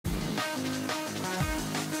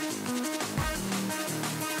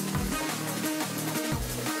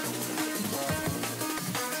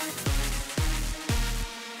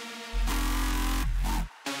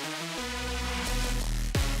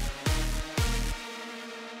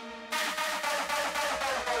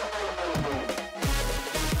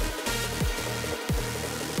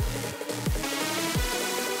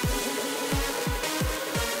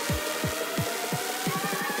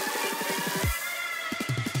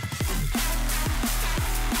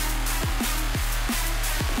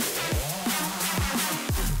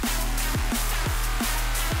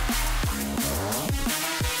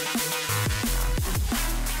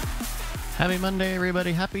Happy Monday,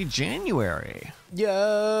 everybody. Happy January.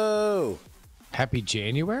 Yo! Happy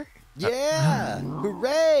January? Yeah!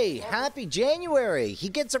 Hooray! Happy January! He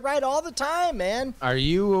gets it right all the time, man. Are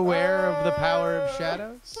you aware of the power of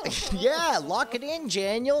shadows? Yeah, lock it in,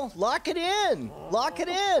 Janiel. Lock it in. Lock it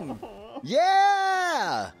in.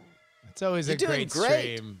 Yeah! It's always You're a doing great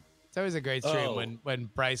great. stream. It's always a great stream when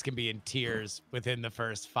Bryce can be in tears within the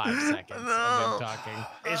first 5 seconds of him talking.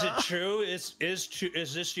 Is it true? Is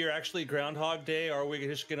this your actually Groundhog Day? Or are we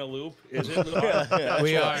just gonna loop? Is it?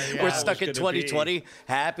 We are. We're Yeah. stuck in It's gonna be. 2020.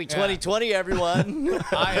 Happy 2020, everyone.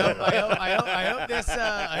 I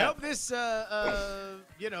hope this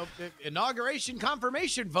inauguration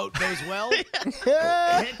confirmation vote goes well.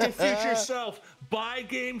 Hint to future self. Buy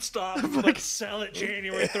GameStop, but sell it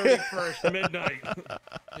January 31st, midnight.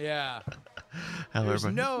 Yeah. Hello, There's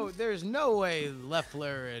everybody. no way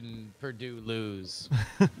Leffler and Purdue lose.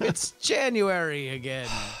 It's January again.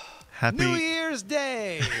 New Happy, Year's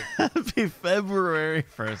Day. happy February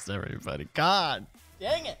 1st, everybody. God.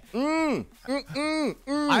 Dang it.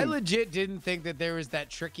 I legit didn't think that there was that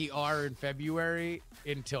tricky R in February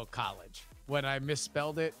until college when I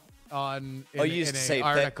misspelled it in You used an to say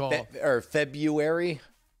article. February.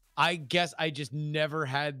 I guess I just never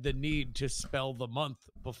had the need to spell the month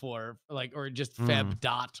before, or just Feb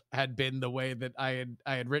dot had been the way that I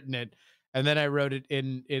had written it. And then I wrote it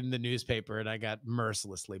in the newspaper and I got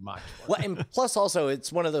mercilessly mocked for it. Well, and plus also it's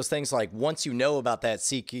one of those things like once you know about that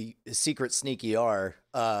secret sneaky R,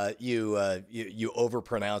 you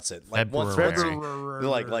overpronounce it. Like once February. you're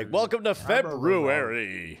like welcome to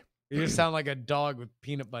February. You just sound like a dog with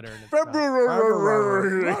peanut butter in its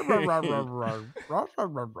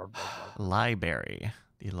Library.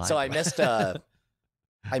 The So library.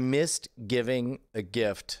 I missed giving a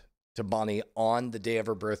gift to Bonnie on the day of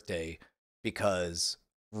her birthday because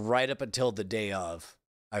right up until the day of,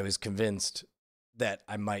 I was convinced that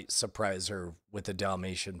I might surprise her with a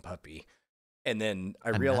Dalmatian puppy. And then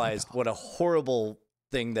I realized what a horrible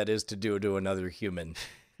thing that is to do to another human.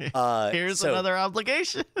 Here's another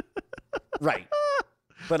obligation. Right.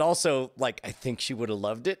 But also, like, I think she would have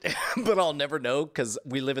loved it, but I'll never know because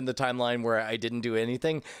we live in the timeline where I didn't do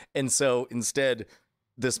anything. And so instead,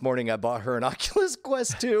 this morning I bought her an Oculus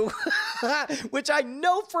Quest 2, which I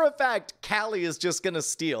know for a fact Callie is just going to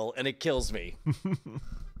steal, and it kills me.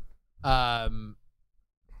 Man,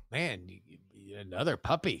 another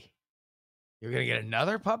puppy. You're going to get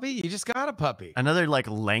another puppy? You just got a puppy. Another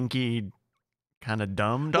lanky, kind of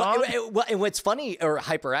dumb dog. Well, and what's funny, or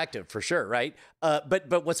hyperactive for sure, right?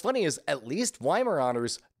 But what's funny is at least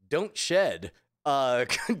Weimaraners don't shed.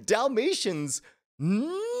 Dalmatians,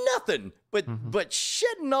 nothing but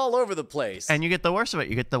shedding all over the place. And you get the worst of it.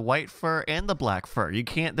 You get the white fur and the black fur. You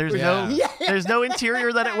can't. There's Yeah. there's no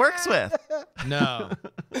interior that it works with. No.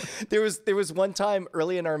 There was one time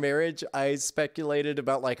early in our marriage, I speculated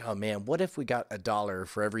about oh man, what if we got $1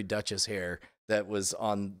 for every Duchess hair that was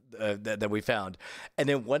on that we found? And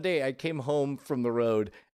then one day I came home from the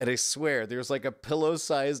road, and I swear there's a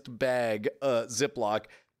pillow-sized bag, Ziploc,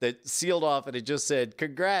 that sealed off, and it just said,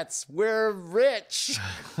 "Congrats, we're rich."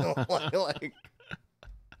 I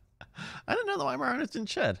didn't know the Weimaraners didn't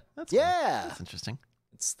shed. That's Yeah. That's interesting.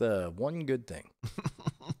 It's the one good thing.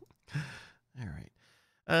 All right.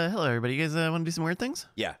 Hello, everybody. You guys want to do some weird things?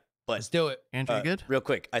 Yeah. Let's do it. Andrew, you good? Real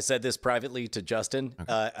quick, I said this privately to Justin,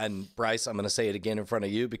 and Bryce, I'm going to say it again in front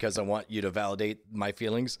of you because I want you to validate my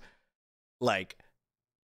feelings.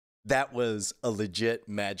 That was a legit,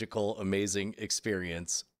 magical, amazing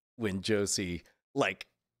experience when Josie,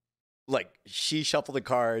 she shuffled the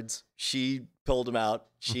cards, she pulled them out,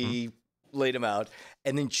 she laid them out,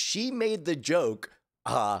 and then she made the joke,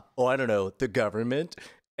 I don't know, the government.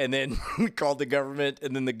 And then we called the government,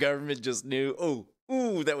 and then the government just knew,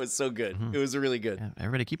 ooh, that was so good. It was really good. Yeah,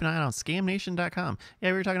 everybody keep an eye on scamnation.com.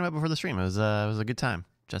 Yeah, we were talking about before the stream. It was a good time.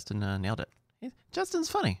 Justin nailed it. Justin's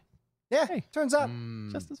funny. Yeah, turns out.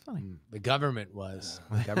 Justin's funny. The government was.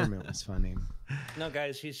 The government was funny. No,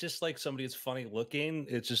 guys, he's just like somebody that's funny looking.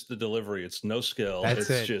 It's just the delivery. It's no skill. That's it's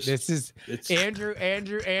it. Just This is Andrew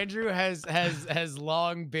has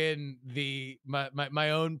long been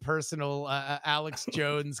my own personal Alex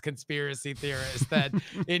Jones conspiracy theorist that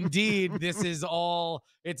indeed this is all.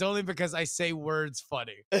 It's only because I say words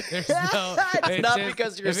funny. There's no. It's not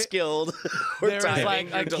because you're skilled. There's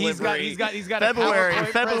he's got February, a PowerPoint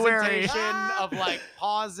February. presentation of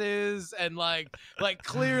pauses and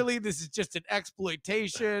clearly this is just an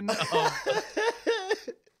exploitation of.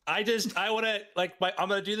 I want to I'm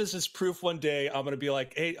going to do this as proof one day. I'm going to be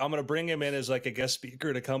hey, I'm going to bring him in as a guest speaker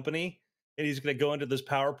at a company, and he's going to go into this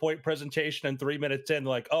PowerPoint presentation, and 3 minutes in,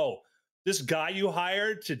 oh, this guy you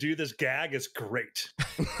hired to do this gag is great.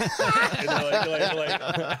 And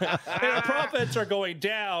our profits are going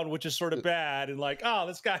down, which is sort of bad. And like, oh,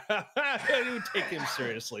 this guy, you take him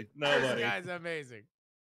seriously. This Nobody. guy's amazing.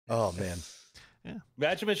 Oh man.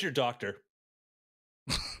 Imagine it's your doctor.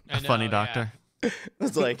 I A funny know, doctor.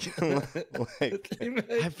 It's like,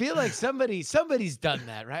 I feel like somebody's done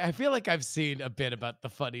that, right? I feel like I've seen a bit about the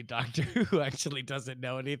funny doctor who actually doesn't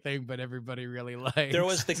know anything, but everybody really likes. There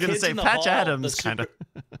was the I was gonna kids say in the Patch hall, Adams, kind of.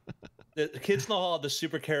 the kids in the hall, the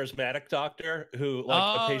super charismatic doctor who, like,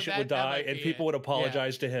 Oh, a patient would that die might and be people it. would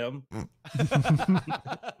apologize to him.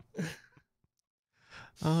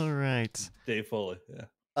 All right. Dave Foley. Yeah.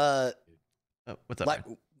 Oh, what's up? la-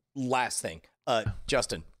 Ryan? last thing,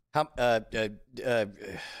 Justin, how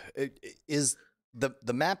is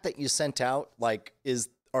the map that you sent out, like,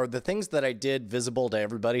 are the things that I did visible to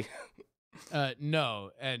everybody?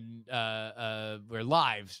 No, and we're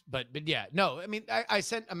live, but yeah, no. I mean, I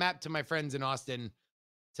sent a map to my friends in Austin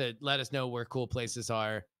to let us know where cool places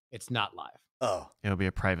are. It's not live. Oh It'll be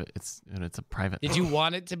a private. It's a private. Did you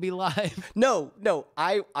want it to be live? no,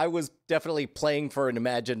 I was definitely playing for an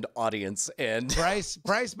imagined audience, and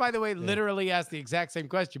Bryce, by the way, literally asked the exact same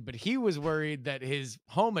question, but he was worried that his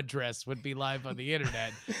home address would be live on the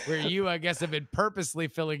internet, where you, I guess, have been purposely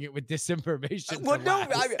filling it with disinformation. well, to no,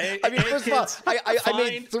 last. I mean, first of all, kids, I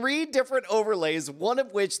made find- 3 different overlays. One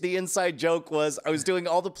of which the inside joke was I was doing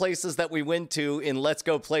all the places that we went to in Let's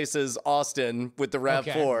Go Places Austin with the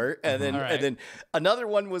RAV4, and then All right. and then another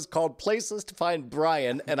one was called Places to Find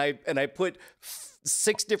Brian, and I put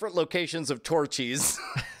 6 different locations of Torchies,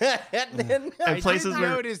 and then I And places did where-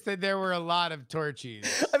 notice that there were a lot of Torchies.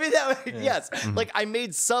 I mean yes, like I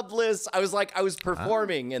made sub lists. I was like I was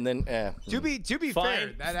performing, and then To be fair,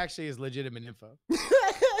 Fine. that actually is legitimate info.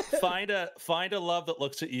 Find a love that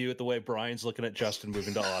looks at you the way Brian's looking at Justin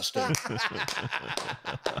moving to Austin.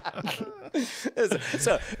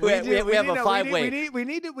 so we have a 5-way. We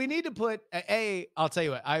need to put I'll tell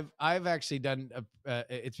you what, I've actually done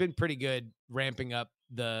it's been pretty good ramping up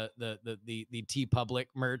the T Public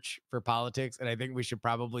merch for politics, and I think we should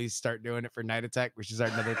probably start doing it for Night Attack, which is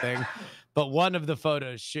another thing. But one of the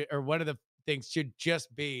photos one of the things should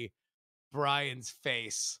just be Brian's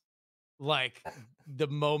face, like the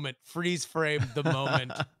moment, freeze frame the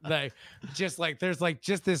moment, like just like there's like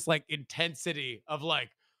just this like intensity of like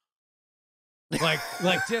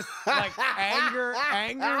just like anger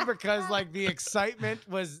because like the excitement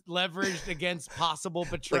was leveraged against possible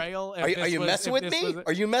betrayal. Are you messing with me?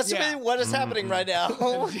 Are you messing with me? What is happening right now?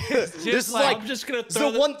 Just This is like- like I'm just gonna this is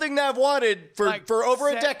throw the one thing that I've wanted for Like, over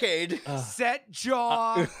a set- decade. set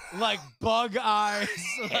jaw, like bug eyes.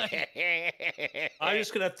 Like, I'm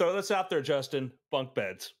just gonna throw this out there, Justin. Bunk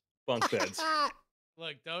beds. Bunk beds.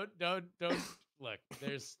 look, don't look.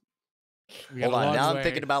 There's we got Hold a on. long Now I'm way.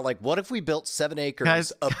 thinking about like, what if we built 7 acres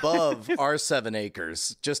Guys. above our 7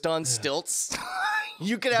 acres, just on stilts?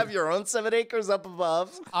 You could have your own 7 acres up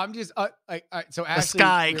above. I'm just so The Ashley,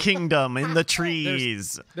 sky we're- kingdom in the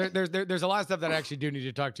trees. there's a lot of stuff that I actually do need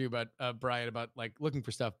to talk to you about, Brian, about like looking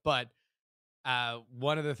for stuff. But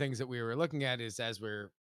one of the things that we were looking at is, as we're,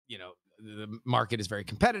 the market is very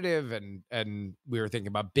competitive, and we were thinking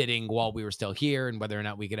about bidding while we were still here, and whether or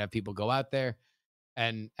not we could have people go out there.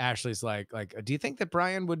 And Ashley's like, do you think that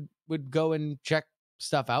Brian would go and check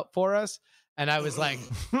stuff out for us? And I was like,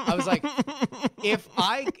 if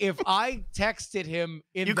I texted him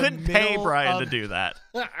in You the couldn't pay middle Brian to of- do that.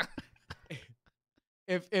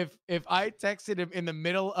 if I texted him in the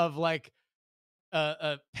middle of like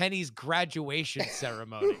Penny's graduation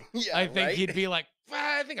ceremony, Yeah, I think right? he'd be like,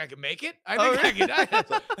 I think I can make it. I think I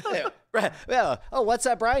can. Yeah, right. Yeah. Oh, what's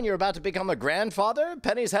that, Brian? You're about to become a grandfather?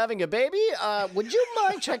 Penny's having a baby? Would you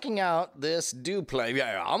mind checking out this duplex?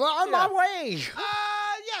 Yeah, I'm on my way.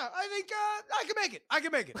 Yeah, I think I can make it.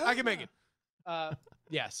 I can make it.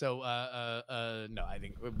 Yeah. So no, I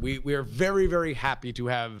think we are very, very happy to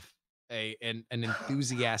have an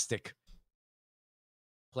enthusiastic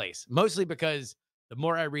place, mostly because the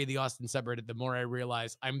more I read the Austin subreddit, the more I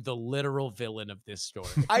realize I'm the literal villain of this story.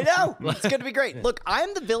 I know. It's going to be great. Look,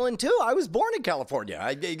 I'm the villain too. I was born in California.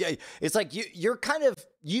 It's like you're kind of,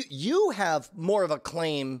 you have more of a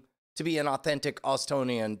claim to be an authentic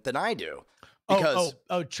Austonian than I do. Because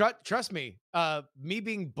Trust me. Me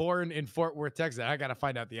being born in Fort Worth, Texas, I got to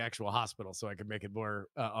find out the actual hospital so I can make it more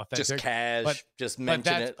authentic. just cash, just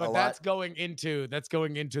mention it a lot. That's going into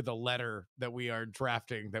the letter that we are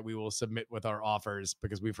drafting that we will submit with our offers,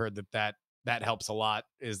 because we've heard that helps a lot,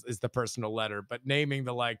 is the personal letter. But naming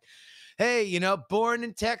the like, hey, born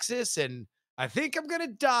in Texas, and I think I'm gonna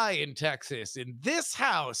die in Texas in this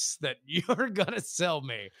house that you're gonna sell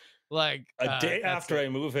me. Like A day that's after it. I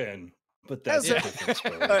move in, but that's As a a- different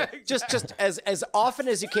story. just as often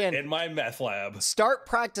as you can, In my meth lab. start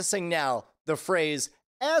practicing now the phrase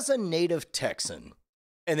 "as a native Texan,"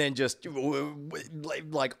 and then just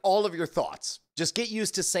like all of your thoughts. Just get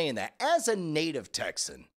used to saying that as a native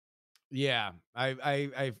Texan. Yeah,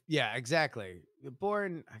 yeah, exactly.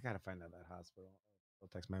 Born, I gotta find out that hospital. I'll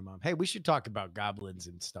text my mom. Hey, we should talk about goblins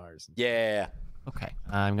and stars. Yeah. Okay,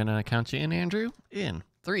 I'm gonna count you in, Andrew. In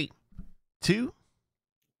 3, 2.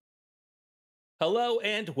 Hello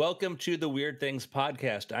and welcome to the Weird Things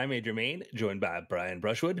podcast. I'm Adrian Main, joined by Brian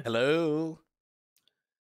Brushwood, Hello.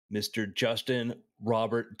 Mr. Justin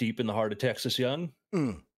Robert, deep in the heart of Texas Young.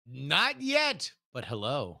 Not yet, but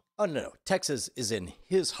hello. Oh no, Texas is in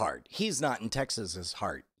his heart. He's not in Texas's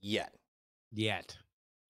heart yet. Yet.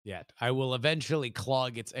 I will eventually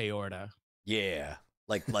clog its aorta. Yeah.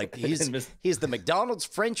 Like he's And Miss- he's the McDonald's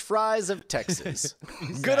French fries of Texas.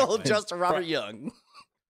 Good old Exactly. Justin Robert Young.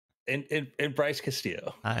 and Bryce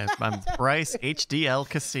Castillo. I'm Bryce HDL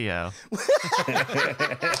Castillo.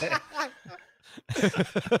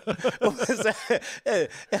 What was that?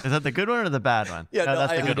 Is that the good one or the bad one? Yeah, no,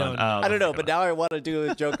 that's the I good don't one. know. Oh, I don't that's know, the but now I want to do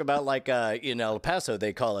a joke about like in El Paso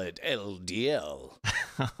they call it LDL.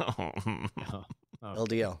 now.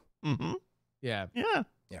 LDL. Hmm. Yeah. Yeah.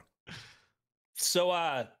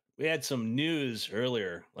 So we had some news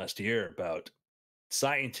earlier last year about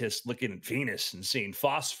scientists looking at Venus and seeing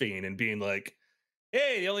phosphine and being like,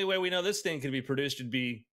 hey, the only way we know this thing can be produced would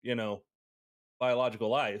be, biological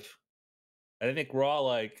life. And I think we're all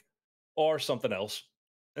like, or something else.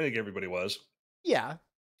 I think everybody was. Yeah.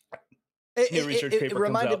 New research It paper comes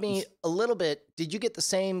reminded out me and a little bit. Did you get the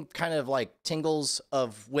same kind of like tingles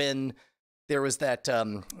of when there was that,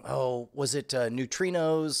 was it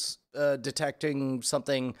neutrinos detecting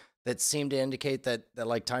something that seemed to indicate that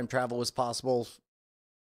like time travel was possible?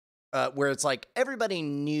 Where it's like everybody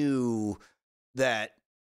knew that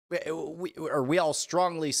we all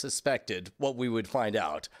strongly suspected what we would find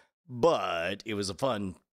out, but it was a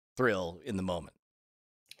fun thrill in the moment.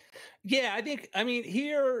 Yeah,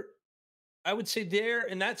 here, I would say there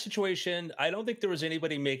in that situation, I don't think there was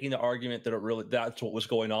anybody making the argument that that's what was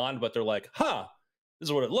going on, but they're like, this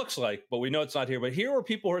is what it looks like, but we know it's not here. But here were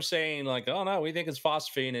people who are saying like, oh no, we think it's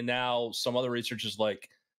phosphine. And now some other research is like,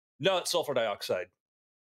 no, it's sulfur dioxide.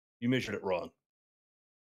 You measured it wrong.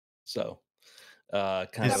 So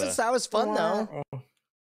That was fun though.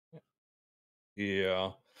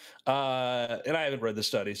 Yeah. And I haven't read the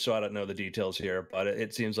study, so I don't know the details here, but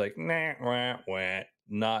it seems like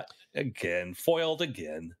not again, foiled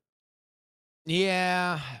again.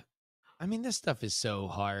 Yeah. I mean, this stuff is so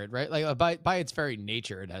hard, right? Like by its very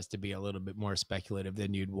nature, it has to be a little bit more speculative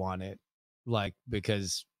than you'd want it. Like,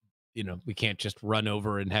 because, we can't just run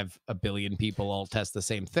over and have a billion people all test the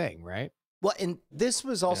same thing, right? Well, and this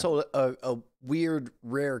was also a weird,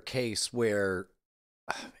 rare case where,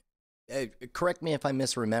 correct me if I'm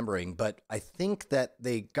misremembering, but I think that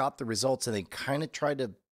they got the results and they kind of tried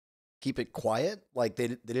to keep it quiet. Like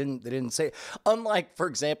they didn't say, unlike, for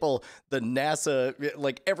example, the NASA,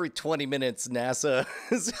 like every 20 minutes, NASA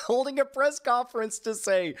is holding a press conference to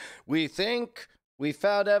say, we think we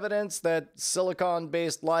found evidence that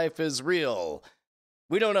silicon-based life is real.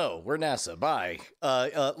 We don't know. We're NASA. Bye.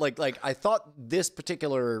 Like I thought this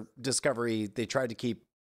particular discovery they tried to keep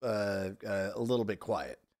a little bit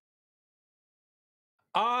quiet.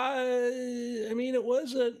 It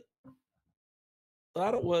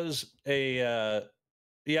was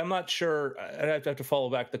I'm not sure. I'd have to follow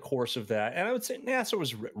back the course of that. And I would say NASA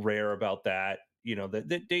was rare about that.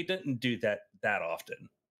 That they didn't do that often,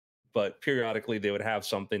 but periodically they would have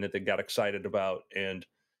something that they got excited about, and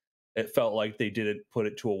it felt like they didn't put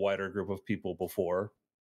it to a wider group of people before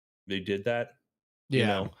they did that.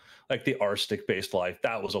 Like the arsenic-based life.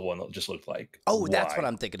 That was a one that just looked like. Oh, that's what why?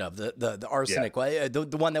 I'm thinking of. The arsenic,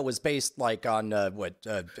 the one that was based like on a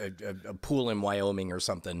pool in Wyoming or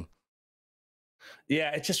something.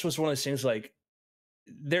 Yeah, it just was one of those things like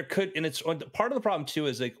there could, and it's part of the problem too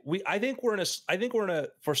is like I think we're in a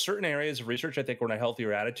for certain areas of research, I think we're in a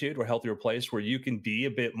healthier attitude or healthier place where you can be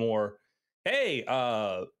a bit more, hey,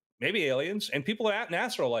 maybe aliens, and people at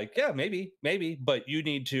NASA are like, yeah, maybe, but you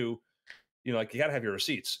need to, like you got to have your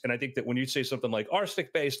receipts. And I think that when you say something like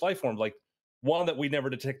arsenic-based life form, like one that we never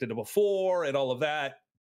detected before and all of that,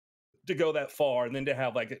 to go that far and then to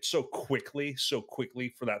have like it so quickly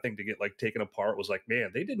for that thing to get like taken apart was like, man,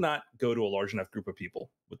 they did not go to a large enough group of people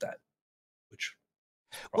with that. Which,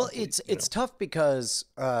 well, it's tough because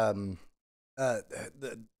the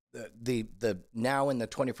now in the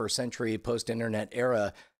 21st century post-internet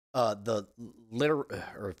era, the literal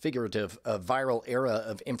or figurative viral era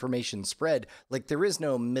of information spread, like there is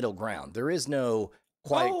no middle ground. There is no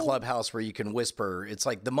quiet clubhouse where you can whisper. It's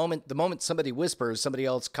like the moment somebody whispers, somebody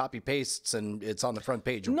else copy pastes and it's on the front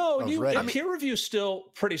page. No, of Reddit. peer review is still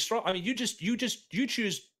pretty strong. I mean, you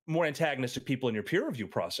choose more antagonistic people in your peer review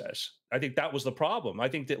process. I think that was the problem. I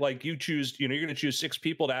think that like you choose, you're going to choose 6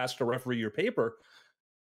 people to ask to referee your paper.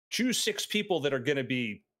 Choose 6 people that are going to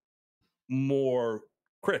be more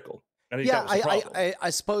critical. I think that was the problem. I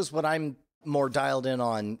suppose what I'm more dialed in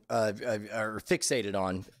on or fixated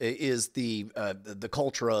on is the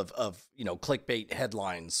culture of clickbait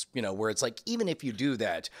headlines, where it's like, even if you do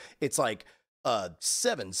that, it's like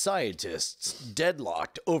 7 scientists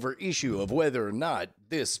deadlocked over issue of whether or not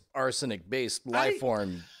this arsenic-based life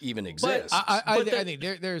form even exists. I think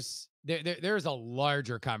there's a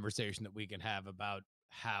larger conversation that we can have about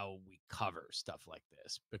how we cover stuff like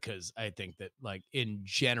this, because I think that, like, in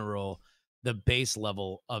general, the base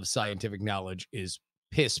level of scientific knowledge is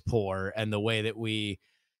piss poor, and the way that we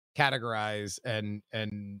categorize and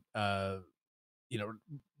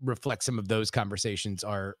reflect some of those conversations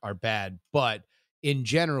are bad. But in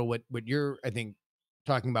general, what you're, I think,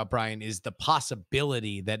 talking about, Brian, is the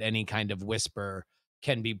possibility that any kind of whisper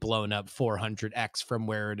can be blown up 400x from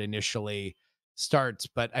where it initially starts.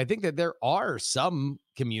 But I think that there are some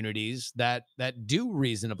communities that do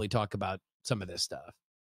reasonably talk about some of this stuff.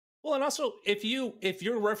 Well, and also if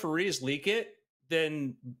your referees leak it,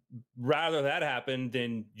 then rather that happen,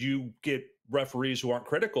 then you get referees who aren't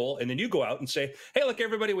critical, and then you go out and say, hey, look,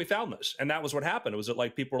 everybody, we found this. And that was what happened. It was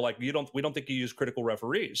like people were like, we don't think you use critical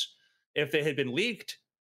referees. If they had been leaked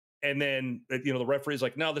and then the referee's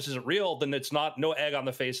like, no, this isn't real, then it's no egg on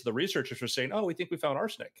the face of the researchers for saying, oh, we think we found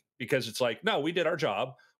arsenic. Because it's like, no, we did our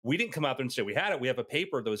job. We didn't come out there and say we had it. We have a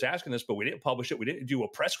paper that was asking this, but we didn't publish it. We didn't do a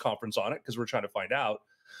press conference on it because we're trying to find out.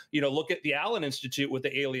 Look at the Allen Institute with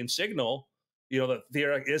the alien signal. The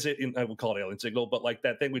theory is it, I would call it alien signal, but like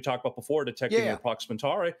that thing we talked about before, detecting the Proxima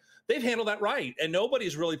Centauri, they've handled that right. And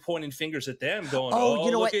nobody's really pointing fingers at them going,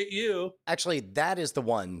 look at you. Actually, that is the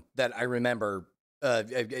one that I remember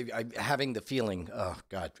having the feeling, oh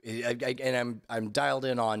God, and I'm dialed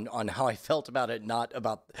in on how I felt about it, not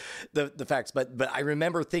about the facts, but I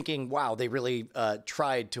remember thinking, wow, they really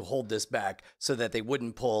tried to hold this back so that they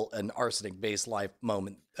wouldn't pull an arsenic-based life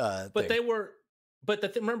moment. Remember,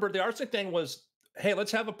 the arsenic thing was, hey,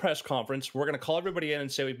 let's have a press conference. We're going to call everybody in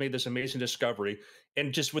and say we've made this amazing discovery.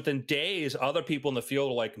 And just within days, other people in the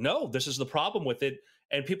field are like, no, this is the problem with it.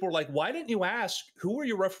 And people were like, why didn't you ask, who are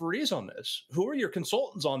your referees on this? Who are your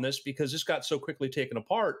consultants on this? Because this got so quickly taken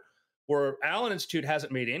apart, where Allen Institute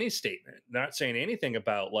hasn't made any statement, not saying anything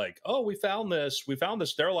about like, oh, we found this.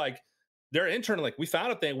 They're internally like, we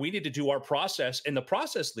found a thing. We need to do our process. And the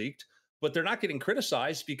process leaked, but they're not getting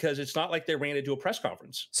criticized because it's not like they ran into a press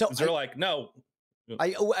conference. So they're like, no.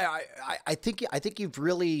 I think you've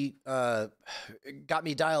really got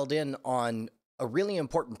me dialed in on a really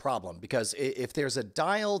important problem, because if there's a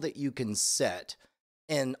dial that you can set,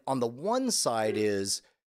 and on the one side is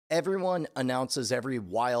everyone announces every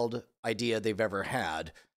wild idea they've ever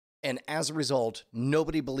had, and as a result,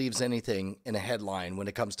 nobody believes anything in a headline when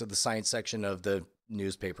it comes to the science section of the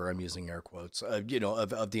newspaper, I'm using air quotes, of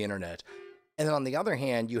the internet. And then on the other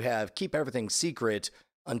hand, you have keep everything secret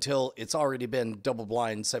until it's already been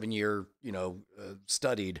double-blind, 7-year,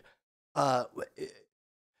 studied.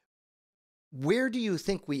 Where do you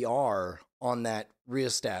think we are on that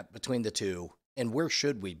rheostat between the two, and where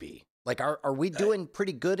should we be? Like, are we doing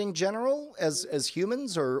pretty good in general as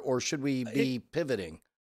humans, or should we be pivoting?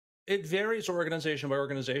 It varies organization by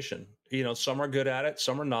organization. Some are good at it,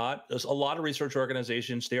 some are not. There's a lot of research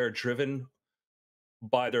organizations, they are driven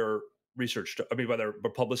by their by their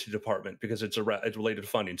publicity department, because it's related to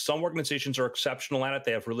funding. Some organizations are exceptional at it.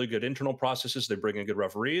 They have really good internal processes. They bring in good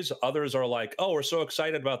referees. Others are like, oh, we're so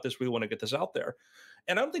excited about this, we want to get this out there.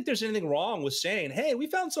 And I don't think there's anything wrong with saying, hey, we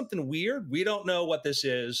found something weird. We don't know what this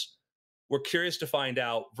is. We're curious to find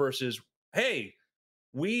out, versus, hey,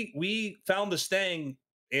 we found this thing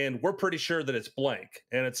and we're pretty sure that it's blank.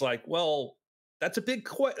 And it's like, well, that's a big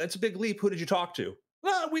leap. Who did you talk to?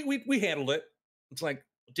 No, we handled it. It's like,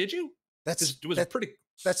 did you? That's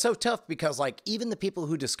so tough, because like even the people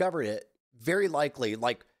who discovered it, very likely,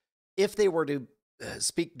 like if they were to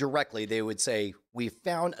speak directly, they would say, we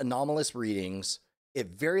found anomalous readings.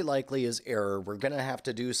 It very likely is error. We're going to have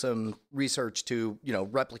to do some research to,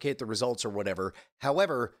 replicate the results or whatever.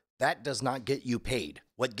 However, that does not get you paid.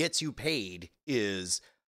 What gets you paid is,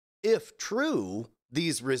 if true,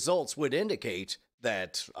 these results would indicate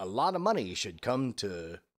that a lot of money should come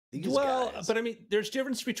to These Well, guys. but I mean, there's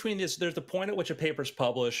difference between this. There's the point at which a paper is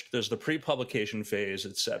published. There's the pre-publication phase,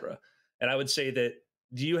 et cetera. And I would say that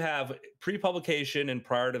do you have pre-publication and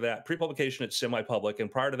prior to that, pre-publication it's semi-public,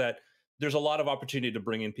 and prior to that, there's a lot of opportunity to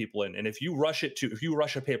bring in people in. And if you rush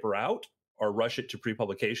a paper out or rush it to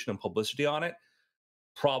pre-publication and publicity on it,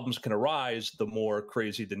 problems can arise the more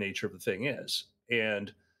crazy the nature of the thing is.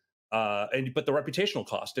 But the reputational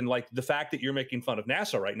cost and like the fact that you're making fun of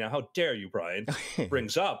NASA right now, how dare you, Brian,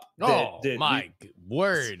 brings up Oh my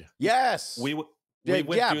word! Yes. we went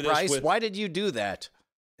yeah, through this Bryce. with, Why did you do that?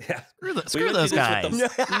 yeah, Screw went those through this guys.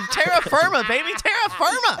 with Terra firma, baby, terra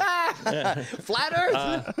firma. Flat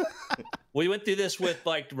Earth. we went through this with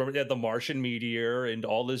like the Martian meteor and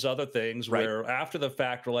all these other things Right. where after the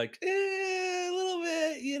fact we're like a little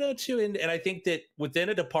bit, too. And I think that within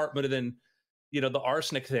a department and then, the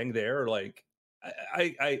arsenic thing there, like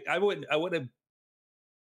I wouldn't have.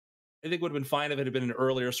 I think it would have been fine if it had been an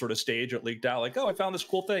earlier sort of stage or it leaked out like, oh, I found this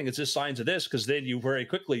cool thing. It's just signs of this. Because then you very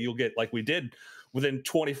quickly, you'll get like we did within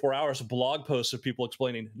 24 hours, blog posts of people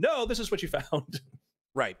explaining, no, this is what you found.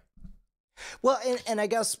 Right. Well, and I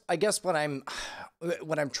guess what I'm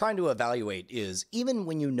trying to evaluate is even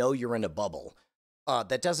when you know you're in a bubble,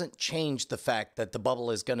 that doesn't change the fact that the bubble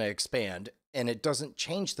is going to expand, and it doesn't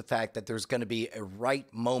change the fact that there's going to be a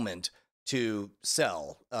right moment to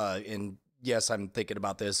sell. And yes, I'm thinking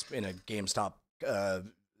about this in a GameStop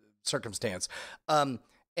circumstance. And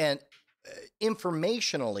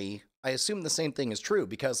informationally, I assume the same thing is true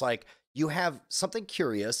because, like, you have something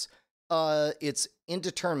curious. It's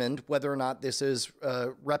indeterminate whether or not this is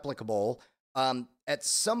replicable. At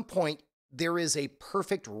some point, there is a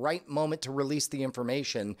perfect right moment to release the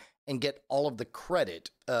information and get all of the credit,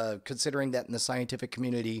 considering that in the scientific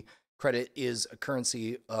community, credit is a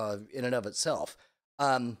currency in and of itself.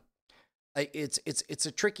 It's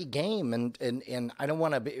a tricky game, and I don't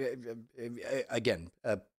want to be again.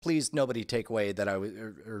 Please, nobody take away that I was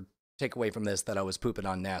or take away from this that I was pooping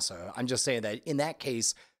on NASA. I'm just saying that in that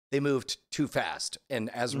case, they moved too fast, and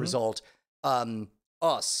as a result,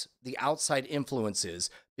 us, the outside influences,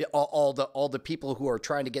 all the people who are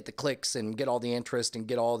trying to get the clicks and get all the interest and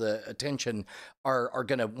get all the attention are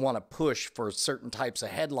going to want to push for certain types of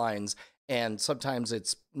headlines, and sometimes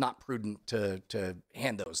it's not prudent to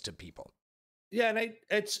hand those to people. Yeah, and I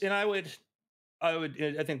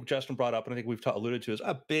think Justin brought up, and I think we've alluded to, is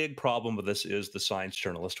a big problem with this is the science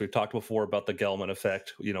journalist. We've talked before about the Gelman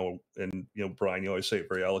effect, and Brian, you always say it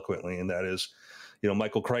very eloquently, and that is,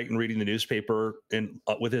 Michael Crichton reading the newspaper and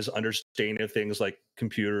with his understanding of things like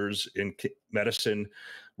computers and medicine,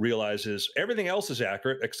 realizes everything else is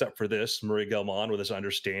accurate except for this. Murray Gell-Mann with his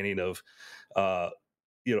understanding of,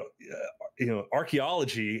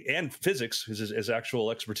 archaeology and physics is his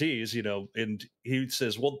actual expertise, and he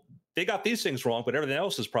says, well, they got these things wrong, but everything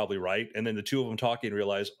else is probably right. And then the two of them talking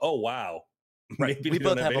realize, oh, wow. Right. We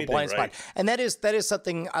both have a blind spot. And that is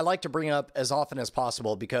something I like to bring up as often as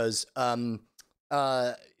possible because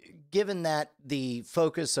given that the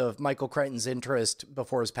focus of Michael Crichton's interest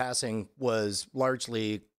before his passing was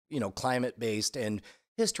largely, climate based, and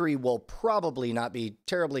history will probably not be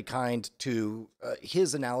terribly kind to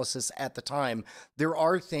his analysis at the time, there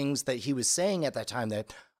are things that he was saying at that time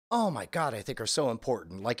that, oh my God, I think are so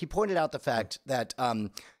important. Like he pointed out the fact that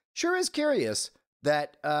sure is curious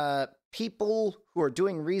that people who are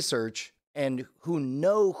doing research and who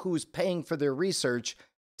know who's paying for their research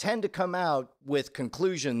tend to come out with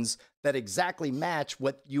conclusions that exactly match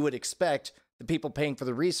what you would expect the people paying for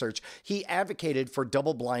the research. He advocated for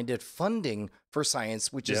double-blinded funding for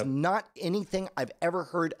science, which is not anything I've ever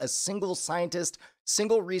heard a single scientist,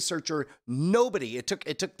 single researcher, nobody. It took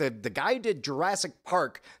the guy who did Jurassic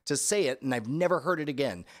Park to say it, and I've never heard it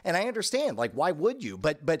again. And I understand, like, why would you?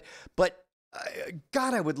 But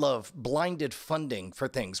God, I would love blinded funding for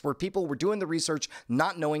things where people were doing the research,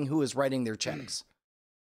 not knowing who is writing their checks.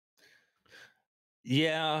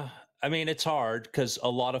 Yeah, I mean, it's hard because a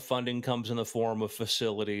lot of funding comes in the form of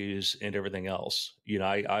facilities and everything else.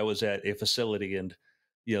 I was at a facility and,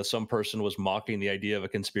 some person was mocking the idea of a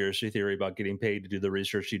conspiracy theory about getting paid to do the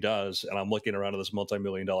research he does. And I'm looking around at this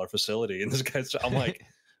multi-million-dollar facility and this guy's, I'm like,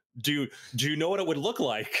 do you know what it would look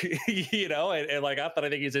like? And like, I thought, I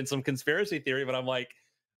think he's in some conspiracy theory, but I'm like,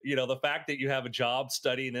 the fact that you have a job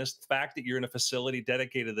studying this, the fact that you're in a facility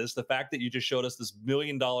dedicated to this, the fact that you just showed us this $1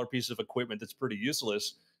 million piece of equipment that's pretty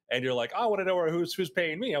useless, and you're like, I want to know who's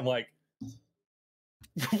paying me. I'm like,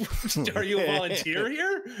 are you a volunteer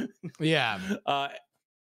here? Yeah. I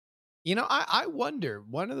wonder,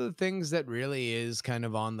 one of the things that really is kind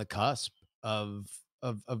of on the cusp of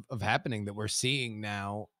happening that we're seeing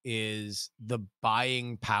now is the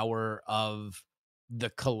buying power of the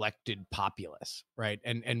collected populace, right?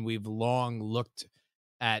 And we've long looked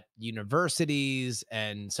at universities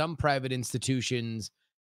and some private institutions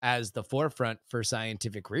as the forefront for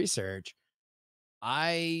scientific research.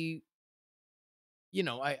 I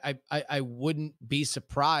I wouldn't be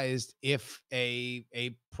surprised if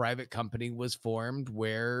a private company was formed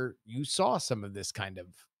where you saw some of this kind of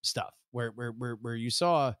stuff, where you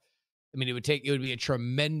saw. I mean, it would be a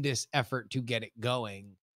tremendous effort to get it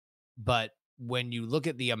going, but when you look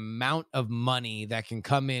at the amount of money that can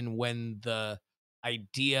come in when the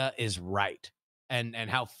idea is right, and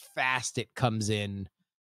how fast it comes in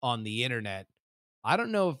on the internet, I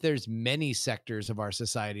don't know if there's many sectors of our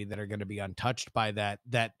society that are going to be untouched by that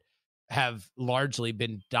have largely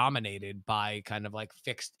been dominated by kind of like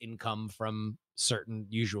fixed income from certain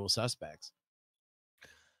usual suspects.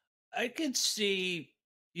 I could see,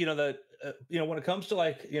 that when it comes to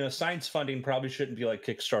like science funding, probably shouldn't be like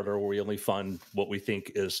Kickstarter where we only fund what we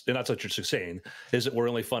think is, and that's what you're saying, is that we're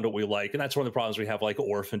only fund what we like, and that's one of the problems we have, like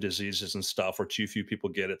orphan diseases and stuff, where too few people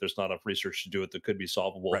get it. There's not enough research to do it that could be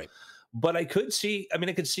solvable. Right. But I could see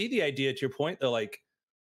the idea, to your point, though, like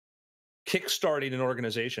kickstarting an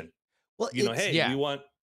organization. Well, hey, we want.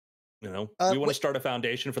 We want to start a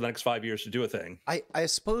foundation for the next 5 years to do a thing. I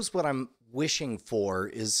suppose what I'm wishing for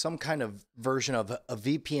is some kind of version of a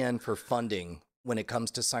VPN for funding when it comes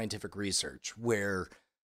to scientific research, where,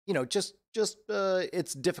 just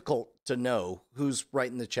it's difficult to know who's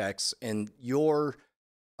writing the checks, and your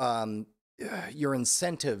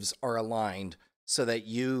incentives are aligned so that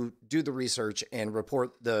you do the research and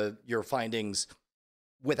report your findings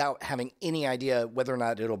without having any idea whether or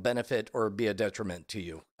not it'll benefit or be a detriment to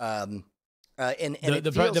you. The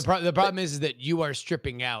problem is that you are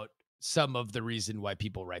stripping out some of the reason why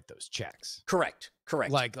people write those checks. Correct.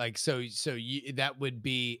 So that would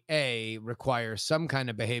be require some kind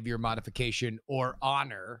of behavior modification or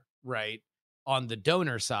honor, right, on the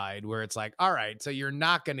donor side, where it's like, all right, so you're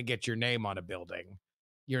not going to get your name on a building.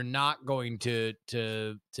 You're not going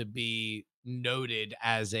to be noted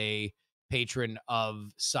as a patron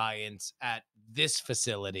of science at this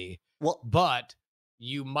facility. Well, but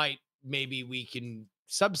maybe we can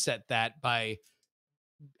subset that by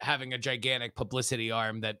having a gigantic publicity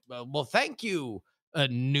arm that, well, thank you, a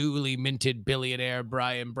newly minted billionaire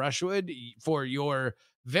Brian Brushwood, for your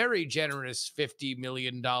very generous $50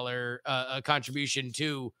 million contribution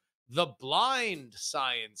to the Blind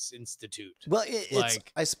Science Institute. Well,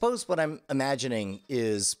 I suppose what I'm imagining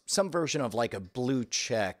is some version of like a blue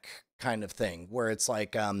check kind of thing, where it's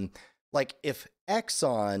like if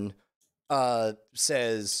Exxon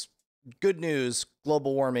says, good news,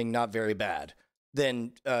 global warming not very bad,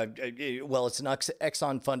 then it's an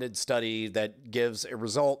Exxon funded study that gives a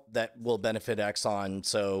result that will benefit Exxon,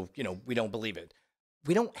 so we don't believe it.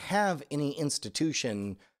 We don't have any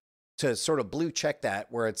institution to sort of blue check that,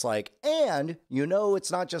 where it's like, and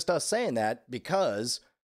it's not just us saying that, because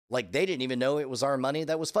like they didn't even know it was our money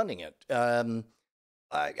that was funding it.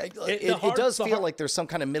 It does feel like there's some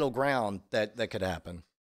kind of middle ground that could happen.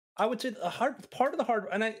 I would say the hard part of the hard,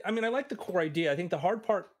 and I mean, I like the core idea. I think the hard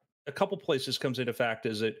part, a couple places comes into fact,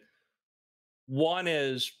 is that one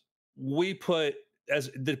is we put, as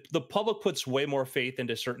the public puts way more faith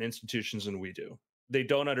into certain institutions than we do. They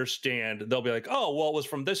don't understand. They'll be like, oh, well, it was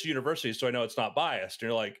from this university, so I know it's not biased. And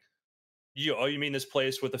you're like, you mean this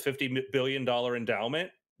place with a $50 billion endowment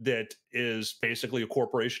that is basically a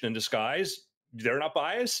corporation in disguise? They're not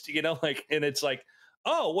biased, and it's like,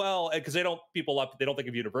 oh, well, because they don't think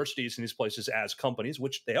of universities in these places as companies,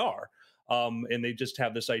 which they are. And they just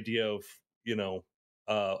have this idea of,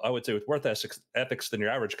 I would say with worth ethics than your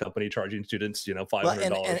average company charging students,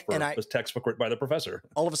 $500 for a textbook written by the professor.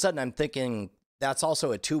 All of a sudden I'm thinking that's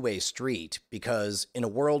also a two-way street, because in a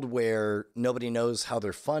world where nobody knows how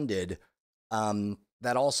they're funded,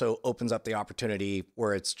 that also opens up the opportunity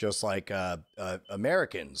where it's just like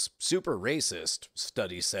Americans, super racist,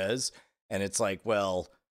 study says. And it's like, well,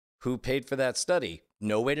 who paid for that study?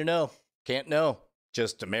 No way to know. Can't know.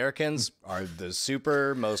 Just Americans are the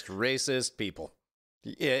super most racist people.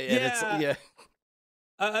 Yeah.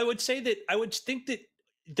 I would say that I would think that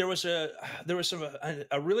there was a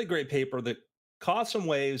really great paper that caused some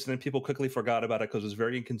waves, and then people quickly forgot about it because it was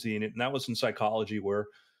very inconvenient. And that was in psychology, where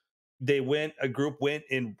a group went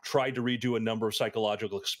and tried to redo a number of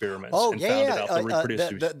psychological experiments. Found out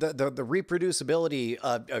the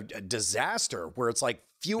reproducibility disaster, where it's like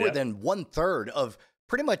fewer than 1/3 of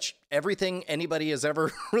pretty much everything anybody has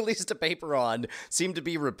ever released a paper on seemed to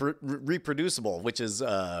be reproducible, which is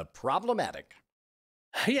problematic.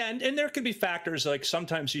 Yeah, and there could be factors like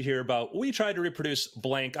sometimes you hear about we tried to reproduce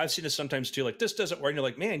blank. I've seen this sometimes too. Like this doesn't work. And you're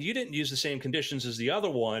like, man, you didn't use the same conditions as the other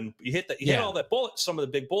one. You hit all that bullet, some of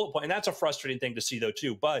the big bullet point, and that's a frustrating thing to see though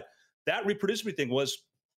too. But that reproducibility thing was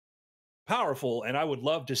powerful, and I would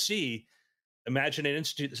love to see. Imagine an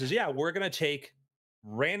institute that says, yeah, we're going to take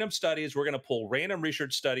random studies, we're going to pull random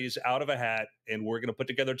research studies out of a hat, and we're going to put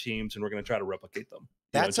together teams, and we're going to try to replicate them.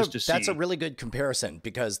 That's a really good comparison,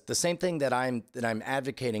 because the same thing that I'm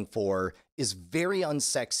advocating for is very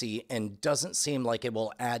unsexy and doesn't seem like it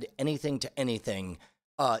will add anything to anything.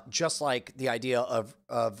 Just like the idea of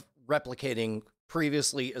replicating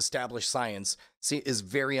previously established science is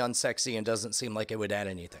very unsexy and doesn't seem like it would add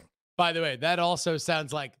anything. By the way, that also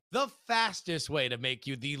sounds like the fastest way to make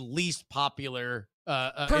you the least popular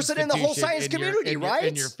person in the whole science community, right?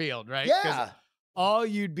 In your field, right? Yeah. All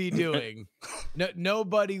you'd be doing,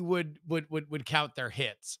 nobody would count their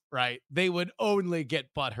hits, right? They would only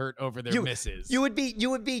get butthurt over their misses. You would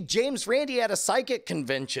be James Randi at a psychic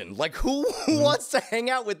convention. Like who wants to hang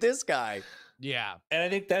out with this guy? Yeah. And I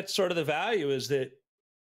think that's sort of the value is that,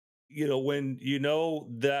 you know, when you know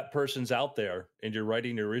that person's out there and you're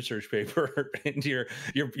writing your research paper and you're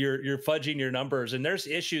fudging your numbers, and there's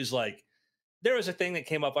issues like there was a thing that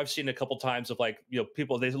came up I've seen a couple times of like, you know,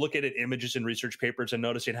 people, they look at images in research papers and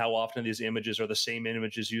noticing how often these images are the same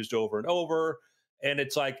images used over and over. And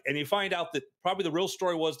it's like, and you find out that probably the real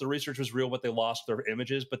story was the research was real, but they lost their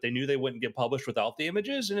images, but they knew they wouldn't get published without the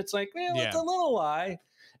images. And it's like, well, it's a little lie.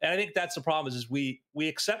 And I think that's the problem is we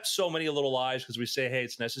accept so many little lies because we say, hey,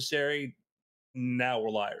 it's necessary. Now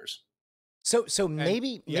we're liars. So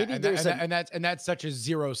maybe that's such a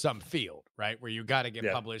zero-sum field, right? Where you got to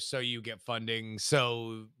get published, so you get funding,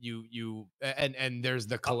 so you and there's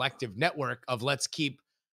the collective network of let's keep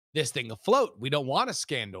this thing afloat. We don't want a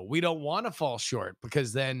scandal. We don't want to fall short,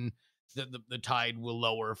 because then the tide will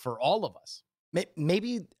lower for all of us.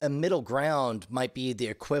 Maybe a middle ground might be the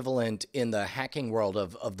equivalent in the hacking world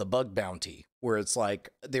of the bug bounty, where it's like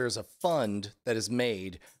there's a fund that is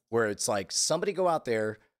made where it's like somebody go out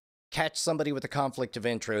there, catch somebody with a conflict of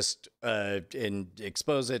interest, and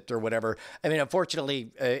expose it or whatever. I mean,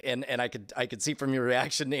 unfortunately, and I could see from your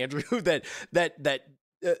reaction, Andrew, that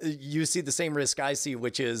you see the same risk I see,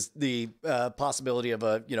 which is the possibility of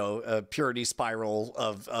a purity spiral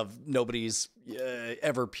of nobody's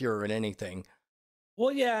ever pure in anything.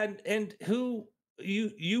 Well, yeah, and who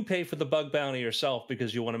you pay for the bug bounty yourself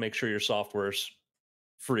because you want to make sure your software's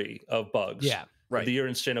free of bugs. Yeah, right. You're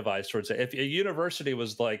incentivized towards it. If a university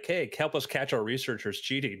was like, "Hey, help us catch our researchers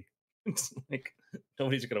cheating," it's like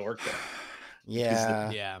nobody's going to work there.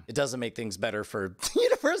 Yeah. It doesn't make things better for the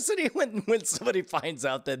university when somebody finds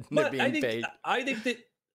out that they're being paid. I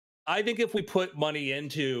think if we put money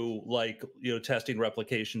into like testing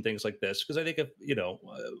replication things like this, because I think if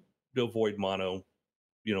to avoid mono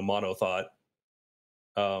thought,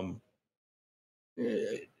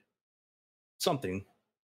 something,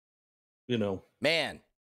 man,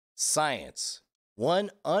 science,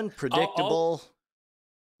 one unpredictable.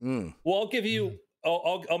 Well, I'll give you.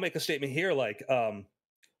 I'll make a statement here. Like,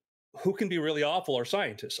 who can be really awful are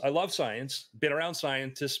scientists. I love science. Been around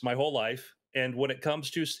scientists my whole life. And when it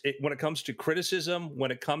comes to criticism,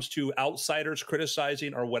 when it comes to outsiders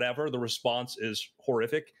criticizing or whatever, the response is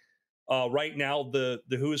horrific. Right now, the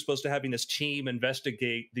WHO is supposed to having this team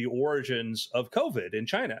investigate the origins of COVID in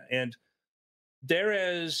China. And there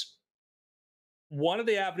is one of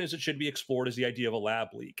the avenues that should be explored is the idea of a lab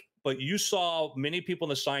leak. But you saw many people in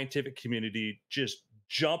the scientific community just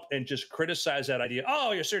jump and just criticize that idea.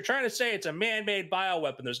 Oh, you're trying to say it's a man-made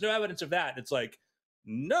bioweapon. There's no evidence of that. It's like,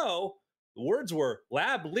 no, the words were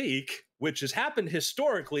lab leak, which has happened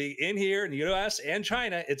historically in here in the US and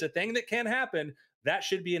China. It's a thing that can happen. That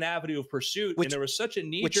should be an avenue of pursuit. And there was such a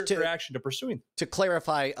knee-jerk reaction to pursuing. To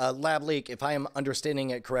clarify, lab leak, if I am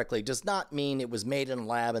understanding it correctly, does not mean it was made in a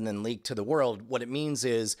lab and then leaked to the world. What it means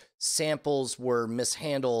is samples were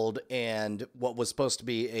mishandled, and what was supposed to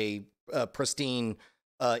be a pristine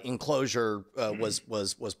enclosure was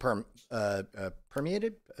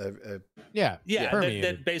permeated.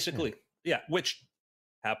 That basically, which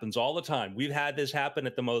happens all the time. We've had this happen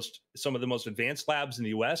at some of the most advanced labs in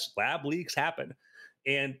the US. Lab leaks happen.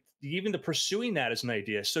 And even the pursuing that is an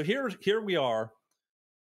idea. So here we are.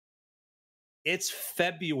 It's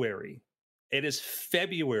February. It is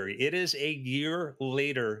February. It is a year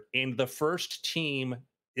later, and the first team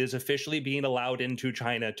is officially being allowed into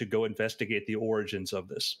China to go investigate the origins of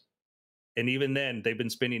this. And even then, they've been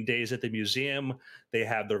spending days at the museum. They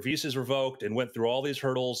had their visas revoked and went through all these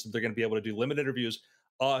hurdles. They're going to be able to do limited interviews.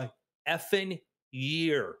 A effing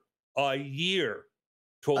year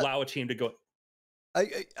to allow a team to go.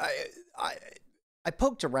 I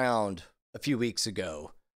poked around a few weeks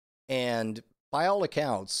ago, and by all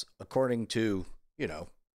accounts, according to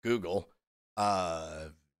Google,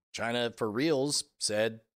 China for reals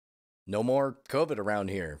said no more COVID around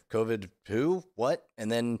here. COVID who? What?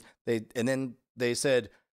 And then they said,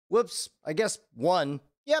 whoops, I guess one.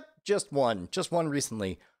 Yep, just one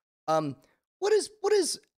recently. What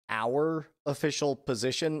is our official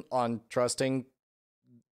position on trusting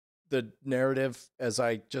the narrative as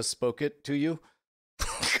I just spoke it to you?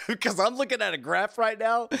 Because I'm looking at a graph right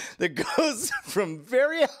now that goes from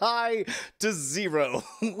very high to zero.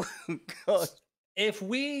 If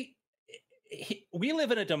we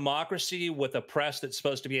live in a democracy with a press that's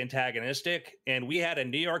supposed to be antagonistic, and we had a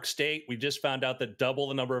New York State, we just found out that double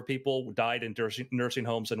the number of people died in nursing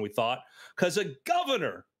homes than we thought because a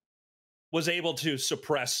governor was able to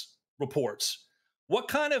suppress reports. What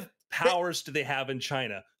kind of powers do they have in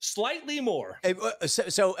China? Slightly more. If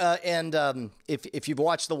you've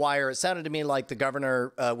watched The Wire, it sounded to me like the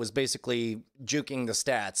governor was basically juking the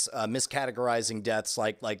stats, miscategorizing deaths,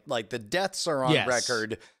 like the deaths are on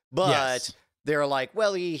record, but they're like,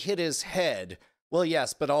 well, he hit his head. Well,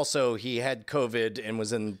 yes, but also he had COVID and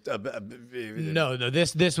was in. No.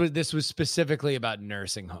 This was specifically about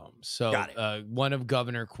nursing homes. So one of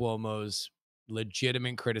Governor Cuomo's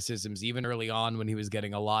legitimate criticisms, even early on when he was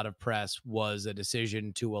getting a lot of press, was a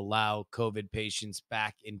decision to allow COVID patients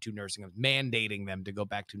back into nursing homes, mandating them to go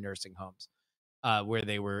back to nursing homes where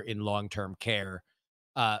they were in long-term care.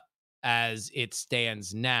 As it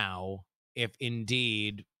stands now, if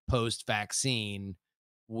indeed post-vaccine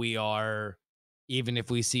we are, even if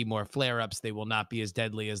we see more flare-ups, they will not be as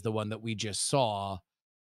deadly as the one that we just saw.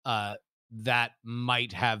 That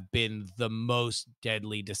might have been the most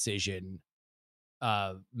deadly decision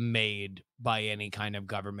made by any kind of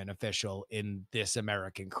government official in this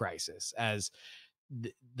American crisis, as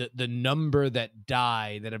the number that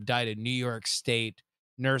have died in New York State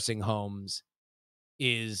nursing homes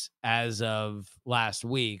is, as of last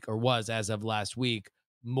week, or was as of last week,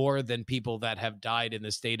 more than people that have died in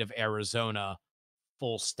the state of Arizona,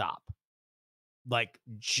 full stop. Like,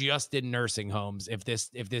 just in nursing homes, if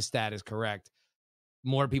this stat is correct,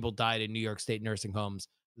 more people died in New York State nursing homes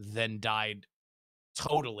than died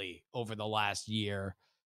totally over the last year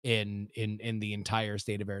in the entire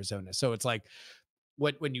state of Arizona. So it's like,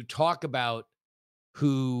 when you talk about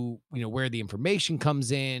who, where the information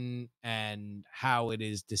comes in and how it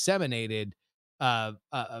is disseminated, what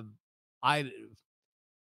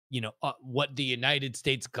the United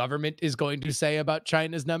States government is going to say about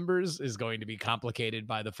China's numbers is going to be complicated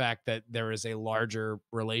by the fact that there is a larger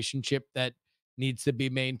relationship that needs to be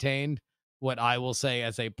maintained. What I will say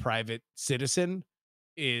as a private citizen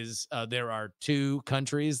is there are two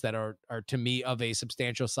countries that are to me of a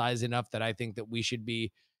substantial size enough that I think that we should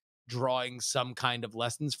be drawing some kind of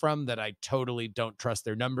lessons from, that I totally don't trust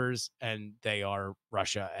their numbers, and they are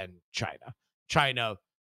Russia and China. China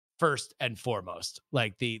first and foremost.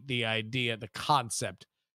 Like the idea, the concept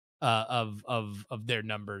of their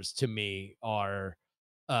numbers to me are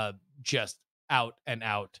just out and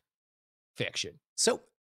out fiction. So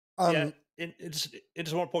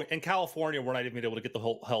it's one point. In California, we're not even able to get the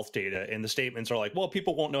whole health data, and the statements are like, well,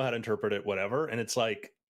 people won't know how to interpret it, whatever. And it's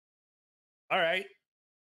like, all right.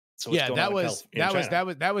 So that was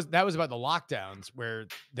about the lockdowns, where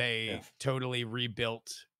they totally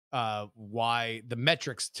rebuilt why the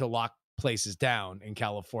metrics to lock places down in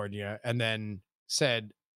California, and then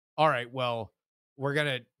said, all right, well, we're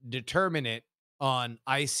going to determine it on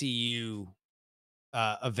ICU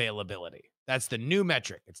availability. That's the new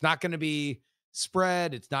metric. It's not going to be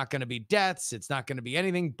spread. It's not going to be deaths. It's not going to be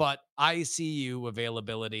anything but ICU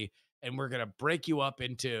availability. And we're going to break you up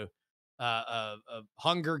into a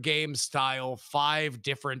Hunger Games style 5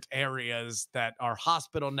 different areas that are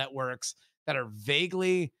hospital networks that are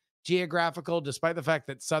vaguely geographical, despite the fact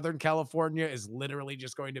that Southern California is literally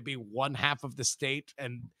just going to be one half of the state,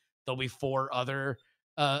 and there'll be 4 other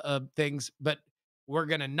things. But we're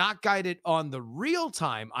going to not guide it on the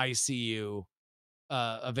real-time ICU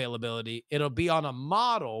availability. It'll be on a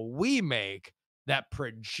model we make that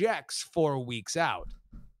projects 4 weeks out.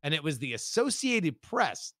 And it was the Associated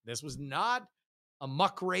Press. This was not a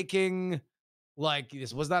muckraking,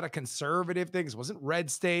 this was not a conservative thing. This wasn't Red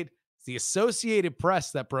State. It's the Associated Press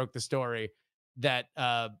that broke the story that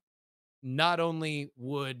not only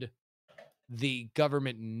would the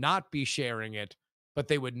government not be sharing it, but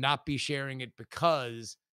they would not be sharing it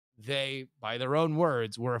because they, by their own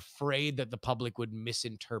words, were afraid that the public would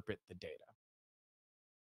misinterpret the data.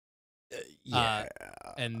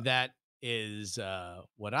 And that is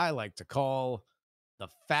what I like to call the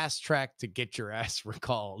fast track to get your ass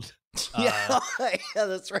recalled. Yeah, yeah,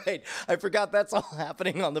 that's right. I forgot that's all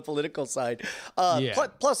happening on the political side. Yeah.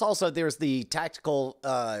 Plus, also there's the tactical.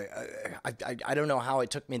 I don't know how it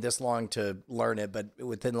took me this long to learn it, but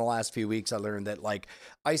within the last few weeks, I learned that like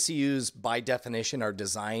ICUs by definition are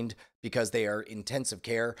designed because they are intensive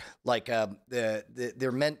care. Like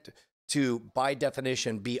they're meant to, by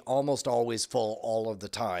definition, be almost always full all of the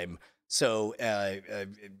time. So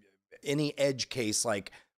any edge case,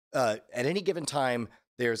 like at any given time,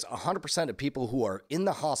 there's 100% of people who are in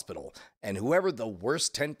the hospital, and whoever the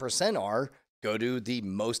worst 10% are go to the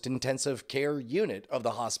most intensive care unit of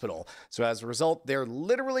the hospital. So as a result, they're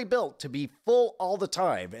literally built to be full all the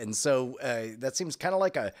time. And so that seems kind of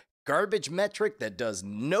like a garbage metric that does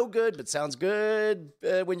no good, but sounds good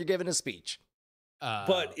when you're giving a speech.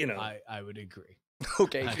 But, you know, I would agree.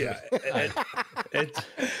 Okay. Yeah.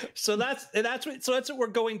 So that's what we're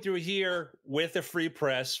going through here with the free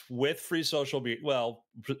press, with free social media. Well,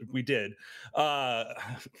 we did.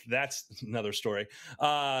 That's another story.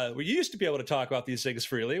 We used to be able to talk about these things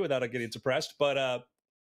freely without it getting suppressed, but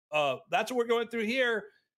that's what we're going through here.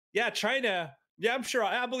 Yeah, China. Yeah, I'm sure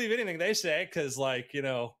I believe anything they say because, like, you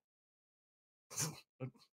know.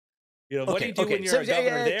 What do you do when you're a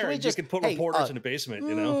governor there? You can put reporters in the basement,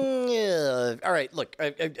 you know? Yeah. All right, look,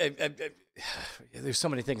 there's so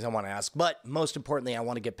many things I want to ask, but most importantly, I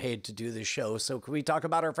want to get paid to do this show. So can we talk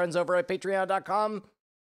about our friends over at patreon.com?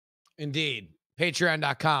 Indeed.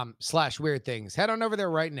 Patreon.com/weird things. Head on over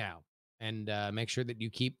there right now and make sure that you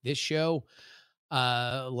keep this show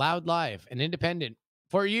loud, live, and independent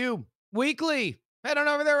for you weekly. Head on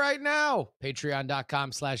over there right now.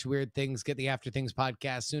 Patreon.com/weird things. Get the After Things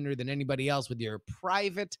podcast sooner than anybody else with your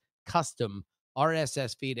private custom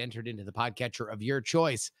RSS feed entered into the podcatcher of your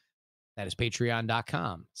choice. That is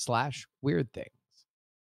patreon.com/weird things.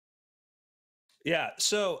 Yeah.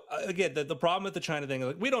 So again, the problem with the China thing,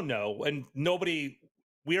 like, we don't know, and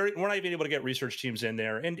we're not even able to get research teams in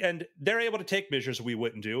there, and they're able to take measures we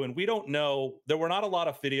wouldn't do, and we don't know. There were not a lot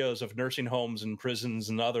of videos of nursing homes and prisons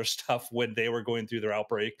and other stuff when they were going through their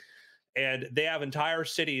outbreak, and they have entire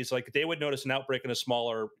cities. Like, they would notice an outbreak in a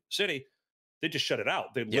smaller city, they just shut it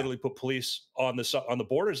out. They literally put police on the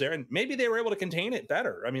borders there, and maybe they were able to contain it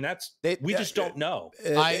better. I mean, we just don't know.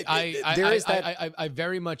 I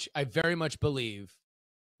very much believe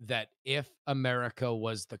that if America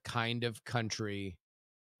was the kind of country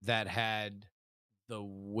that had the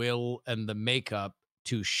will and the makeup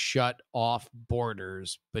to shut off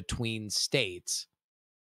borders between states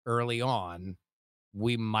early on,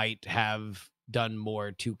 we might have done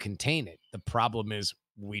more to contain it. The problem is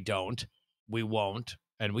we don't, we won't,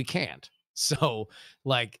 and we can't. So,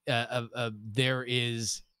 like, there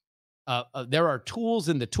are tools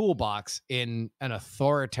in the toolbox in an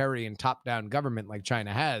authoritarian top-down government like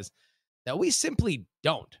China has that we simply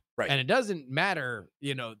don't. Right. And it doesn't matter,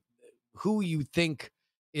 who you think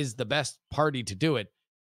is the best party to do it.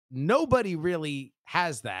 Nobody really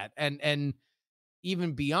has that. And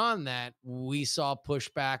even beyond that, we saw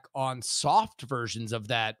pushback on soft versions of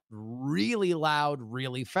that really loud,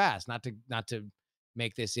 really fast. Not to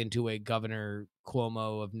make this into a Governor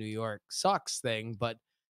Cuomo of New York sucks thing, but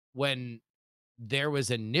when there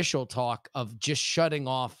was initial talk of just shutting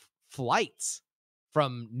off flights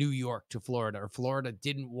from New York to Florida, or Florida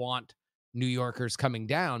didn't want New Yorkers coming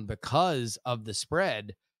down because of the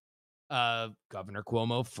spread, Governor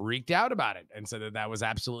Cuomo freaked out about it and said that was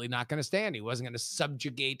absolutely not going to stand. He wasn't going to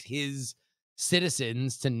subjugate his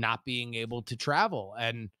citizens to not being able to travel.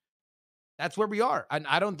 And that's where we are. And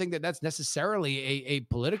I don't think that that's necessarily a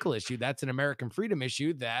political issue. That's an American freedom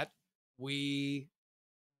issue that we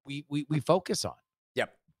focus on.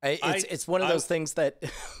 Yep. It's one of those things that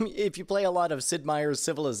if you play a lot of Sid Meier's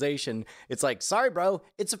Civilization, it's like, sorry, bro,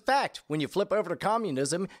 it's a fact. When you flip over to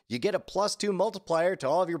communism, you get a +2 multiplier to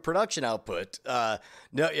all of your production output. No,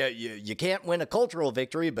 you can't win a cultural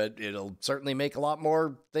victory, but it'll certainly make a lot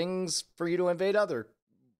more things for you to invade other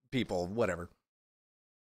people, whatever.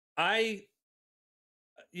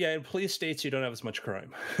 In police states, you don't have as much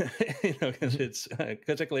crime, because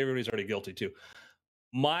technically everybody's already guilty too.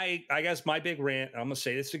 I guess my big rant, I'm going to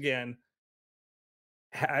say this again.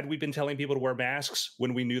 Had we been telling people to wear masks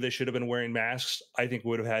when we knew they should have been wearing masks, I think we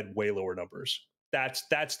would have had way lower numbers.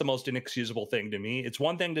 That's the most inexcusable thing to me. It's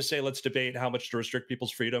one thing to say, let's debate how much to restrict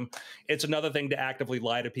people's freedom. It's another thing to actively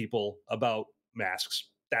lie to people about masks.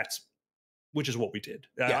 which is what we did.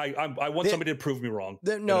 Yeah. I want somebody to prove me wrong.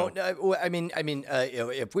 I mean,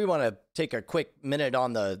 if we want to take a quick minute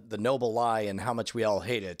on the noble lie and how much we all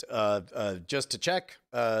hate it, just to check,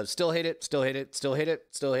 still hate it, still hate it, still hate it,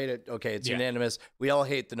 still hate it. Okay, it's unanimous. We all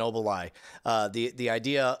hate the noble lie. The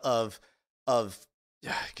idea of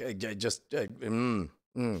just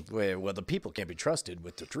well, the people can't be trusted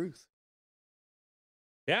with the truth.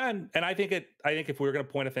 Yeah, and I think if we were going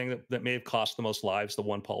to point a thing that may have cost the most lives, the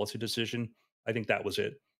one policy decision, I think that was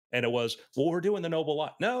it. And it was, well, we're doing the noble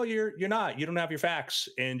lie. No, you're not. You don't have your facts,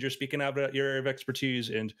 and you're speaking out of your area of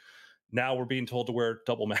expertise. And now we're being told to wear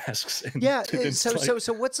double masks. And yeah.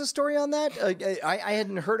 So what's the story on that? I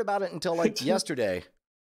hadn't heard about it until like yesterday.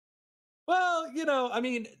 Well, I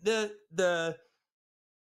mean, the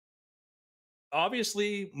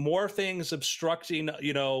obviously more things obstructing,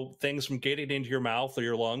 things from getting into your mouth or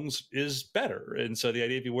your lungs is better. And so the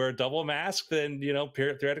idea, if you wear a double mask, then,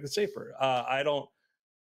 theoretically safer. And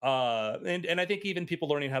I think even people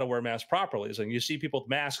learning how to wear masks properly is, and you see people with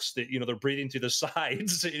masks that, they're breathing through the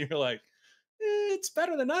sides and you're like, it's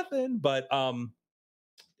better than nothing. But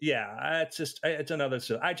yeah, it's another,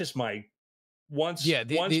 once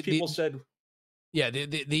people said, yeah,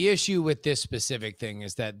 the issue with this specific thing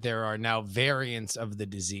is that there are now variants of the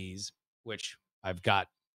disease, which I've got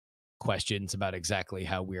questions about exactly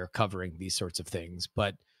how we are covering these sorts of things.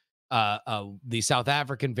 But the South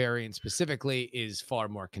African variant specifically is far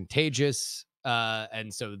more contagious.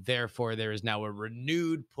 And so therefore there is now a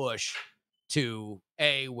renewed push to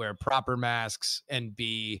A, wear proper masks, and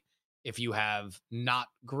B, if you have not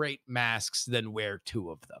great masks, then wear 2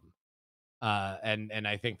 of them. And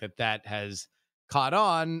I think that has caught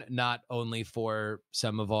on, not only for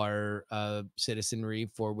some of our citizenry,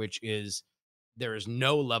 for which there is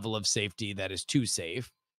no level of safety that is too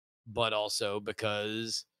safe, but also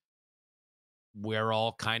because we're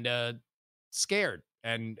all kind of scared.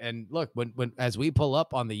 And look, when as we pull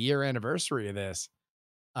up on the year anniversary of this,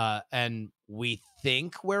 and we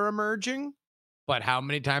think we're emerging, but how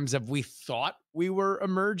many times have we thought we were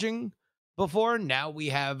emerging before? Now we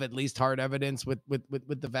have at least hard evidence with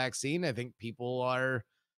the vaccine. I think people are,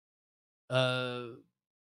 we're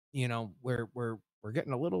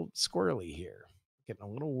getting a little squirrely here, getting a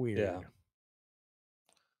little weird. Yeah.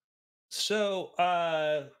 So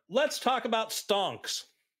let's talk about stonks.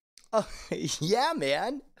 Yeah,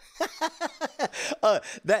 man.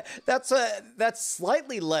 That's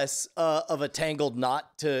slightly less of a tangled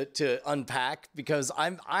knot to unpack, because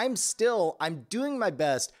I'm doing my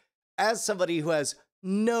best as somebody who has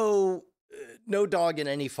no dog in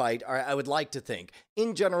any fight. I would like to think,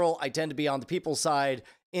 in general, I tend to be on the people's side.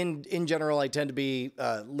 In general, I tend to be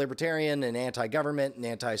libertarian and anti-government and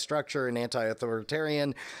anti-structure and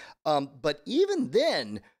anti-authoritarian. But even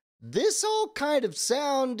then, this all kind of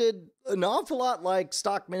sounded an awful lot like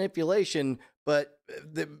stock manipulation, but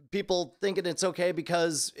the people thinking it's okay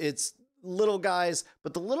because it's little guys.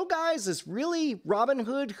 But the little guys is really Robin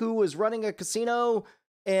Hood, who was running a casino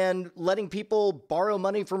and letting people borrow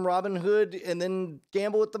money from Robin Hood and then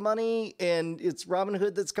gamble with the money. And it's Robin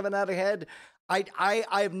Hood that's coming out ahead. I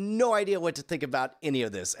have no idea what to think about any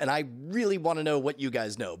of this. And I really want to know what you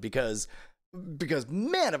guys know, because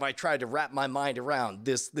man, have I tried to wrap my mind around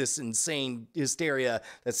this insane hysteria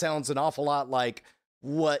that sounds an awful lot like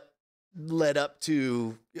what led up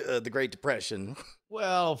to the Great Depression.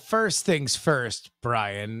 Well, first things first,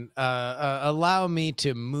 Brian, allow me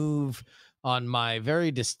to move on my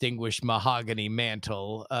very distinguished mahogany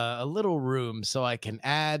mantle a little room so I can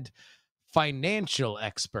add financial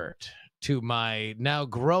expert to my now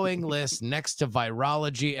growing list next to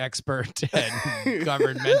virology expert and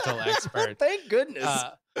governmental expert. Thank goodness.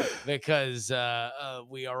 Because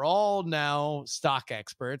we are all now stock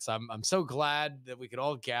experts. I'm so glad that we could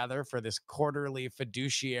all gather for this quarterly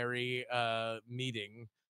fiduciary meeting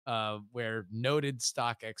where noted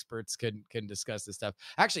stock experts can discuss this stuff.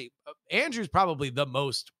 Actually, Andrew's probably the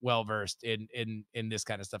most well-versed in this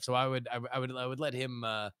kind of stuff. So I would let him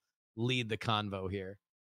lead the convo here.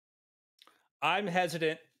 I'm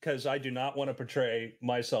hesitant because I do not want to portray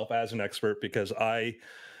myself as an expert, because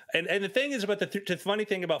and the thing is about the funny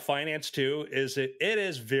thing about finance too is that it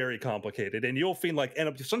is very complicated, and you'll feel like,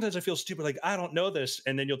 and sometimes I feel stupid, like I don't know this,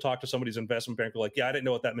 and then you'll talk to somebody's investment banker like, yeah, I didn't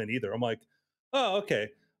know what that meant either. I'm like, oh, okay.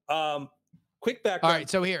 Quick background. All right,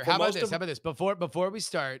 so here, how about this? Before we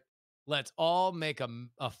start, let's all make a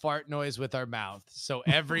fart noise with our mouth so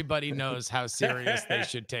everybody knows how serious they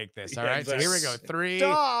should take this. All right, exactly. So here we go. 3,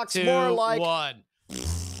 Stocks, 2, more like 1. All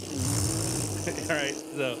right,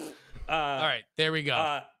 so all right, there we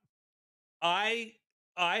go. I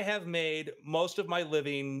have made most of my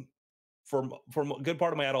living for a good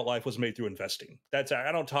part of my adult life was made through investing. That's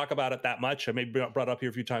I don't talk about it that much. I may be brought up here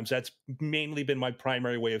a few times. That's mainly been my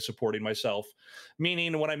primary way of supporting myself.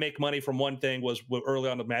 Meaning, when I make money from one thing was early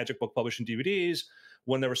on the Magic book publishing DVDs.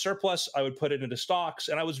 When there was surplus, I would put it into stocks,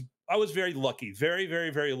 and I was very lucky, very, very,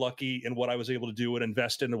 very lucky in what I was able to do and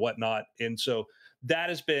invest in and whatnot. And so that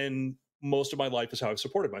has been most of my life is how I've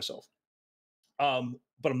supported myself.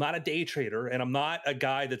 But I'm not a day trader, and I'm not a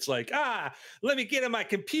guy that's like, let me get on my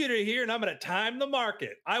computer here and I'm going to time the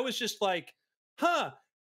market. I was just like, Pixar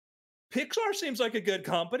seems like a good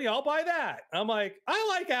company. I'll buy that. I'm like, I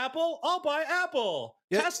like Apple. I'll buy Apple.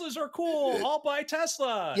 Yeah. Teslas are cool. I'll buy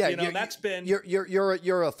Tesla. Yeah, that's been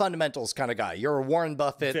you're a fundamentals kind of guy. You're a Warren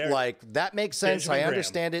Buffett. Like, that makes sense. Benjamin Graham.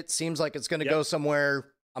 Understand it. Seems like it's going to go somewhere.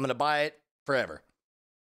 I'm going to buy it forever.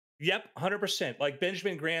 Yep, 100%. Like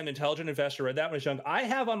Benjamin Graham, Intelligent Investor, read that when I was young. I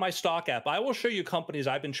have on my stock app, I will show you companies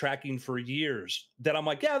I've been tracking for years that I'm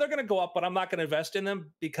like, yeah, they're going to go up, but I'm not going to invest in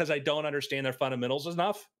them because I don't understand their fundamentals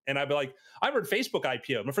enough. And I'd be like, I heard Facebook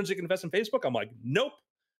IPO. My friends that can invest in Facebook. I'm like, nope.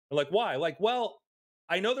 They're like, why? Like, well,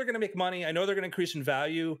 I know they're going to make money. I know they're going to increase in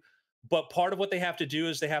value. But part of what they have to do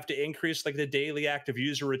is they have to increase like the daily active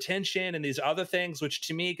user retention and these other things, which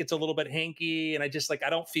to me gets a little bit hanky. And I just like,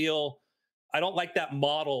 I don't like that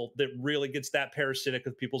model that really gets that parasitic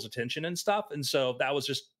with people's attention and stuff. And so that was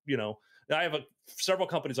just, I have several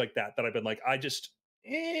companies like that I've been like, I just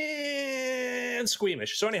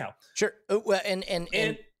squeamish. So anyhow, sure.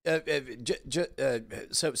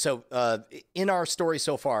 So in our story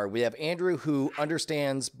so far, we have Andrew, who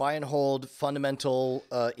understands buy and hold fundamental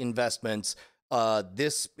investments.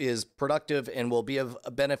 This is productive and will be of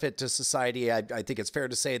a benefit to society. I think it's fair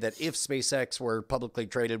to say that if SpaceX were publicly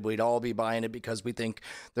traded, we'd all be buying it because we think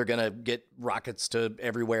they're going to get rockets to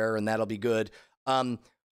everywhere and that'll be good. On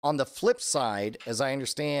the flip side, as I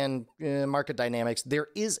understand market dynamics, there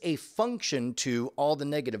is a function to all the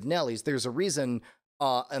negative Nellies. There's a reason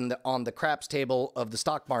on the craps table of the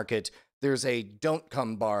stock market, there's a don't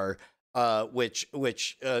come bar, which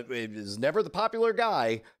is never the popular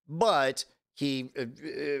guy, but he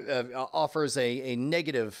offers a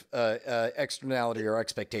negative externality or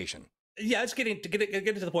expectation. Yeah, it's getting to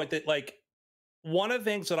the point that, like, one of the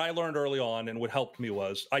things that I learned early on and what helped me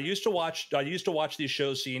was I used to watch these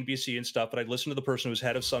shows, CNBC and stuff, but I'd listen to the person who's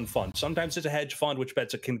head of some fund. Sometimes it's a hedge fund, which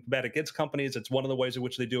can bet against companies. It's one of the ways in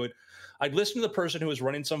which they do it. I'd listen to the person who was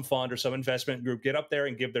running some fund or some investment group get up there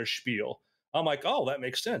and give their spiel. I'm like, oh, that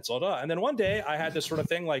makes sense. And then one day I had this sort of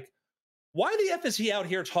thing like, why the F is he out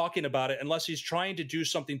here talking about it unless he's trying to do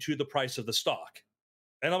something to the price of the stock?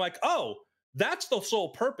 And I'm like, oh, that's the sole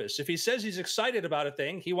purpose. If he says he's excited about a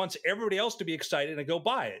thing, he wants everybody else to be excited and go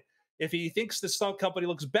buy it. If he thinks the stock company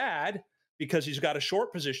looks bad because he's got a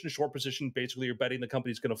short position basically you're betting the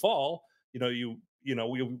company's going to fall.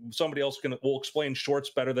 Somebody else will explain shorts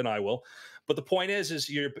better than I will. But the point is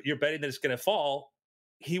you're betting that it's going to fall.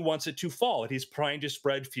 He wants it to fall, and he's trying to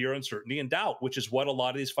spread fear, uncertainty, and doubt, which is what a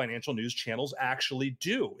lot of these financial news channels actually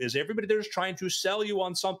do. Is everybody there's trying to sell you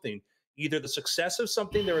on something, either the success of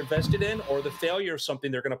something they're invested in or the failure of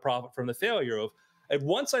something they're going to profit from the failure of. And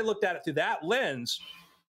once I looked at it through that lens,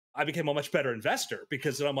 I became a much better investor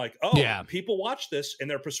because then I'm like, oh, yeah, people watch this and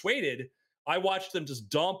they're persuaded. I watched them just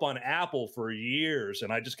dump on Apple for years,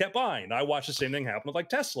 and I just kept buying. I watched the same thing happen with like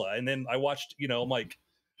Tesla, and then I watched, I'm like,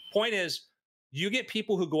 point is, you get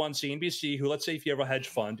people who go on CNBC who, let's say if you have a hedge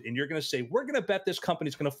fund and you're going to say, we're going to bet this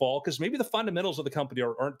company's going to fall because maybe the fundamentals of the company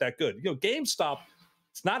aren't that good. GameStop,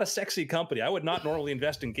 it's not a sexy company. I would not normally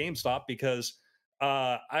invest in GameStop because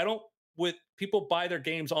with people buy their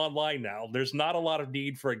games online now, there's not a lot of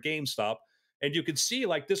need for a GameStop. And you can see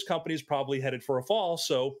like this company is probably headed for a fall.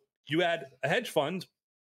 So you had a hedge fund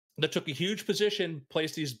that took a huge position,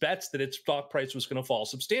 placed these bets that its stock price was going to fall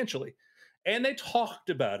substantially. And they talked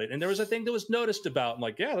about it. And there was a thing that was noticed about. I'm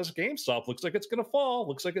like, yeah, this GameStop looks like it's going to fall.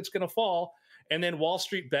 Looks like it's going to fall. And then Wall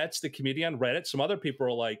Street Bets, the community on Reddit, some other people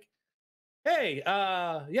are like, hey,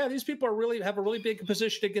 these people have a really big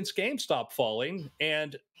position against GameStop falling.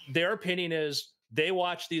 And their opinion is they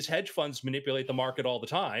watch these hedge funds manipulate the market all the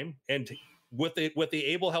time. And with the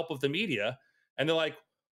able help of the media. And they're like,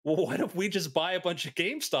 well, why don't we just buy a bunch of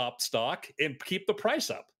GameStop stock and keep the price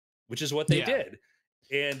up? Which is what they did.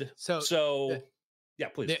 And so yeah,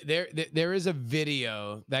 please. There is a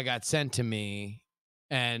video that got sent to me,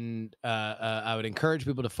 and I would encourage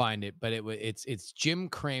people to find it. But it's Jim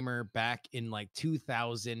Cramer back in like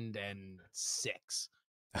 2006,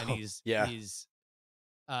 and he's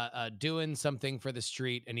doing something for the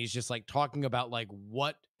street, and he's just like talking about like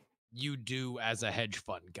what you do as a hedge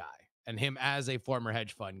fund guy, and him as a former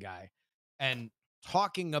hedge fund guy, and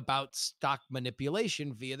talking about stock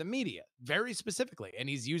manipulation via the media very specifically. And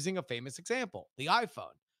he's using a famous example, the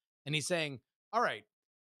iPhone. And he's saying, all right,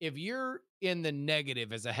 if you're in the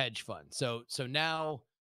negative as a hedge fund, so now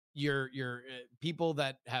your people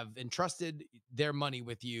that have entrusted their money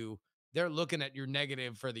with you, they're looking at your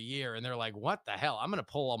negative for the year and they're like, what the hell? I'm going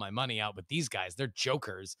to pull all my money out with these guys. They're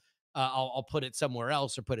jokers. I'll put it somewhere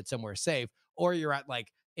else or put it somewhere safe. Or you're at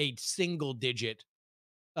like a single digit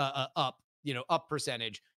up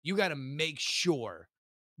percentage. You got to make sure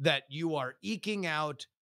that you are eking out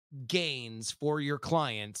gains for your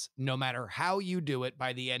clients, no matter how you do it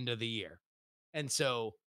by the end of the year. And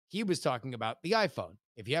so he was talking about the iPhone.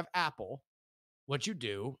 If you have Apple, what you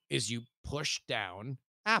do is you push down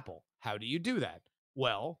Apple. How do you do that?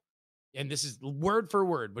 Well, and this is word for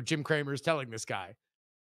word what Jim Cramer is telling this guy.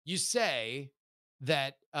 You say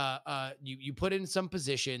that you put in some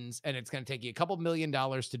positions and it's going to take you a couple $1 million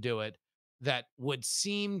to do it, that would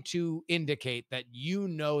seem to indicate that you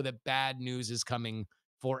know that bad news is coming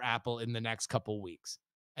for Apple in the next couple weeks.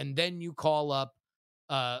 And then you call up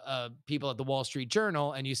people at the Wall Street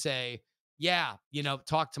Journal and you say, yeah,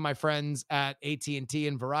 talk to my friends at AT&T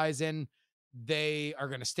and Verizon. They are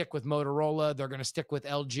going to stick with Motorola. They're going to stick with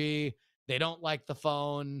LG. They don't like the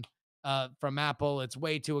phone from Apple. It's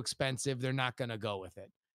way too expensive. They're not going to go with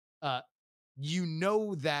it. That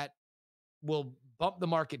will bump the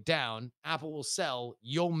market down. Apple will sell.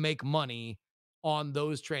 You'll make money on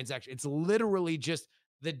those transactions. It's literally just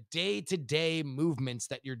the day-to-day movements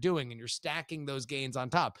that you're doing, and you're stacking those gains on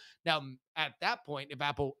top. Now, at that point, if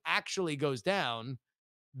Apple actually goes down,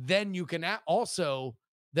 then you can also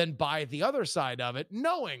then buy the other side of it,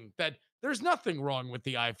 knowing that there's nothing wrong with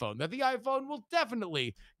the iPhone, that the iPhone will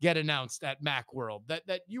definitely get announced at Macworld,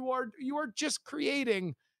 that you are just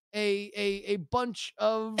creating a bunch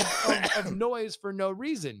of noise for no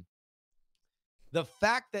reason. The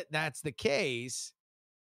fact that that's the case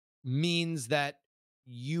means that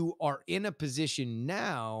you are in a position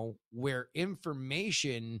now where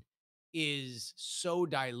information is so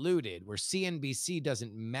diluted, where CNBC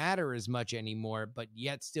doesn't matter as much anymore, but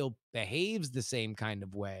yet still behaves the same kind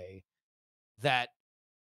of way, that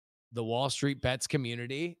the Wall Street Bets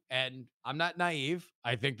community, and I'm not naive,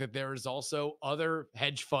 I think that there's also other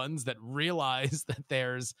hedge funds that realize that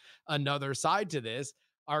there's another side to this,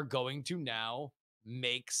 are going to now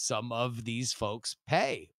make some of these folks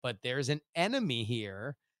pay. But there's an enemy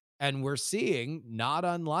here, and we're seeing, not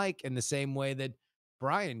unlike in the same way that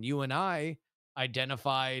Brian, you and I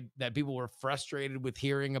identified that people were frustrated with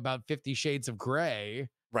hearing about 50 Shades of Grey,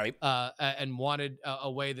 Right. and wanted a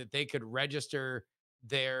way that they could register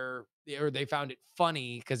or they found it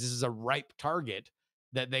funny because this is a ripe target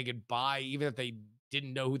that they could buy, even if they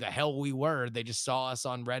didn't know who the hell we were. They just saw us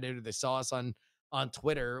on Reddit, or they saw us on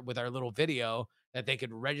Twitter with our little video, that they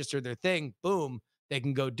could register their thing. Boom, they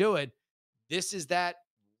can go do it. This is that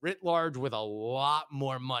writ large with a lot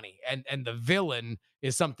more money. And the villain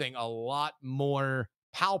is something a lot more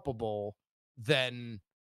palpable than,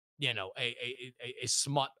 a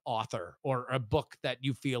smut author or a book that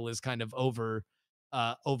you feel is kind of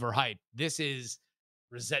overhyped. This is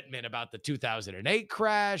resentment about the 2008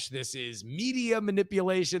 crash. This is media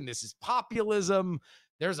manipulation. This is populism.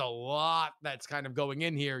 There's a lot that's kind of going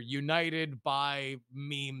in here, united by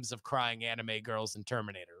memes of crying anime girls and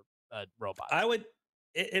Terminator robots. I would,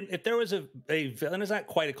 if there was a villain, is not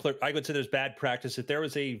quite a clear, I would say there's bad practice. If there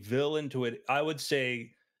was a villain to it, I would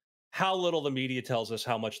say how little the media tells us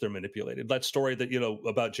how much they're manipulated. That story that,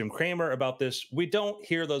 about Jim Cramer, about this, we don't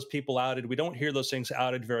hear those people outed. We don't hear those things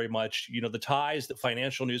outed very much. The ties that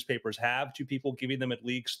financial newspapers have to people giving them at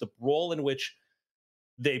leaks, the role in which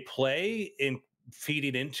they play in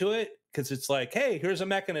feeding into it. Because it's like, hey, here's a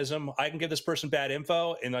mechanism. I can give this person bad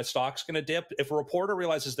info and my stock's going to dip. If a reporter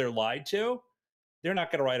realizes they're lied to, they're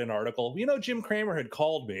not going to write an article. Jim Cramer had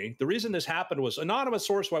called me. The reason this happened was anonymous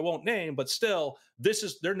source who I won't name, but still,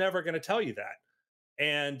 they're never going to tell you that.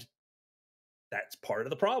 And that's part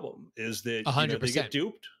of the problem, is that 100%. They get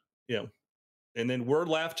duped, and then we're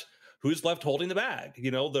left, who's left holding the bag?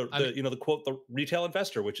 The quote, the retail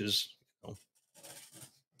investor, which is,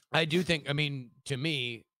 I do think, to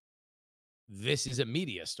me, this is a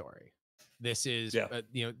media story. This is, the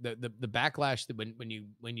backlash that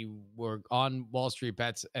when you were on Wall Street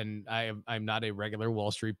Bets, and I'm not a regular Wall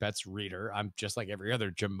Street Bets reader. I'm just like every other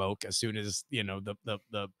Jim Moke. As soon as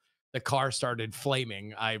the car started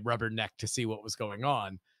flaming, I rubbernecked to see what was going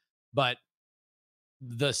on. But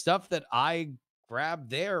the stuff that I grabbed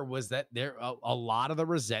there was that a lot of the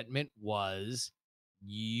resentment was,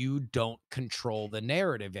 you don't control the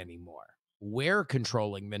narrative anymore. We're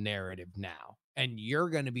controlling the narrative now. and you're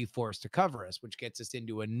going to be forced to cover us, which gets us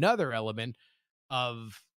into another element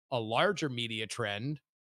of a larger media trend,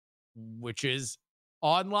 which is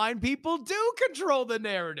online people do control the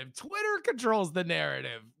narrative. Twitter controls the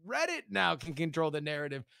narrative. Reddit now can control the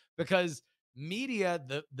narrative because media,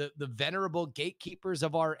 the venerable gatekeepers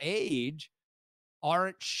of our age,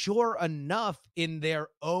 aren't sure enough in their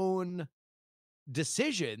own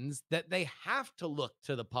decisions that they have to look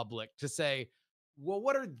to the public to say, well,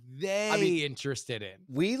 what are they interested in?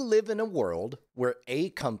 We live in a world where a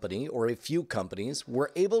company or a few companies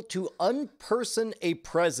were able to unperson a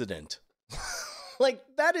president. Like,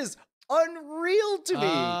 that is unreal to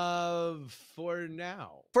me. For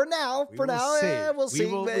now. We'll see.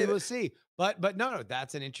 We will see. But no,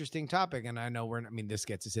 that's an interesting topic. And I know this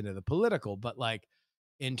gets us into the political, but like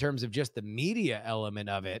in terms of just the media element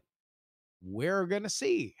of it, we're going to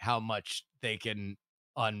see how much they can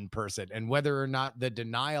unperson and whether or not the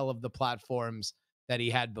denial of the platforms that he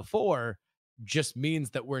had before just means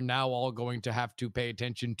that we're now all going to have to pay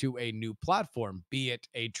attention to a new platform, be it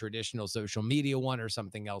a traditional social media one or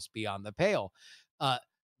something else beyond the pale.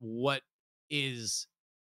 What is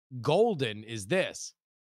golden is this: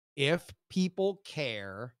 if people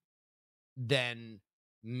care, then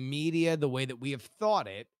media, the way that we have thought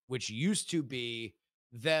it, which used to be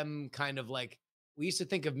them kind of like, we used to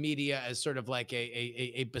think of media as sort of like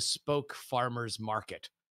a bespoke farmer's market.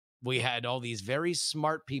 We had all these very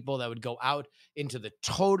smart people that would go out into the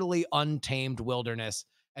totally untamed wilderness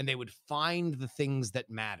and they would find the things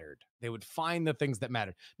that mattered.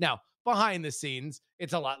 Now, behind the scenes,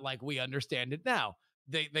 it's a lot like we understand it now.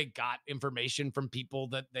 They got information from people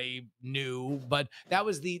that they knew, but that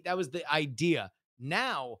was the idea.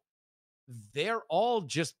 Now, they're all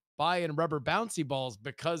just buying rubber bouncy balls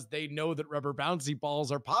because they know that rubber bouncy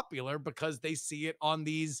balls are popular because they see it on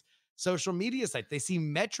these social media sites. They see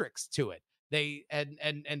metrics to it.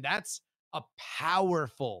 And that's a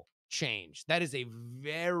powerful change. That is a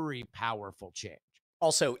very powerful change.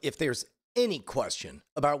 Also, if there's any question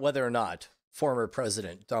about whether or not former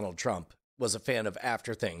President Donald Trump was a fan of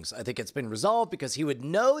After Things, I think it's been resolved because he would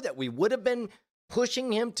know that we would have been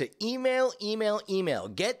pushing him to email.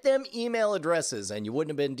 Get them email addresses, and you wouldn't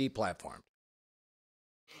have been deplatformed.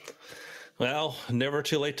 Well, never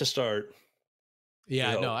too late to start.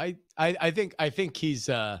 Yeah, no, I think he's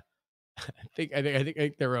I think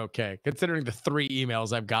they're okay, considering the 3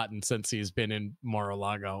 emails I've gotten since he's been in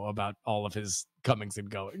Mar-a-Lago about all of his comings and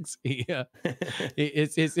goings.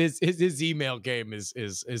 His email game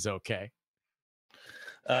is okay.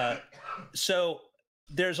 So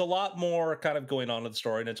there's a lot more kind of going on in the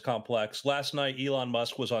story, and it's complex. Last night, Elon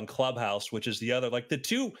Musk was on Clubhouse, which is the other, like the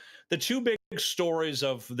two big stories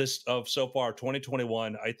of so far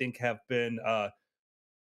 2021, I think, have been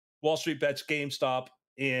Wall Street Bets, GameStop,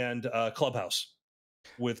 and Clubhouse,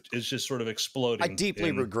 is just sort of exploding. I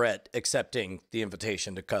deeply regret accepting the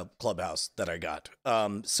invitation to Clubhouse that I got.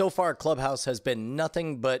 So far, Clubhouse has been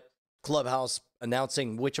nothing but Clubhouse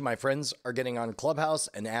announcing which of my friends are getting on Clubhouse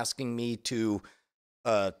and asking me to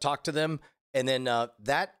talk to them. And then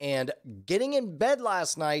that and getting in bed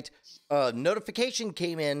last night, notification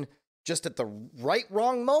came in just at the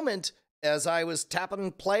wrong moment as I was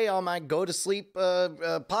tapping play on my go to sleep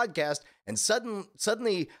podcast. And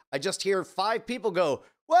suddenly I just hear 5 people go,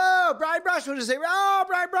 "Whoa, Brian Brushwood is here. Oh,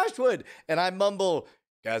 Brian Brushwood." And I mumble,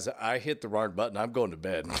 "Guys, I hit the wrong button. I'm going to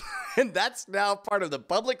bed." And that's now part of the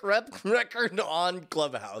public record on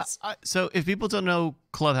Clubhouse. So if people don't know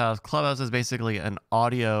Clubhouse is basically an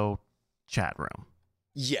audio chat room.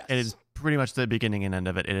 Yes. It is pretty much the beginning and end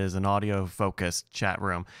of it. It is an audio-focused chat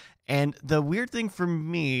room. And the weird thing for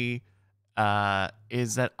me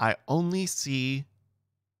is that I only see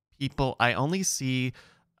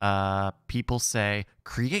people say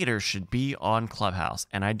creators should be on Clubhouse.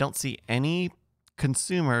 And I don't see any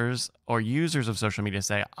consumers or users of social media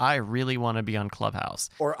say, I really want to be on Clubhouse.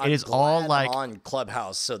 Or it is all like on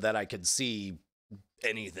Clubhouse so that I could see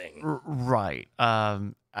anything. Right.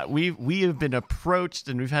 We have been approached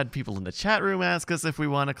and we've had people in the chat room ask us if we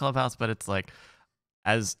want a Clubhouse, but it's like,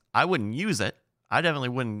 as I wouldn't use it. I definitely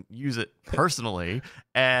wouldn't use it personally.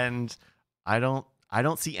 And I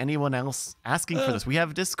don't see anyone else asking for this. We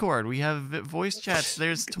have Discord, we have voice chats,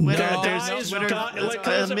 there's Twitter,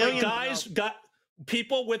 guys got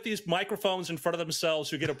people with these microphones in front of themselves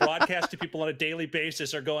who get a broadcast to people on a daily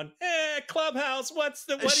basis are going, Clubhouse, what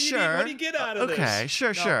do you need? What do you get out of this? Okay,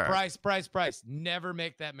 sure. Bryce, never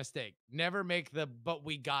make that mistake. Never make the "but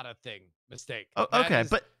we got a thing" mistake.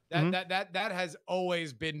 That has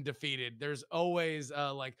always been defeated. There's always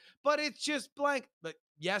but it's just blank. But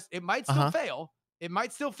yes, it might still fail. It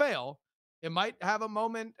might still fail, It might have a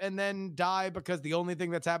moment and then die because the only thing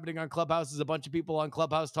that's happening on Clubhouse is a bunch of people on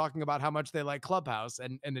Clubhouse talking about how much they like Clubhouse,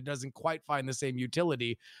 and it doesn't quite find the same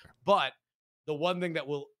utility. But the one thing that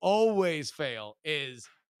will always fail is,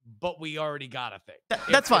 but we already got a thing.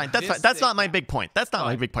 That's fine. That's fine. That's not my big point. That's not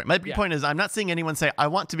my big point. My big point is I'm not seeing anyone say, I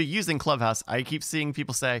want to be using Clubhouse. I keep seeing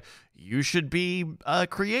people say, you should be a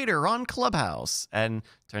creator on Clubhouse. And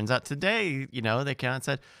turns out today, they came out and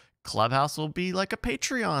said, Clubhouse will be like a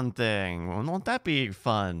Patreon thing. Won't that be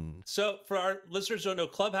fun? So for our listeners who don't know,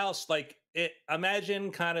 Clubhouse,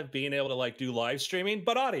 imagine kind of being able to do live streaming,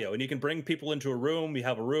 but audio, and you can bring people into a room. You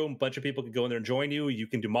have a room, a bunch of people can go in there and join you. You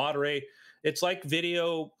can do moderate. It's like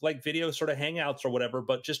video sort of hangouts or whatever,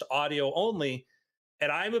 but just audio only.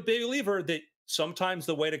 And I'm a big believer that sometimes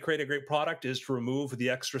the way to create a great product is to remove the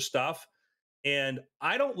extra stuff. And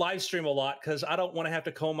I don't live stream a lot because I don't want to have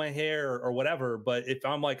to comb my hair or whatever. But if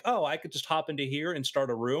I'm like, oh, I could just hop into here and start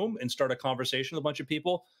a room and start a conversation with a bunch of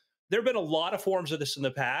people. There have been a lot of forms of this in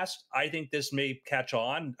the past. I think this may catch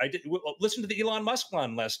on. I did listen to the Elon Musk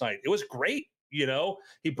one last night. It was great.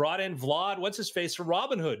 He brought in Vlad, what's his face, from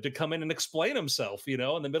Robinhood to come in and explain himself, in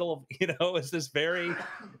the middle of, it's this very,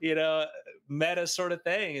 meta sort of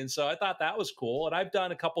thing. And so I thought that was cool. And I've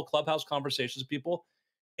done a couple Clubhouse conversations with people.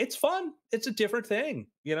 It's fun. It's a different thing,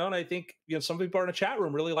 and I think, some people in a chat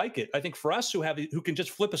room really like it. I think for us who can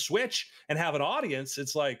just flip a switch and have an audience,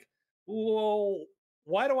 it's like, well,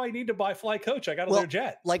 why do I need to buy Fly Coach? I got a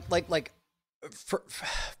Learjet.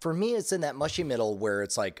 For me, it's in that mushy middle where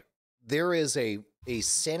it's like, there is a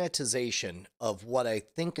sanitization of what I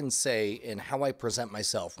think and say and how I present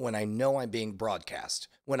myself when I know I'm being broadcast,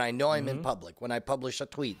 when I know I'm in public, when I publish a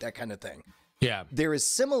tweet, that kind of thing. Yeah. There is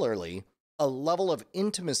similarly a level of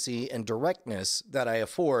intimacy and directness that I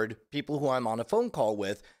afford people who I'm on a phone call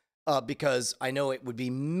with, because I know it would be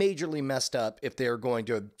majorly messed up if they're going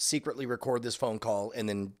to secretly record this phone call and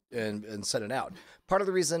then and send it out. Part of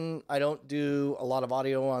the reason I don't do a lot of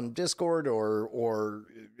audio on Discord or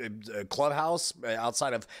Clubhouse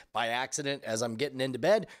outside of by accident as I'm getting into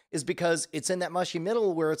bed is because it's in that mushy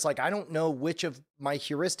middle where it's like, I don't know which of my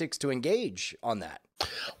heuristics to engage on that.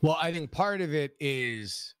 Well, I think part of it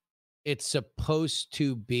is it's supposed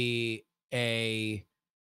to be a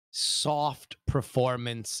soft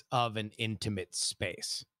performance of an intimate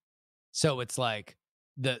space. So it's like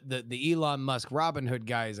the Elon Musk Robinhood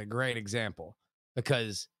guy is a great example,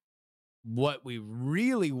 because what we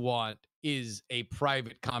really want is a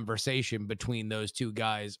private conversation between those two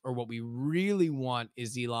guys, or what we really want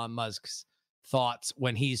is Elon Musk's thoughts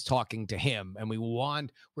when he's talking to him. And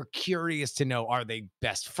we're curious to know, are they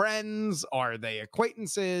best friends? Are they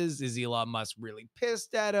acquaintances? Is Elon Musk really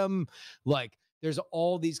pissed at him? There's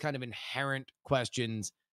all these kind of inherent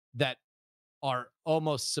questions that are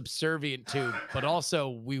almost subservient to, but also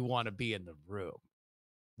we want to be in the room.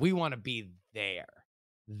 We want to be there.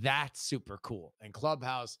 That's super cool. And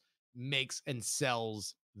Clubhouse makes and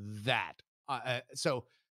sells that. So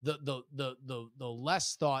the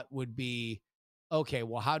less thought would be, okay,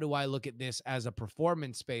 well, how do I look at this as a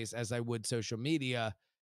performance space as I would social media?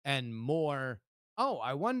 And more,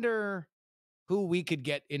 I wonder who we could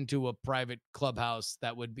get into a private Clubhouse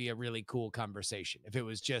that would be a really cool conversation. If it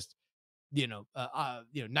was just,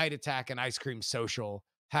 Night Attack and Ice Cream Social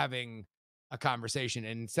having a conversation,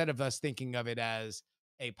 and instead of us thinking of it as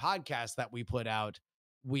a podcast that we put out,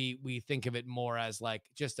 we think of it more as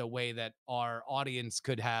just a way that our audience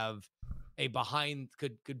could have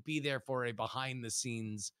could be there for a behind the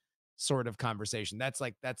scenes sort of conversation. That's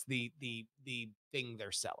the thing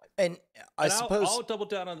they're selling. And I suppose I'll double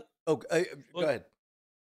down on. Go ahead.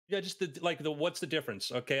 Yeah, just what's the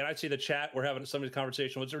difference? Okay, and I see the chat. We're having some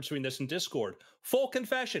conversation. What's the difference between this and Discord? Full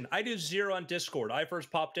confession: I do zero on Discord. I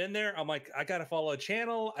first popped in there. I'm like, I gotta follow a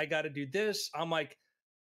channel. I gotta do this. I'm like,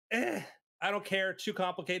 I don't care. Too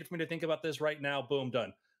complicated for me to think about this right now. Boom,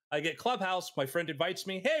 done. I get Clubhouse. My friend invites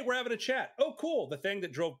me. Hey, we're having a chat. Oh, cool. The thing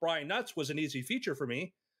that drove Brian nuts was an easy feature for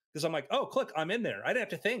me, because I'm like, oh, click, I'm in there. I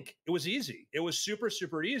didn't have to think. It was easy. It was super,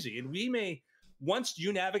 super easy. And once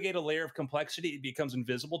you navigate a layer of complexity, it becomes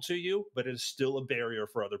invisible to you, but it is still a barrier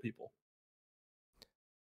for other people.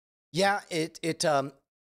 Yeah,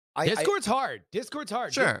 Discord's hard. Discord's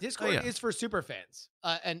hard. Sure. Discord is for super fans.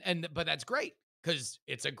 But that's great, because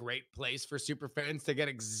it's a great place for super fans to get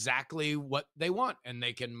exactly what they want, and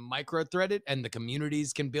they can micro thread it, and the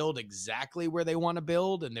communities can build exactly where they want to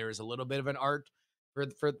build. And there is a little bit of an art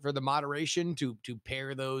for the moderation to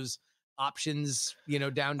pair those options,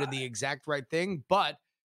 down to the exact right thing, but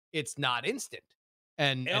it's not instant.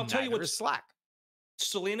 And I'll tell you what, Slack.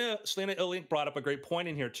 Selena Illink brought up a great point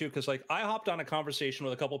in here too, because I hopped on a conversation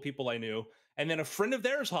with a couple of people I knew, And then a friend of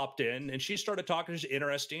theirs hopped in and she started talking. She's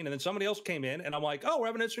interesting. And then somebody else came in and I'm like, oh, we're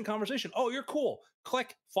having an interesting conversation. Oh, you're cool.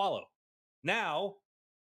 Click, follow. Now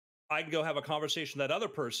I can go have a conversation with that other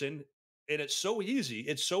person. And it's so easy.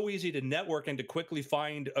 It's so easy to network and to quickly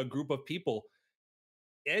find a group of people.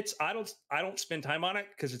 I don't spend time on it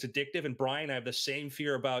because it's addictive. And Brian, I have the same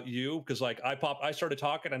fear about you because like I started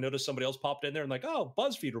talking, I noticed somebody else popped in there and like, oh,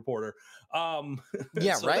 BuzzFeed reporter.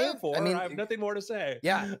 Yeah, so right. Therefore, I have nothing more to say.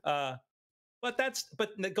 Yeah. But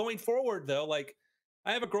going forward though, like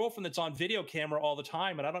I have a girlfriend that's on video camera all the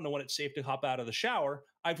time, and I don't know when it's safe to hop out of the shower.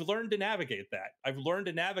 I've learned to navigate that. I've learned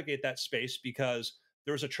to navigate that space because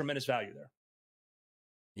there's a tremendous value there.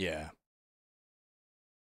 Yeah.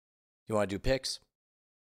 You want to do picks?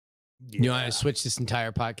 Yeah. You want to switch this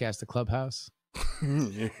entire podcast to Clubhouse?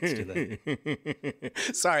 Let's do that.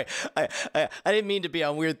 Sorry, I didn't mean to be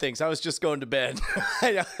on weird things. I was just going to bed.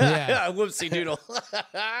 Whoopsie doodle.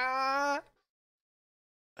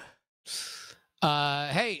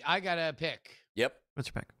 Hey, I got a pick. Yep. What's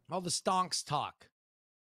your pick? All the stonks talk.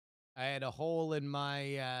 I had a hole in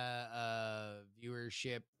my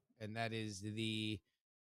viewership, and that is the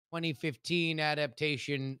 2015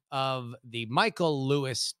 adaptation of the Michael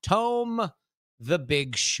Lewis tome, The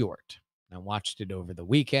Big Short. I watched it over the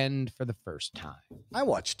weekend for the first time. I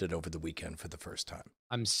watched it over the weekend for the first time.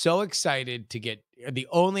 I'm so excited to get the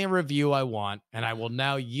only review I want, and I will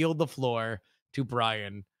now yield the floor to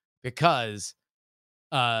Brian because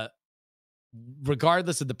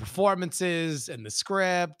regardless of the performances and the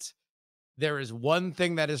script, there is one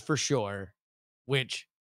thing that is for sure, which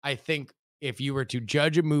I think if you were to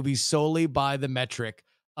judge a movie solely by the metric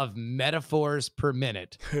of metaphors per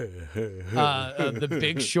minute, The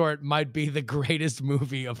Big Short might be the greatest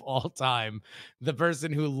movie of all time. The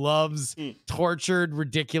person who loves tortured,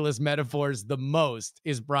 ridiculous metaphors the most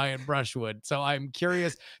is Brian Brushwood. So I'm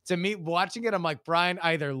curious to me watching it. I'm like, Brian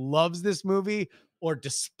either loves this movie or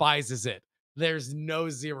despises it. There's no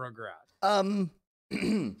zero ground.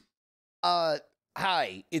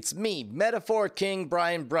 Hi, it's me, Metaphor King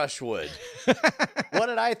Brian Brushwood. What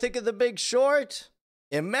did I think of The Big Short?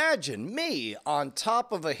 Imagine me on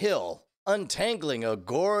top of a hill, untangling a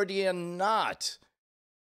Gordian knot.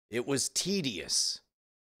 It was tedious.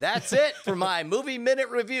 That's it for my movie minute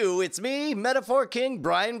review. It's me, Metaphor King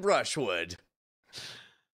Brian Brushwood.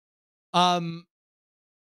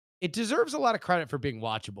 It deserves a lot of credit for being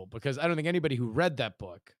watchable because I don't think anybody who read that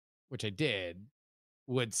book, which I did,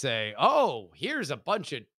 would say, oh, here's a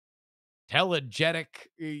bunch of telegetic,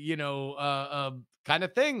 kind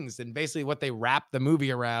of things. And basically what they wrap the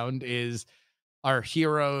movie around is our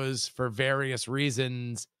heroes, for various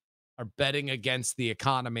reasons, are betting against the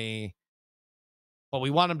economy, but we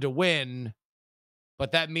want them to win.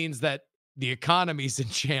 But that means that the economy's in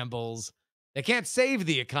shambles. They can't save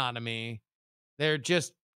the economy. They're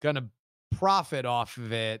just going to profit off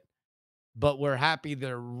of it. But we're happy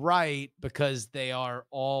they're right because they are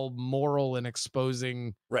all moral and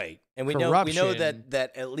exposing right. And we corruption. know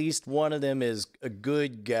that at least one of them is a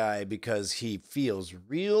good guy because he feels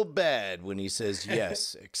real bad when he says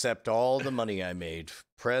yes, accept all the money I made.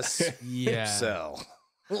 Press sell.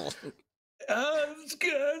 It's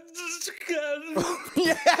good. It's good.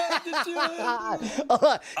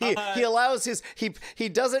 He allows he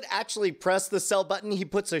doesn't actually press the sell button. He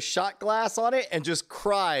puts a shot glass on it and just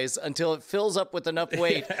cries until it fills up with enough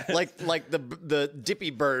weight, like the Dippy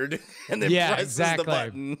Bird, and then presses the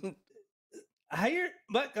button.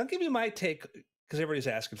 I'll give you my take because everybody's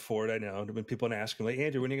asking for it. I know when people are asking, like,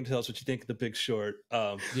 Andrew, when are you going to tell us what you think of The Big Short?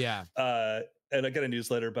 And I got a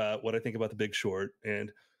newsletter about what I think about The Big Short,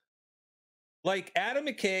 and like Adam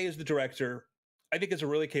McKay is the director. I think it's a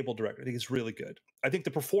really capable director. I think it's really good. I think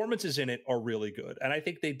the performances in it are really good. And I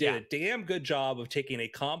think they did a damn good job of taking a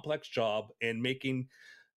complex job and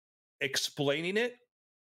explaining it.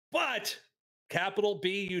 But capital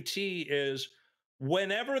B-U-T is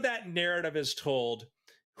whenever that narrative is told,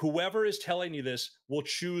 whoever is telling you this will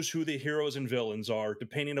choose who the heroes and villains are,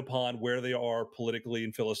 depending upon where they are politically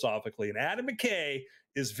and philosophically. And Adam McKay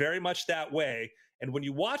is very much that way. And when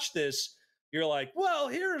you watch this, you're like, well,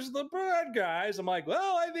 here's the bad guys. I'm like,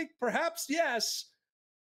 well, I think perhaps yes.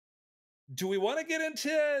 Do we want to get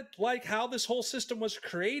into like how this whole system was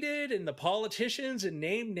created and the politicians and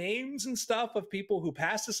name names and stuff of people who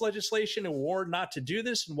passed this legislation and warned not to do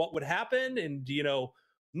this and what would happen? And,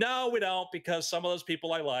 no, we don't, because some of those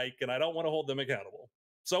people I like and I don't want to hold them accountable.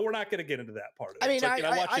 So we're not going to get into that part of it. I mean,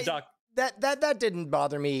 I watched a doc. that didn't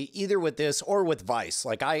bother me either with this or with Vice.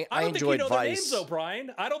 Like I don't enjoyed think you know Vice. the names though,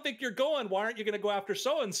 Brian. I don't think you're going. Why aren't you going to go after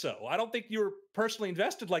so and so? I don't think you're personally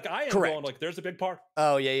invested like I am. Correct. Going like there's a big part.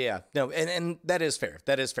 Oh yeah. No, and that is fair.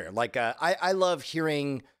 That is fair. Like I love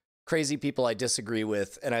hearing crazy people I disagree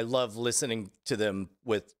with, and I love listening to them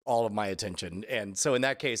with all of my attention. And so in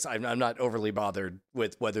that case, I'm not overly bothered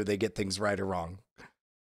with whether they get things right or wrong.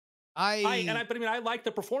 But I mean, I like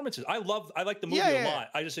the performances. I like the movie a lot.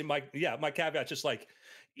 I just say my caveat's just like,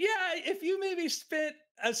 if you maybe spent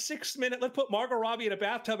a 6-minute, let's put Margot Robbie in a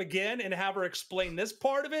bathtub again and have her explain this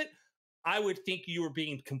part of it, I would think you were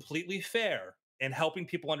being completely fair and helping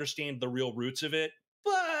people understand the real roots of it.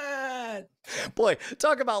 But boy,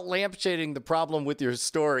 talk about lampshading the problem with your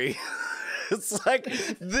story. It's like,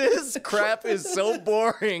 this crap is so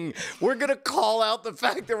boring. We're going to call out the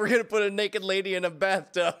fact that we're going to put a naked lady in a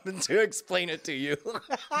bathtub and to explain it to you. Well,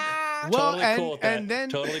 totally cool with that. and then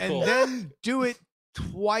Totally cool. and then do it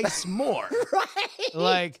twice more. Right?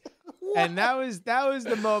 Like, What? and that was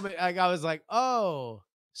the moment. Like, I was like, oh,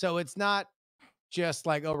 so it's not just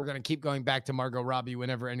like, oh, we're gonna keep going back to Margot Robbie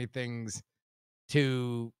whenever anything's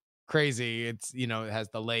too crazy. It's, it has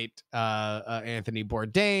the late Anthony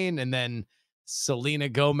Bourdain, and then Selena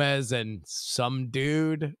Gomez and some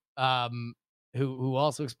dude who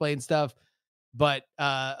also explains stuff. But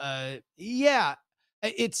yeah,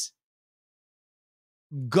 it's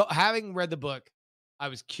having read the book, I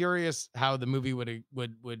was curious how the movie would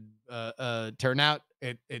turn out.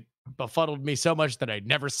 It befuddled me so much that I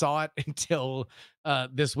never saw it until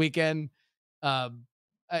this weekend.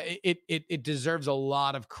 It deserves a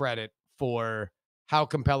lot of credit for how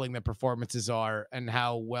compelling the performances are and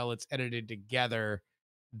how well it's edited together,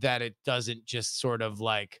 that it doesn't just sort of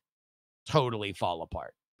like totally fall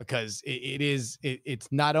apart, because it's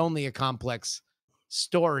not only a complex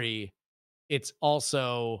story, it's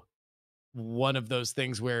also one of those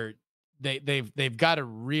things where they've got to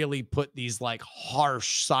really put these like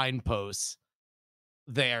harsh signposts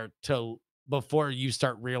there before you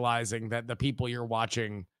start realizing that the people you're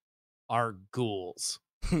watching are ghouls,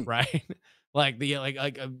 right? Like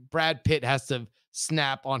Brad Pitt has to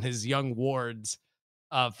snap on his young wards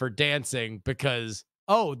for dancing because,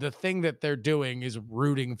 oh, the thing that they're doing is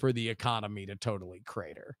rooting for the economy to totally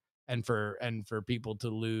crater and for people to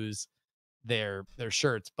lose their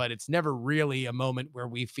shirts. But it's never really a moment where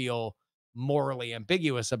we feel morally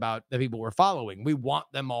ambiguous about the people we're following. We want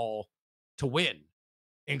them all to win,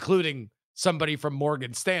 including somebody from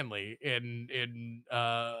Morgan Stanley in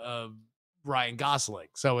Ryan Gosling.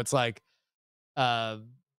 So it's like,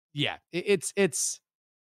 it's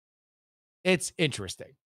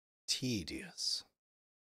interesting. Tedious.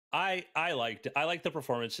 I liked it. I liked the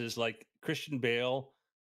performances. Like Christian Bale,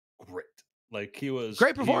 great. Like he was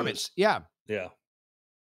Great performance. Yeah.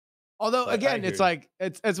 Although again, it's like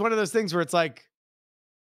it's one of those things where it's like,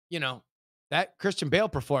 that Christian Bale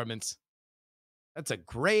performance, that's a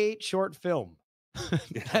great short film.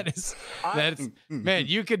 That's man,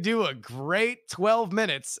 you could do a great 12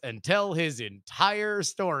 minutes and tell his entire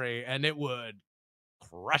story and it would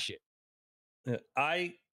crush it.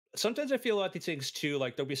 Sometimes I feel about these things too.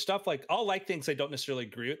 Like there'll be stuff like I'll like things I don't necessarily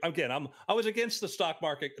agree with. Again, I was against the stock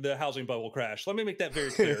market, the housing bubble crash. Let me make that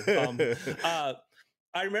very clear.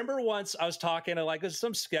 I remember once I was talking to like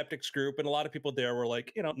some skeptics group, and a lot of people there were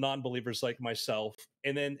like, non-believers like myself.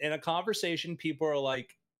 And then in a conversation, people are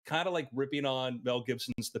like kind of like ripping on Mel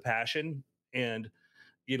Gibson's The Passion, and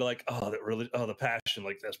like, the Passion,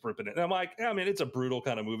 like that's ripping it. And I'm like, I mean, it's a brutal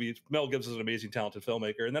kind of movie. Mel Gibson's an amazing, talented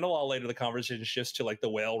filmmaker. And then a while later, the conversation shifts to like The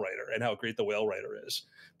Whale Rider and how great The Whale Rider is,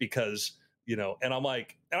 because and I'm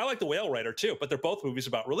like, and I like The Whale Rider too, but they're both movies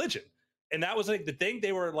about religion. And that was like the thing.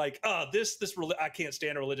 They were like, I can't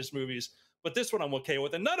stand religious movies, but this one I'm okay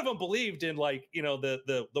with. And none of them believed in like,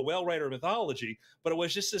 the Whale Rider mythology, but it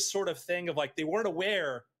was just this sort of thing of like, they weren't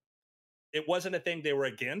aware it wasn't a thing they were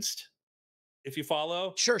against. If you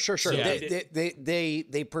follow. Sure. So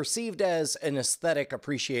They perceived as an aesthetic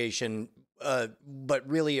appreciation, but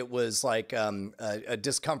really it was like a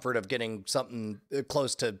discomfort of getting something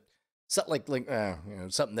close to something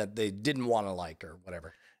something that they didn't want to like or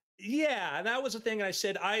whatever. Yeah, and that was the thing. And I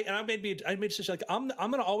said, I made a decision like I'm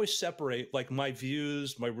going to always separate like my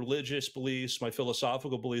views, my religious beliefs, my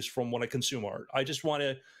philosophical beliefs from when I consume art. I just want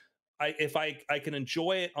to. If I can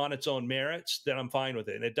enjoy it on its own merits, then I'm fine with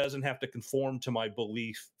it. And it doesn't have to conform to my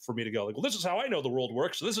belief for me to go like, well, this is how I know the world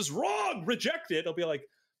works. So this is wrong. Reject it. I'll be like,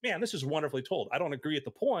 man, this is wonderfully told. I don't agree at the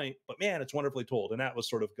point, but man, it's wonderfully told. And that was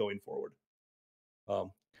sort of going forward. But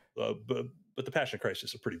The Passion of Christ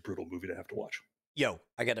is a pretty brutal movie to have to watch. Yo,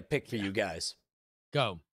 I got a pick for you guys.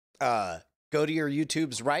 Go. go to your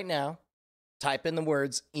YouTubes right now, type in the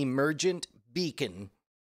words Emergent Beacon,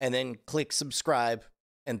 and then click subscribe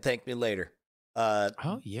and thank me later.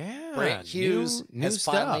 Oh yeah, Brant Hughes new has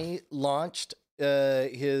stuff. finally launched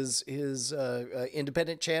his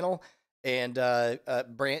independent channel. And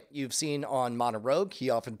Brant, you've seen on Monologue,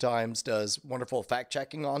 he oftentimes does wonderful fact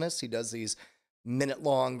checking on us. He does these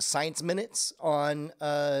minute-long science minutes on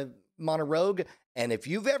Monologue. And if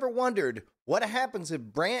you've ever wondered what happens if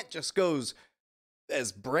Brant just goes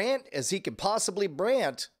as Brant as he could possibly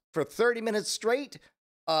Brant for 30 minutes straight,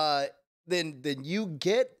 then you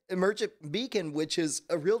get Emergent Beacon, which is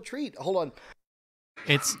a real treat. Hold on.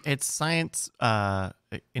 It's science,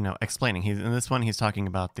 explaining. In this one, he's talking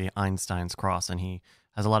about the Einstein's cross, and he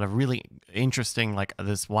has a lot of really interesting, like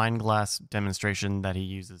this wine glass demonstration that he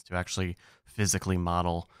uses to actually physically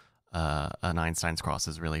model an Einstein's cross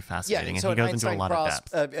is really fascinating. Yeah, so and he goes into a Einstein lot cross,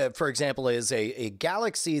 of depth. For example, is a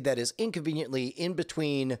galaxy that is inconveniently in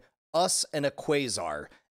between us and a quasar.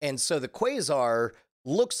 And so the quasar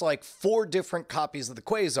looks like 4 different copies of the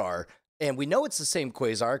quasar. And we know it's the same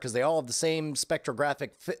quasar because they all have the same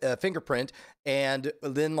spectrographic fingerprint. And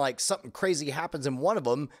then like something crazy happens in one of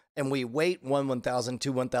them, and we wait 1,000,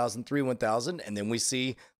 2, 1,000, 3, 1,000, and then we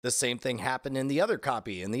see the same thing happen in the other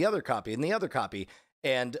copy, and the other copy, and the other copy.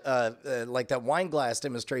 And like that wine glass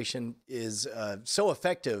demonstration is so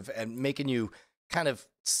effective at making you kind of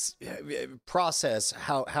process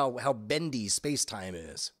how bendy space-time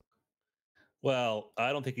is. Well,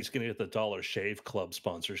 I don't think he's going to get the Dollar Shave Club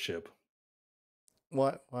sponsorship.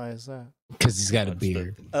 What? Why is that? Because he's got a It's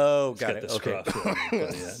beard. Oh, He's got got it. the Okay. scruff.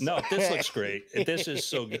 Yeah. No, this looks great. This is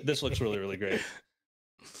so good. This looks really, really great.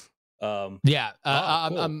 Yeah,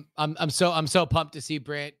 cool. I'm so pumped to see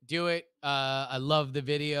Brant do it. I love the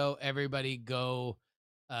video. Everybody go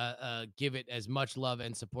give it as much love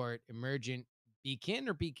and support. Emergent Beacon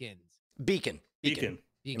or Beacons? Beacon.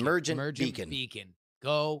 Emergent Beacon. Beacon.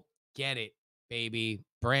 Go get it, baby.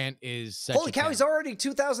 Brant is such Holy a cow, talent. he's already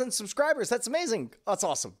 2,000 subscribers. That's amazing. That's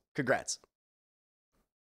awesome. Congrats.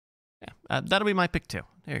 Yeah, that'll be my pick too.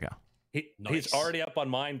 There you go. He's Nice. already up on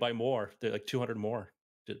mine by more. They're like 200 more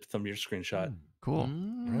from your screenshot. Cool.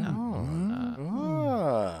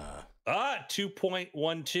 Ah.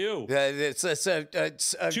 2.12. It's a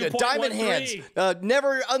 2.13. diamond hands.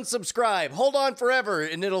 Never unsubscribe. Hold on forever,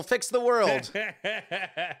 and it'll fix the world.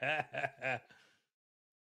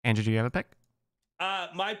 Andrew, do you have a pick?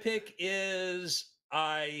 My pick is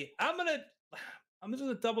I'm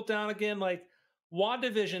gonna double down again. Like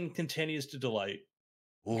WandaVision continues to delight.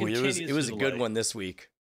 Ooh, it was a good one this week.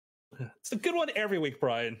 It's a good one every week,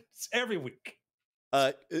 Brian. It's every week.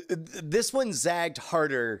 This one zagged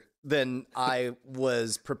harder than I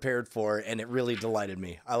was prepared for, and it really delighted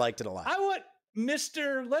me. I liked it a lot. I want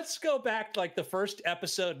let's go back to like the first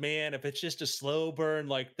episode, man. If it's just a slow burn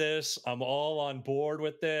like this, I'm all on board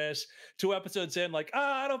with this. 2 episodes in, like,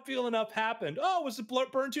 I don't feel enough happened. Oh, was the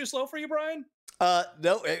burn too slow for you, Brian?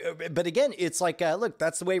 No, but again, it's like, look,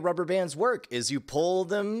 that's the way rubber bands work, is you pull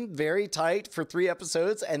them very tight for 3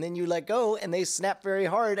 episodes, and then you let go, and they snap very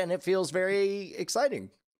hard, and it feels very exciting.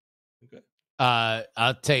 Okay.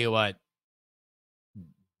 I'll tell you what,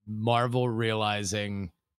 Marvel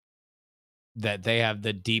realizing that they have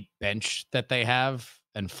the deep bench that they have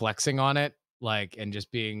and flexing on it, like, and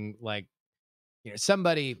just being like,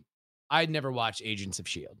 somebody, I'd never watched Agents of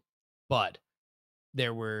S.H.I.E.L.D., but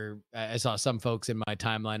I saw some folks in my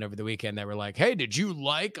timeline over the weekend that were like, hey, did you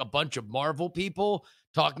like a bunch of Marvel people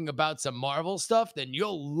talking about some Marvel stuff? Then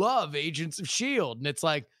you'll love Agents of S.H.I.E.L.D. And it's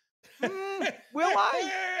like, will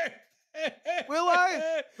I? Will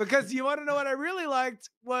I? Because you want to know what I really liked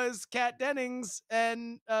was Kat Dennings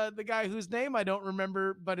and the guy whose name I don't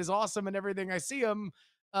remember, but is awesome in everything I see him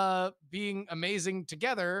being amazing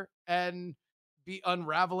together and be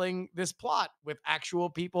unraveling this plot with actual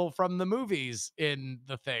people from the movies in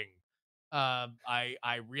the thing.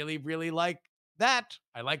 I really, really like that.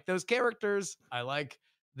 I like those characters. I like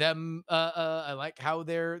them. I like how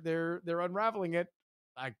they're unraveling it.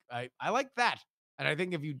 I like that. And I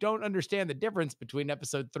think if you don't understand the difference between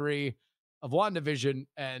episode 3 of WandaVision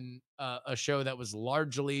and a show that was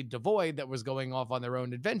largely devoid, that was going off on their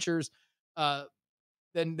own adventures,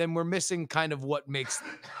 then we're missing kind of what makes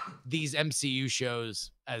these MCU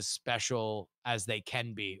shows as special as they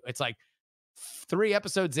can be. It's like 3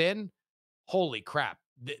 episodes in, holy crap,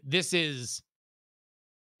 this is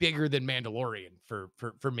bigger than Mandalorian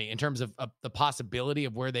for me in terms of the possibility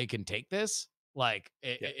of where they can take this. Like,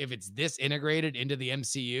 if it's this integrated into the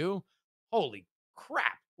MCU, holy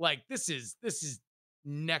crap. Like, this is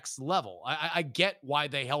next level. I get why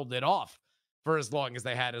they held it off for as long as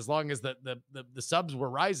they had. As long as the subs were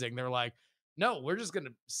rising, they're like, no, we're just gonna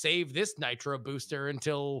save this nitro booster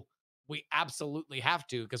until we absolutely have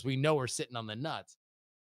to because we know we're sitting on the nuts.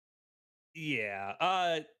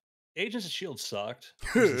 Yeah. Agents of Shield sucked.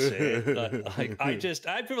 Just to say it.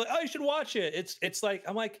 I feel like, oh, you should watch it. It's like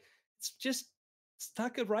I'm like it's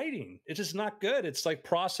not good writing. It's just not good. It's like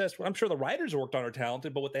processed. I'm sure the writers worked on are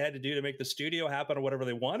talented, but what they had to do to make the studio happen or whatever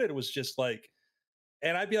they wanted, it was just like.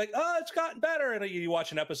 And I'd be like, oh, it's gotten better. And you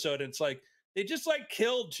watch an episode, and it's like they just like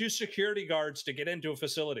killed 2 security guards to get into a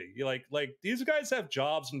facility. You like these guys have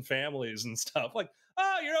jobs and families and stuff. Like,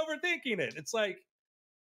 oh, you're overthinking it. It's like.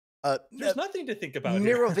 There's nothing to think about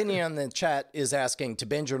here. Mirovini on the chat is asking to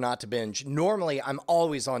binge or not to binge. Normally, I'm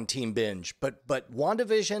always on team binge, but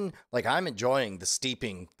WandaVision, like I'm enjoying the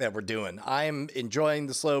steeping that we're doing. I'm enjoying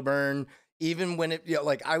the slow burn, even when it,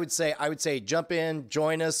 like I would say, jump in,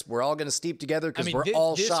 join us. We're all going to steep together because we're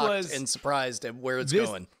all shocked and surprised at where it's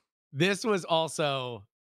going. This was also,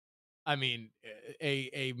 I mean,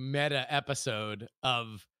 a meta episode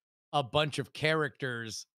of a bunch of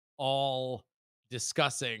characters all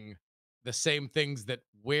discussing the same things that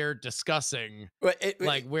we're discussing.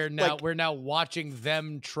 We're now watching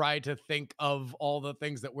them try to think of all the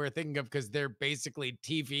things that we're thinking of because they're basically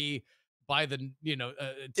TV by the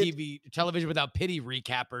television without pity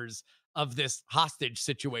recappers of this hostage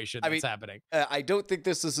situation that's happening. I don't think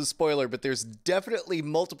this is a spoiler, but there's definitely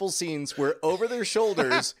multiple scenes where over their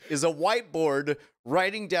shoulders is a whiteboard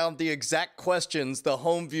writing down the exact questions the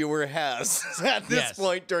home viewer has at this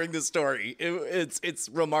point during the story. It's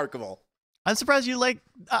remarkable. I'm surprised you like.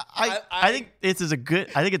 I think this is a good.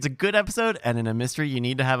 I think it's a good episode, and in a mystery, you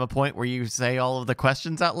need to have a point where you say all of the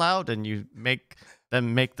questions out loud, and you make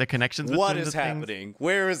them make the connections. What is happening?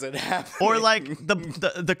 Where is it happening? Or like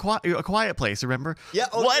a quiet place. Remember? Yeah.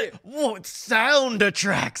 What sound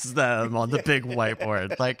attracts them on the big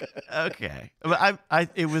whiteboard? Like, okay, but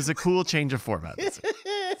it was a cool change of format.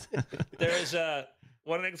 There's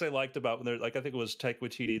one of the things I liked about when they're like, I think it was Taika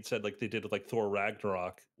Waititi said like they did with like Thor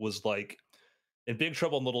Ragnarok was like in Big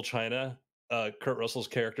Trouble in Little China. Kurt Russell's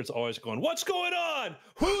character's always going, "What's going on?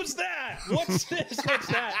 Who's that? What's this? What's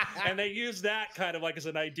that?" And they use that kind of like as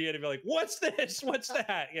an idea to be like, "What's this? What's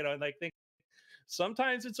that?" You know, and like think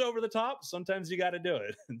sometimes it's over the top, sometimes you got to do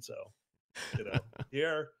it. And so,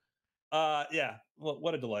 here, yeah,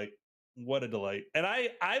 what a delight. What a delight. And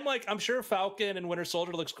I'm like, I'm sure Falcon and Winter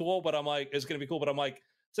Soldier looks cool, but I'm like, it's gonna be cool. But I'm like,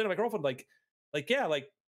 saying to my girlfriend, like, yeah, like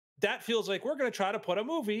that feels like we're gonna try to put a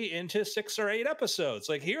movie into 6 or 8 episodes.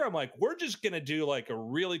 Like here, I'm like, we're just gonna do like a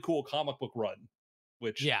really cool comic book run,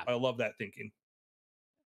 which I love that thinking.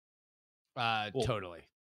 Cool. Totally.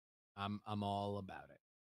 I'm all about it.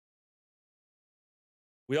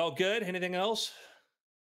 We all good? Anything else?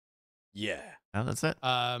 Yeah. No, that's it.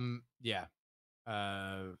 Yeah.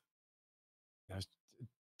 I was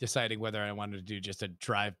deciding whether I wanted to do just a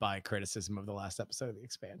drive-by criticism of the last episode of The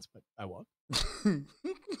Expanse, but I won't.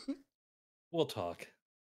 We'll talk.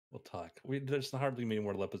 There's hardly many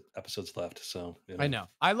more episodes left, so I know.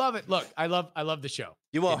 I love it. Look, I love the show.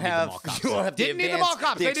 You won't have didn't need the mall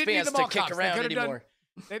cops. They didn't need the mall cops.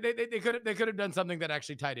 They could have done something that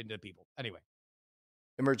actually tied into people. Anyway,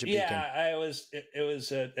 Emergent Beacon. Yeah, it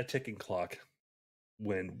was a ticking clock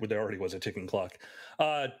when there already was a ticking clock.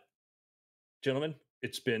 Gentlemen,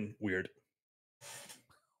 it's been weird.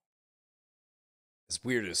 As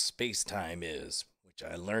weird as space-time is, which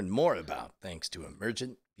I learned more about thanks to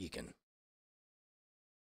Emergent Beacon.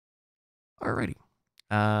 Alrighty.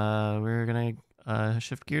 We're going to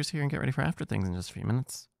shift gears here and get ready for After Things in just a few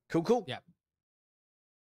minutes. Cool. Yeah.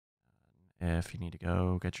 If you need to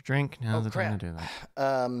go get your drink, now's the time to do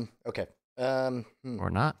that. Okay.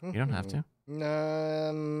 Or not. You don't have to.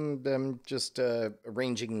 I'm just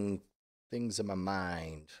arranging things in my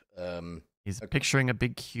mind. He's picturing a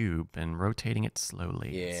big cube and rotating it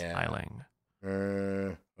slowly, smiling.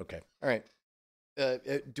 Okay. All right.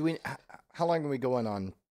 How long are we going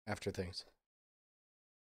on After Things?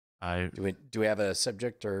 Do we have a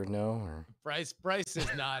subject or no? Or? Bryce is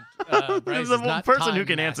not. Bryce the one person who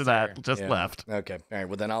can answer that just left. Okay. All right.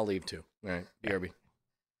 Well, then I'll leave too. All right. BRB.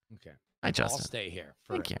 Okay. Hi, Justin. I'll stay here.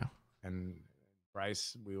 Thank you. And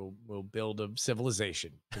Bryce, we'll build a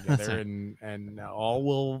civilization together, and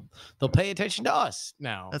they'll pay attention to us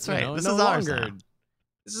now. That's right. This is ours now.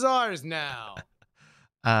 This is ours now.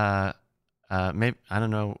 Maybe I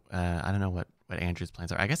don't know what Andrew's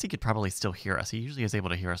plans are. I guess he could probably still hear us. He usually is able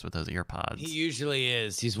to hear us with those ear pods. He usually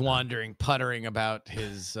is. He's wandering, puttering about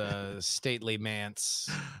his stately manse.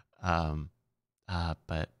 But I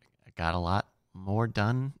got a lot more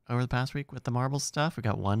done over the past week with the Marvel stuff. We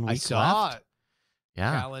got 1 week left. I saw it.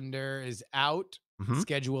 Yeah. Calendar is out.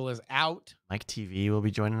 Schedule is out. Mike TV will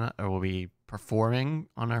be joining us, or will be performing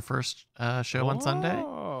on our first show on Sunday.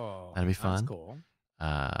 Oh, That'd be fun. That's cool.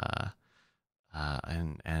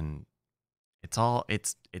 And it's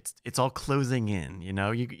all closing in. You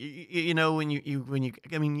know, you know when you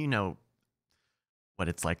I mean, you know what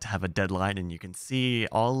it's like to have a deadline and you can see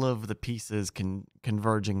all of the pieces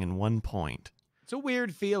converging in one point. It's a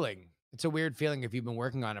weird feeling. It's a weird feeling if you've been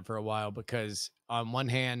working on it for a while, because on one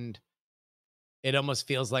hand, it almost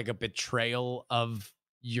feels like a betrayal of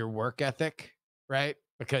your work ethic, right?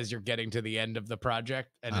 Because you're getting to the end of the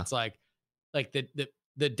project, and it's like the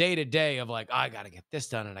day to day of like, oh, I got to get this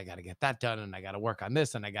done, and I got to get that done, and I got to work on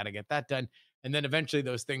this, and I got to get that done, and then eventually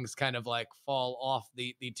those things kind of like fall off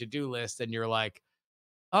the to-do list, and you're like,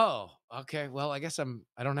 oh, okay, well, I guess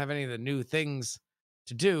I don't have any of the new things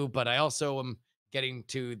to do, but I also am getting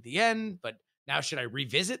to the end. But now, should I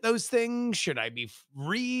revisit those things? Should I be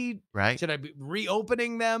Right. should I be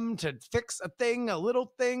reopening them to fix a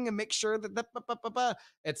little thing, and make sure that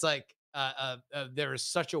it's like there is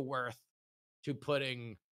such a worth to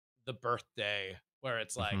putting the birthday where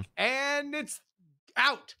it's like, and it's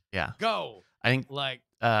out, Yeah. go. I think Like,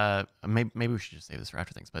 maybe we should just save this for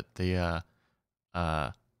after things, but the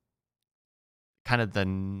kind of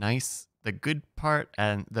the good part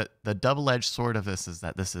and the double-edged sword of this is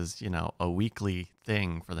that this is, you know, a weekly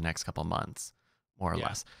thing for the next couple months, more or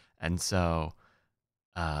less. And so,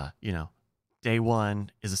 you know, day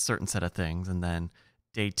 1 is a certain set of things, and then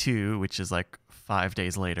day 2, which is like 5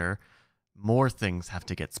 days later, more things have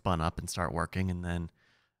to get spun up and start working. And then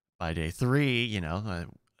by day 3, you know,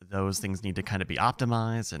 those things need to kind of be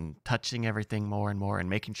optimized and touching everything more and more and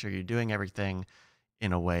making sure you're doing everything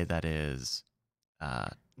in a way that is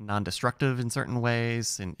non-destructive in certain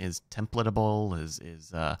ways and is templatable,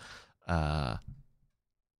 is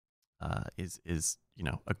you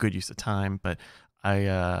know, a good use of time. But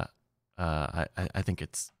I think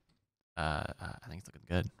it's looking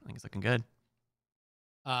good. I think it's looking good.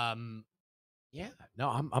 yeah, no,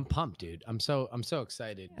 I'm pumped, dude. I'm so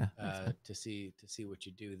excited Yeah, to see what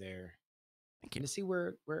you do there. Thank you. And to see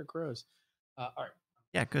where it grows. All right.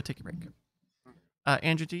 Yeah, go take a break.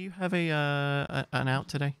 Andrew, do you have an out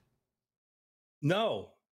today?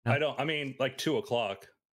 No, No? I don't. I mean, like 2:00.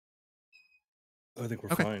 I think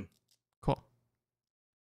we're Okay. fine. Cool.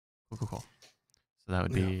 So that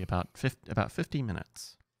would be about 50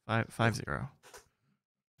 minutes. 50.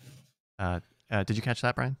 Did you catch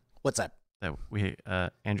that, Brian? What's that?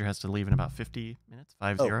 That Andrew has to leave in about 50 minutes.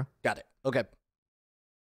 50. Oh, got it. Okay.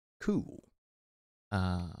 Cool.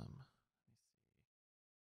 Let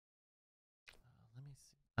me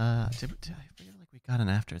see. Did I feel like we got an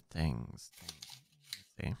after things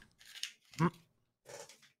thing? Let's see.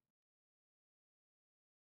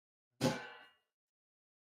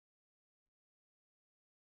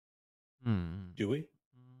 Do we?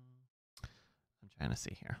 I'm trying to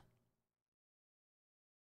see here.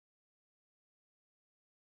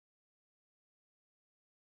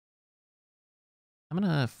 I'm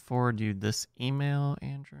gonna forward you this email,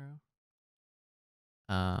 Andrew.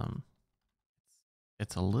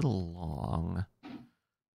 It's a little long,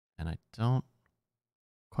 and I don't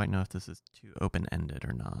quite know if this is too open-ended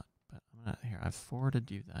or not. But I've forwarded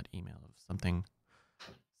you that email of something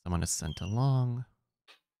someone has sent along.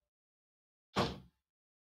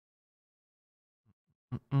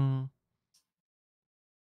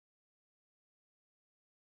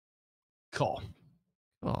 Cool.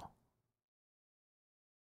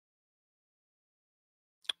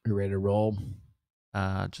 You ready to roll?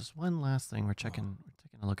 Just one last thing. We're taking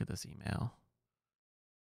a look at this email.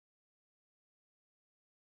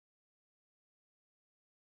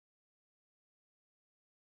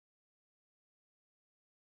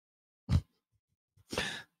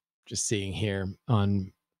 Just seeing here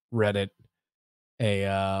on Reddit,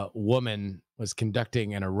 a woman was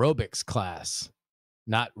conducting an aerobics class,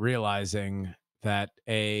 not realizing that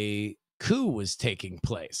a coup was taking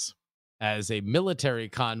place as a military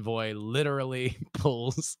convoy literally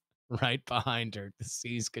pulls right behind her to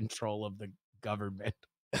seize control of the government.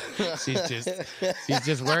 She's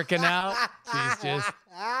just working out. She's just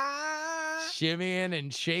shimmying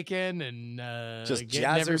and shaking and just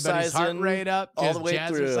getting everybody's heart jazzercising rate up, all just the way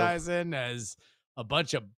through. jazzercising as a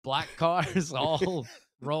bunch of black cars all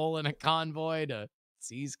roll in a convoy to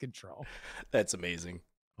seize control. That's amazing.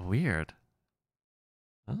 Weird.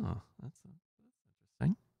 Oh, that's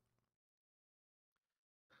interesting.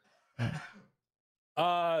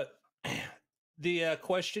 The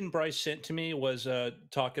question Bryce sent to me was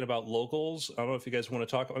talking about locals. I don't know if you guys want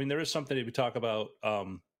to talk. I mean, there is something that we talk about,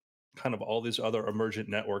 kind of all these other emergent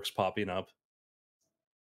networks popping up.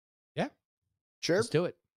 Yeah, Sure. let's do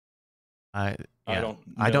it. I I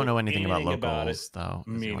I don't know know anything about anything about it. locals though. is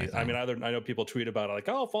the Me only neither. I mean, thing. I know people tweet about it like,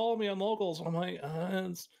 "Oh, follow me on locals." I'm like,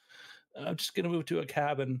 I'm just gonna move to a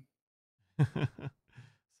cabin. So-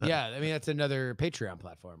 Yeah, I mean that's another Patreon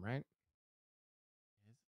platform, right?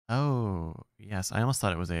 oh yes, I almost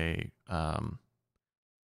thought it was a I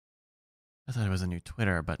thought it was a new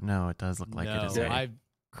Twitter, but no, it does look like it is No, a the way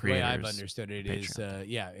creators. I've understood it is, Patreon.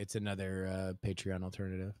 yeah, it's another Patreon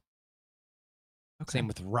alternative. Okay. Same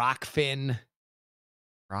with Rockfin.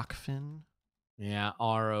 Rockfin. Yeah,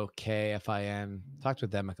 ROKFIN. Talked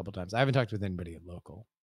with them a couple times. I haven't talked with anybody at local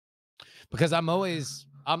because I'm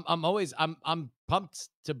pumped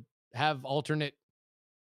to have alternate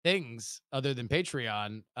things other than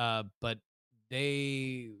Patreon. But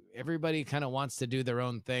everybody kind of wants to do their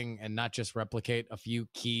own thing and not just replicate a few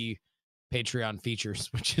key Patreon features,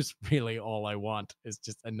 which is really all I want, is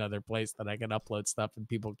just another place that I can upload stuff and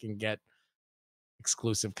people can get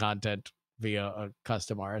exclusive content via a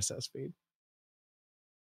custom RSS feed.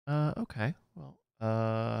 Okay. Well,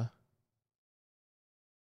 so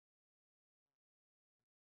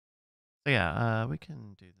yeah, we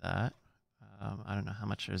can do that. I don't know how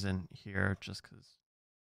much is in here just because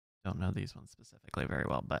I don't know these ones specifically very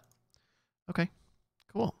well, but okay,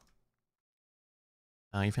 cool.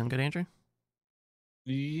 You feeling good, Andrew?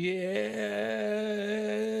 Yes,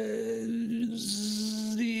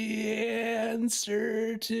 the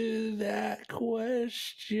answer to that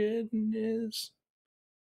question is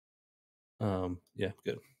yeah,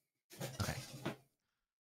 good. Okay.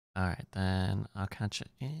 All right, then I'll catch it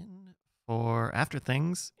in for After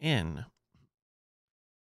Things in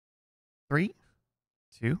 3,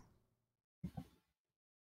 2.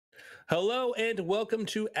 Hello and welcome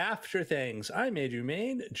to After Things. I'm Andrew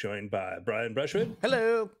Main, joined by Brian Brushwood,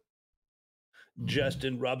 Hello.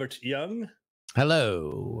 Justin Robert Young,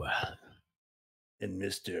 Hello. and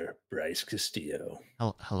Mr. Bryce Castillo.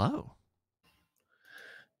 Hello.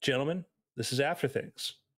 Gentlemen, this is After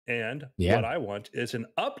Things. And Yeah. what I want is an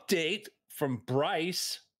update from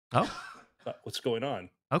Bryce. Oh, What's going on?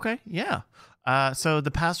 okay, yeah. So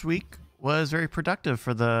the past week was very productive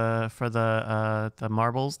for the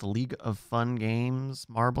Marbles, the League of Fun Games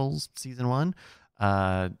Marbles Season 1.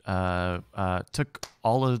 Took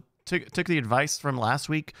the advice from last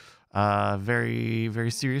week very,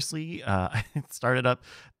 very seriously. I started up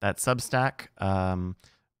that Substack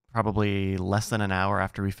probably less than an hour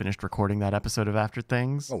after we finished recording that episode of After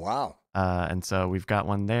Things. Oh, wow. And so we've got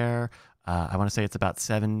one there. I want to say it's about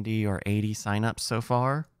 70 or 80 signups so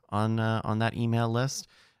far on that email list.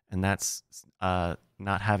 And that's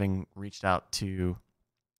not having reached out to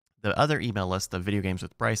the other email list, the Video Games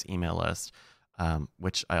with Bryce email list,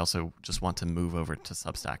 which I also just want to move over to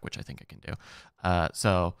Substack, which I think I can do.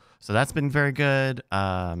 So that's been very good.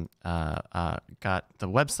 Got the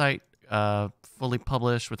website fully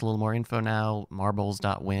published with a little more info now,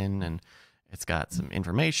 marbles.win, and it's got some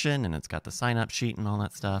information and it's got the sign up sheet and all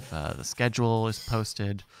that stuff. The schedule is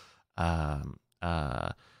posted. One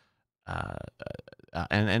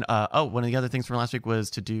of the other things from last week was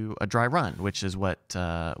to do a dry run, which is what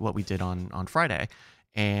we did on Friday,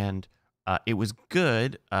 and it was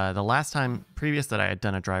good. The last time previous that I had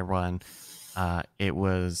done a dry run,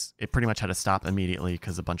 it pretty much had to stop immediately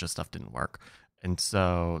because a bunch of stuff didn't work. And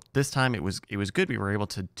so this time it was good. We were able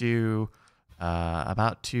to do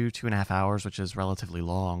about 2.5 hours, which is relatively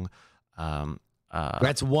long.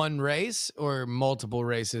 That's one race or multiple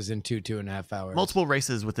races in 2.5 hours? Multiple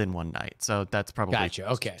races within one night. So that's probably Gotcha.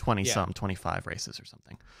 Okay. 25 races or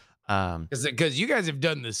something. Because you guys have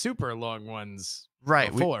done the super long ones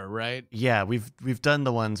right before, right? Yeah, we've done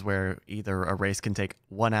the ones where either a race can take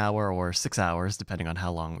 1 hour or 6 hours, depending on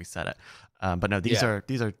how long we set it. But no,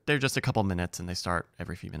 they're just a couple minutes and they start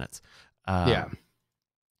every few minutes.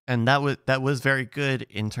 And that was very good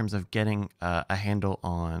in terms of getting a handle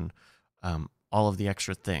on all of the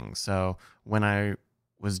extra things. So when I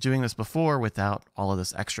was doing this before without all of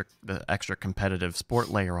this extra competitive sport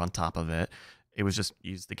layer on top of it, it was just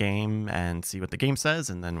use the game and see what the game says,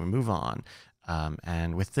 and then we move on.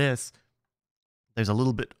 And with this, there's a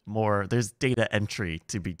little bit more. There's data entry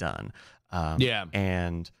to be done.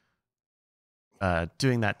 And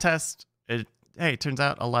doing that test, it turns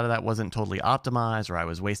out a lot of that wasn't totally optimized, or I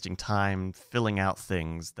was wasting time filling out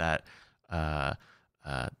things that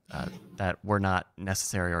that were not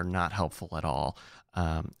necessary or not helpful at all.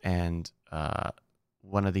 And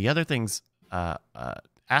one of the other things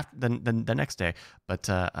after the next day, but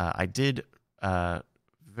I did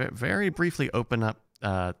very briefly open up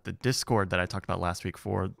the Discord that I talked about last week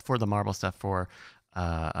for the Marble stuff for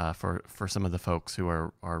some of the folks who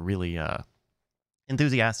are really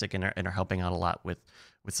enthusiastic and are helping out a lot with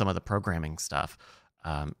with some of the programming stuff.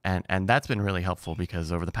 And that's been really helpful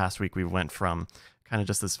because over the past week we went from kind of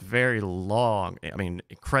just this very long, I mean,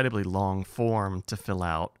 incredibly long form to fill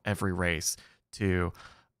out every race to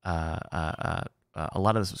a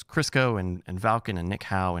lot of this was Crisco and Valken and Nick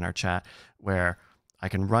Howe in our chat, where I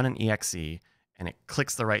can run an exe and it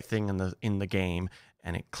clicks the right thing in the game,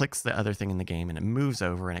 and it clicks the other thing in the game, and it moves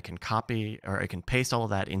over, and it can copy or it can paste all of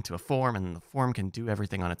that into a form, and the form can do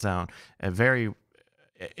everything on its own.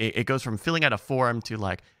 It goes from filling out a form to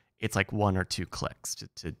like it's like 1 or 2 clicks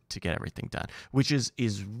to get everything done, which is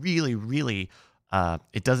really, really.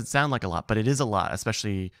 It doesn't sound like a lot, but it is a lot,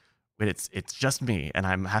 especially when it's just me and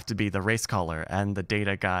I have to be the race caller and the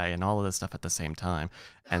data guy and all of this stuff at the same time.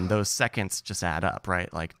 And those seconds just add up,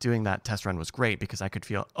 right? Like doing that test run was great because I could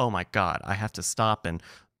feel, oh my God, I have to stop and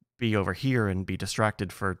be over here and be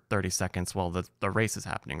distracted for 30 seconds while the race is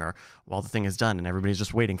happening or while the thing is done and everybody's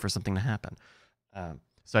just waiting for something to happen.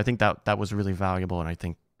 So I think that was really valuable, and I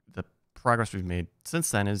think the progress we've made since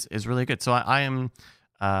then is really good. So I am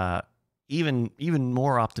even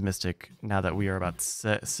more optimistic now that we are about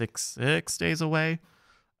six days away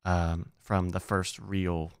from the first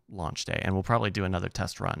real launch day, and we'll probably do another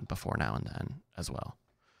test run before now and then as well.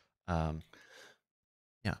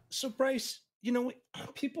 Yeah. So Bryce,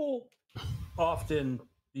 people often,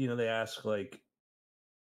 they ask like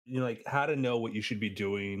how to know what you should be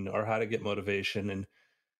doing or how to get motivation. And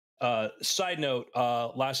side note,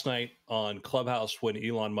 last night on Clubhouse when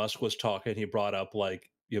Elon Musk was talking, he brought up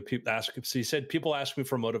people ask. He said people ask me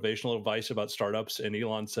for motivational advice about startups, and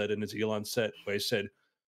Elon said in his Elon set way said,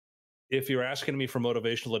 "If you're asking me for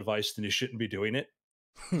motivational advice, then you shouldn't be doing it."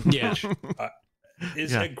 Yeah,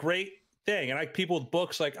 is a great thing. And people with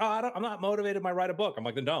books like, "Oh, I'm not motivated by write a book." I'm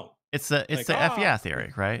like, then don't. It's the F yeah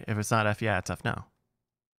theory, right? If it's not F yeah, it's F no.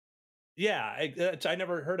 Yeah, I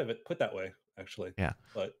never heard of it put that way, actually. Yeah,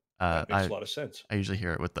 but that makes a lot of sense. I usually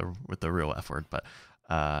hear it with the real F word, but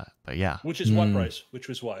yeah. Which is what, Bryce? Which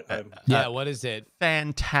was what? What is it?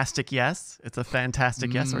 Fantastic yes. It's a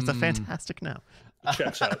fantastic yes, or it's a fantastic no.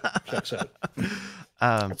 Checks out. Checks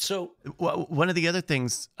out. So one of the other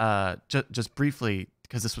things, just briefly,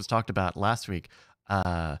 because this was talked about last week,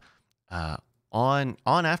 on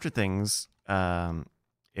After Things,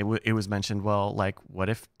 it was mentioned, well, like, what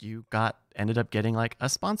if you ended up getting like a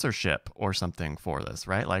sponsorship or something for this,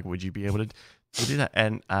 right? Like, would you be able to do that?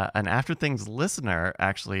 And an After Things listener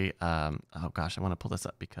actually, oh gosh, I want to pull this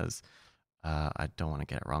up because I don't want to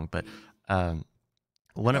get it wrong, but I'm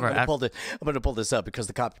going to pull this up because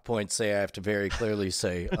the copy points say I have to very clearly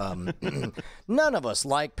say none of us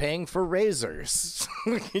like paying for razors.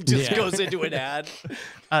 He just goes into an ad.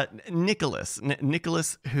 Nicholas,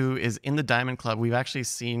 who is in the Diamond Club, we've actually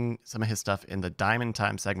seen some of his stuff in the Diamond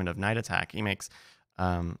Time segment of Night Attack. He makes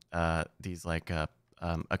these like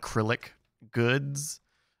acrylic goods,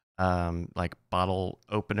 like bottle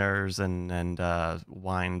openers and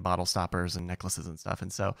wine bottle stoppers and necklaces and stuff.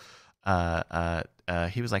 And so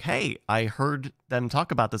he was like, hey, I heard them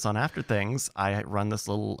talk about this on After Things. I run this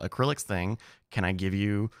little acrylics thing. Can I give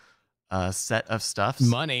you a set of stuffs?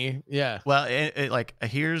 Money. Yeah. Well,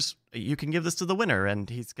 you can give this to the winner, and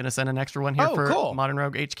he's going to send an extra one here for cool. Modern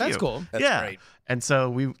Rogue HQ. That's cool. That's great. And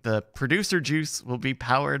so the producer juice will be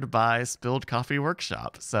powered by Spilled Coffee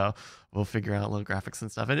Workshop. So we'll figure out little graphics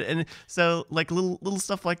and stuff. And so like little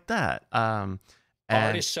stuff like that.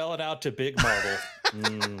 Already selling out to Big Marble.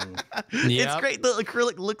 It's great. The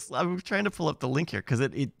acrylic looks. I'm trying to pull up the link here because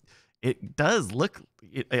it does look.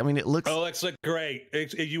 It looks. Oh, it's look great.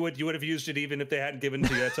 You would have used it even if they hadn't given it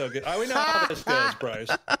to you. That's how good. We know how this goes, Bryce.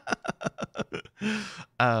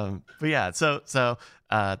 But yeah, so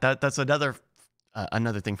that's another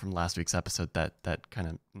thing from last week's episode that kind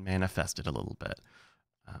of manifested a little bit.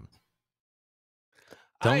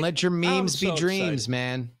 Don't let your memes be dreams, excited.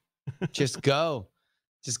 man. Just go.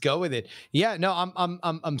 Just go with it. Yeah, no,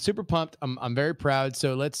 I'm super pumped. I'm very proud.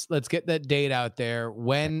 So let's get that date out there.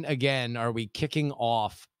 When again are we kicking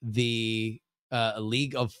off the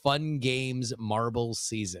League of Fun Games Marble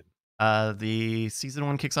season? The season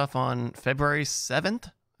 1 kicks off on February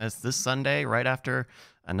 7th. That's this Sunday, right after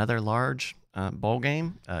another large bowl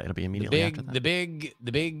game. It'll be immediately after that. The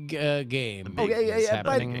big game.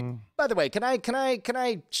 By the way, can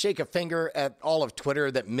I shake a finger at all of Twitter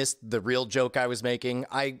that missed the real joke I was making?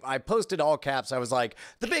 I posted all caps. I was like,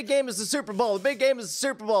 the big game is the Super Bowl. The big game is the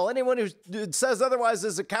Super Bowl. Anyone who says otherwise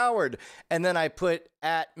is a coward. And then I put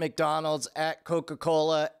at McDonald's, at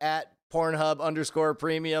Coca-Cola, at Pornhub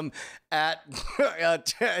 _premium at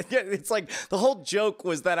it's like the whole joke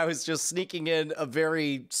was that I was just sneaking in a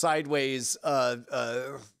very sideways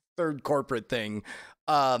third corporate thing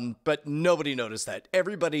But nobody noticed that.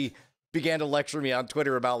 Everybody began to lecture me on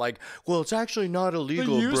Twitter about like, well, it's actually not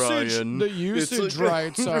illegal, Brian. The It's usage like-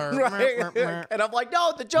 rights are. right. And I'm like,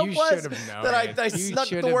 no, the joke You was should've known that it. I You snuck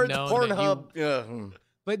the should've word known that Pornhub. Yeah.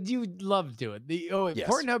 But you love to it. Yes.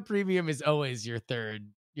 Pornhub Premium is always your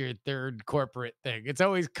third corporate thing. It's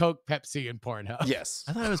always Coke, Pepsi, and Pornhub. Yes.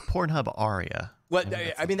 I thought it was Pornhub Aria. Well, Maybe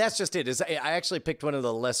that's I mean, that's just it. Is I actually picked one of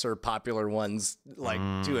the lesser popular ones, like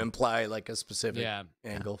to imply like a specific Yeah.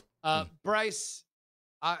 angle. Bryce,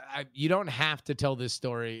 you don't have to tell this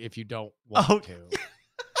story if you don't want Oh, to.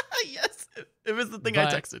 Yes, it was the thing I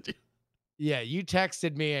But- texted you. Yeah, you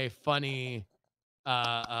texted me a funny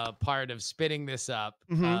part of spinning this up,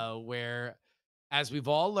 where, as we've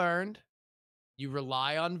all learned, you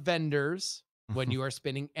rely on vendors when you are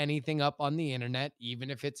spinning anything up on the internet, even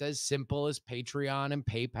if it's as simple as Patreon and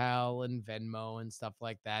PayPal and Venmo and stuff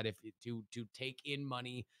like that. To take in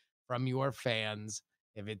money from your fans,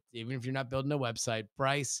 even if you're not building a website,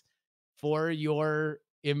 Bryce, for your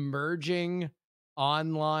emerging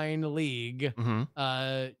online league,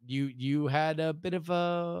 you had a bit of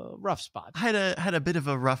a rough spot. I had a bit of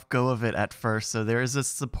a rough go of it at first. So there is a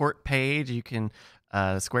support page. You can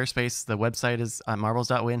Squarespace. The website is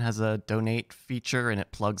marbles.win has a donate feature, and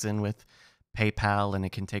it plugs in with PayPal, and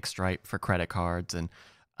it can take Stripe for credit cards. And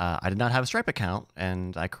I did not have a Stripe account,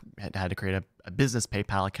 and I had to create a business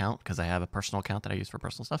PayPal account because I have a personal account that I use for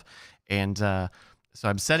personal stuff. And so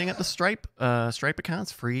I'm setting up the Stripe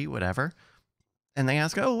accounts, free, whatever. And they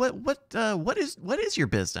ask, "Oh, what is your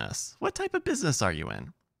business? What type of business are you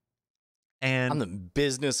in?" And I'm the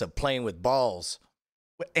business of playing with balls.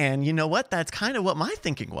 And you know what? That's kind of what my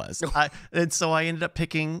thinking was. And so I ended up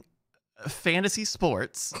picking fantasy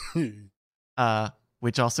sports,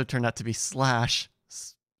 which also turned out to be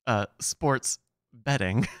 / sports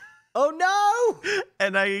betting. Oh no!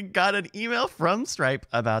 And I got an email from Stripe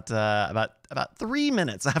about 3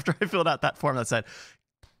 minutes after I filled out that form that said,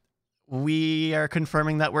 "We are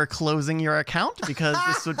confirming that we're closing your account because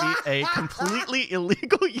this would be a completely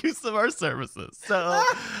illegal use of our services. So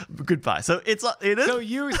goodbye." So it is. So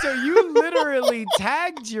you literally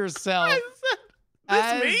tagged yourself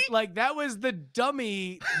as me? like that was the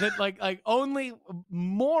dummy that like only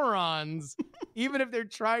morons, even if they're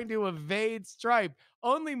trying to evade Stripe,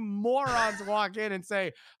 only morons walk in and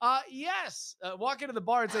say, yes, walk into the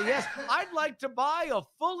bar and say, "Yes, I'd like to buy a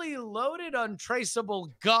fully loaded, untraceable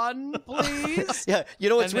gun, please." Yeah, you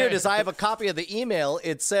know what's And weird then- is I have a copy of the email.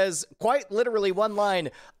 It says quite literally one line,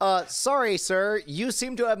 "Sorry, sir, you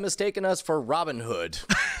seem to have mistaken us for Robin Hood."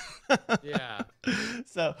 Yeah.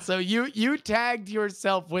 So you tagged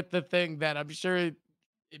yourself with the thing that I'm sure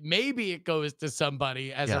maybe it goes to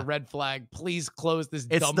somebody as Yeah. a red flag. Please close this.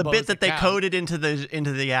 it's the Dumbo's bit that they account. coded into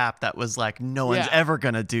the app that was like, no one's Yeah. ever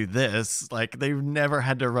gonna do this. Like they've never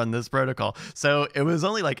had to run this protocol. So it was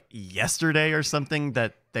only like yesterday or something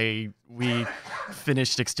that we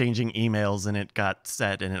finished exchanging emails and it got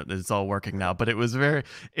set and it's all working now. But it was very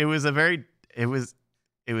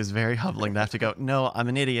humbling to have to go, "No, I'm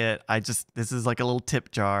an idiot. This is like a little tip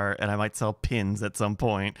jar and I might sell pins at some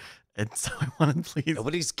point. And so I want to please."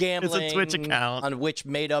 Nobody's gambling Twitch account. on which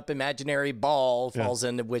made-up imaginary ball falls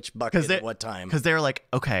into which bucket at what time. Because they're like,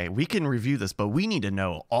 "Okay, we can review this, but we need to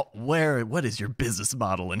know what is your business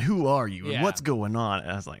model and who are you and Yeah. what's going on."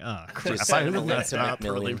 And I was like, "Oh, crap. Just I send them messed to up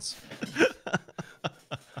really." McMillions.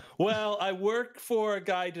 Well, I work for a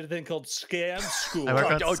guy did a thing called Scam School. I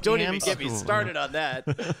work on Don't even Scam get me School. started on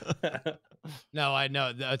that. No, I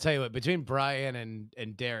know. I'll tell you what. Between Brian and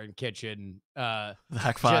Darren Kitchen, The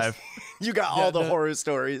Hack Five. You got all the horror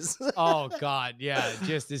stories. oh god, yeah.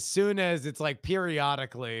 Just as soon as it's like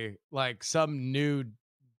periodically, like some new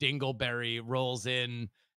dingleberry rolls in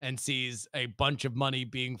and sees a bunch of money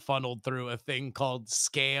being funneled through a thing called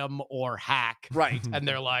scam or hack, Right. and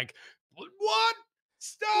they're like, "What?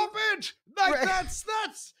 Stop it! Like Right. that's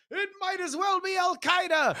it might as well be Al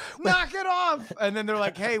Qaeda. Knock it off!" And then they're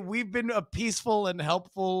like, "Hey, we've been a peaceful and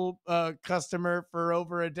helpful customer for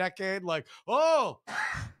over a decade." Like, "Oh,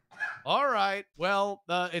 all right. Well,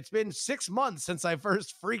 it's been 6 months since I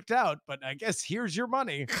first freaked out, but I guess here's your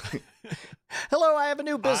money." Hello, I have a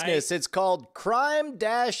new business. It's called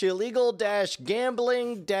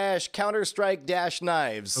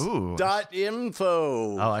crime-illegal-gambling-counterstrike-knives. Ooh.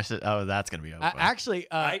 .info. That's gonna be open. Actually,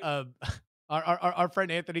 our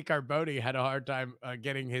friend Anthony Carboni had a hard time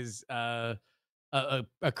getting his a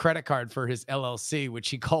credit card for his LLC, which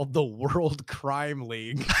he called the World Crime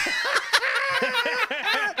League.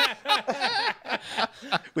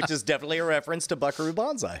 Which is definitely a reference to Buckaroo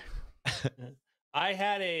Banzai. I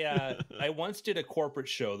had I once did a corporate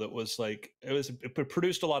show that was like, it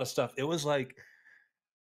produced a lot of stuff. It was like,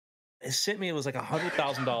 sent me, it was like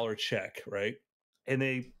 $100,000 check, right? And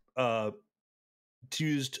they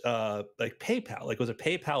used like PayPal, like it was a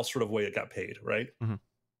PayPal sort of way it got paid, right? Mhm.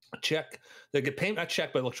 A check, they get payment, not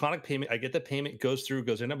check, but electronic payment. I get the payment, goes through,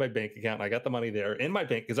 goes into my bank account, and I got the money there in my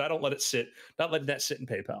bank because I don't let it sit, not letting that sit in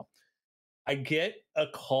PayPal. I get a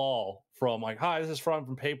call from like, hi, this is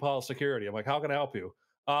from PayPal Security. I'm like, how can I help you?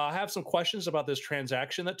 I have some questions about this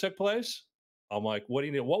transaction that took place. I'm like, what do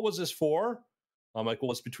you need? What was this for? I'm like,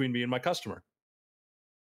 well, it's between me and my customer.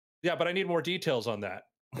 Yeah, but I need more details on that.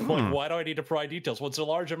 I'm like, why do I need to provide details? What's a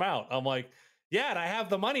large amount? I'm like, yeah, and I have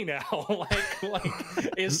the money now. like,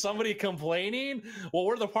 is somebody complaining? Well,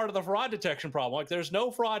 we're the part of the fraud detection problem. Like, there's no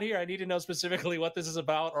fraud here. I need to know specifically what this is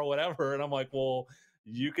about or whatever. And I'm like, well,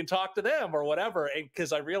 you can talk to them or whatever. And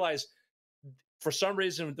because I realized for some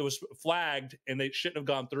reason it was flagged and they shouldn't have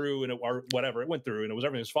gone through and or whatever, it went through and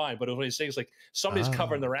everything was fine. But it was one of these things like somebody's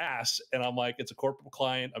covering their ass. And I'm like, it's a corporate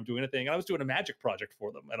client. I'm doing a thing. And I was doing a magic project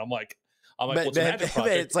for them. And I'm like, what's a magic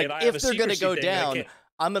project? It's like, if they're going to go down,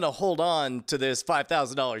 I'm going to hold on to this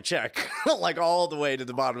 $5,000 check, like all the way to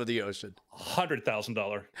the bottom of the ocean.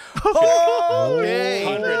 $100,000. Okay.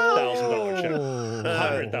 $100,000 check.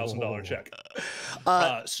 $100,000 check.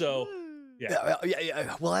 So,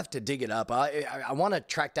 yeah, we'll have to dig it up. I want to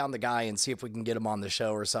track down the guy and see if we can get him on the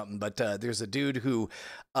show or something. But there's a dude who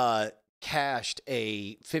cashed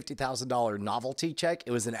a $50,000 novelty check.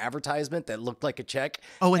 It was an advertisement that looked like a check.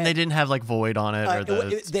 Oh, and they didn't have like void on it or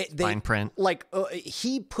the fine print. Like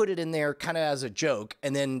he put it in there kind of as a joke,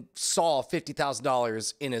 and then saw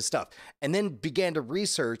 $50,000 in his stuff, and then began to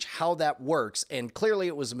research how that works. And clearly,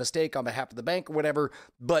 it was a mistake on behalf of the bank or whatever.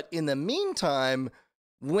 But in the meantime,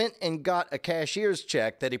 went and got a cashier's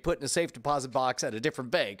check that he put in a safe deposit box at a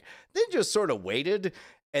different bank. Then just sort of waited.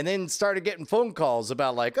 And then started getting phone calls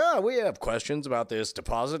about like, oh, we have questions about this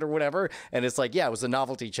deposit or whatever. And it's like, yeah, it was a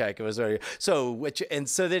novelty check. It was so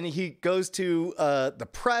then he goes to the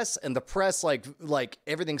press, and the press like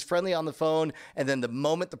everything's friendly on the phone. And then the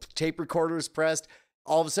moment the tape recorder is pressed,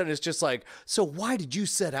 all of a sudden it's just like, so why did you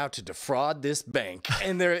set out to defraud this bank?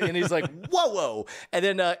 And he's like, whoa. And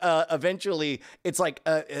then eventually it's like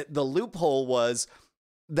the loophole was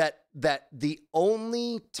that the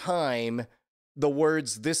only time the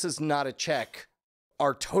words "this is not a check"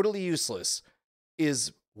 are totally useless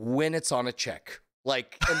is when it's on a check.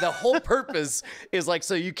 Like, and the whole purpose is like,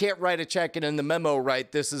 so you can't write a check and in the memo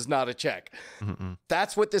write "this is not a check." Mm-mm.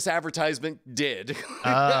 That's what this advertisement did.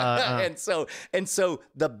 And so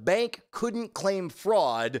the bank couldn't claim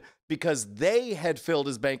fraud because they had filled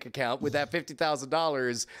his bank account with that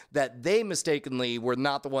 $50,000 that they mistakenly were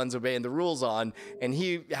not the ones obeying the rules on. And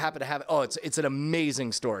he happened to have, it's an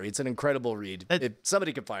amazing story. It's an incredible read. If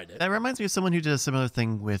somebody could find it. That reminds me of someone who did a similar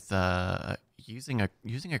thing with using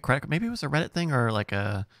a credit. Maybe it was a Reddit thing or like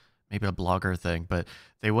maybe a blogger thing, but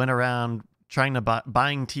they went around trying to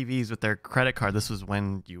buying TVs with their credit card. This was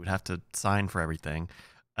when you would have to sign for everything.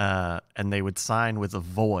 And they would sign with a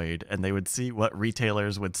void, and they would see what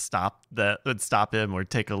retailers would stop him or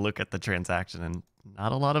take a look at the transaction, and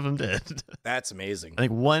not a lot of them did. That's amazing. I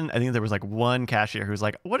think there was like one cashier who was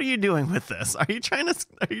like, "What are you doing with this? Are you trying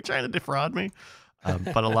to defraud me?"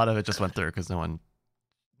 But a lot of it just went through because no one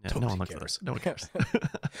cares. No one cares.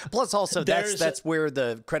 Plus, also that's where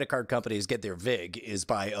the credit card companies get their vig, is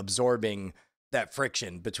by absorbing that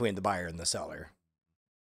friction between the buyer and the seller.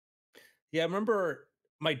 Yeah, I remember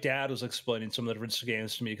my dad was explaining some of the different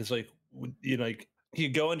scams to me because, like, you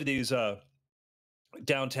go into these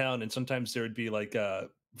downtown, and sometimes there would be like a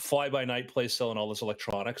fly-by-night place selling all this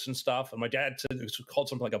electronics and stuff. And my dad said it was called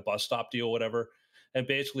something like a bus stop deal, whatever. And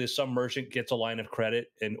basically, some merchant gets a line of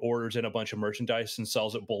credit and orders in a bunch of merchandise and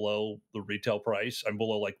sells it below the retail price and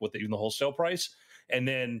below like what even the wholesale price, and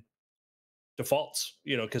then defaults,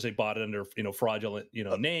 because they bought it under fraudulent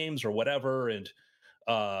names or whatever. And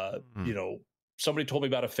somebody told me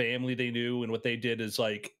about a family they knew, and what they did is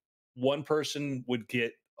like one person would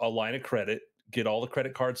get a line of credit, get all the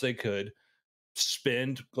credit cards they could,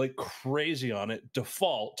 spend like crazy on it,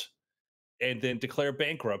 default, and then declare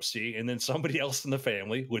bankruptcy. And then somebody else in the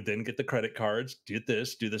family would then get the credit cards, do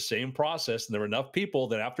the same process. And there were enough people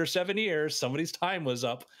that after 7 years, somebody's time was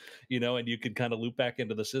up, and you could kind of loop back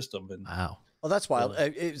into the system. And wow. Well, that's wild.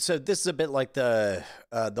 So this is a bit like the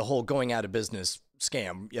whole going out of business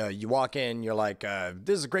scam. You walk in, you're like,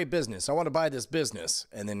 this is a great business. I want to buy this business.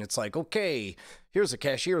 And then it's like, okay, here's a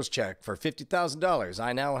cashier's check for $50,000.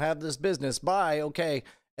 I now have this business. Buy. Okay.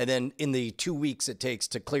 And then in the 2 weeks it takes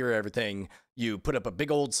to clear everything, you put up a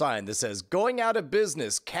big old sign that says "going out of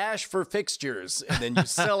business, cash for fixtures," and then you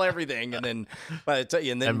sell everything. And then when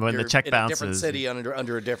the check in bounces, a different city under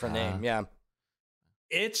a different name. Yeah.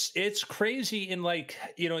 it's crazy in, like,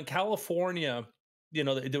 in California,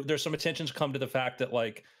 there's some attention's come to the fact that,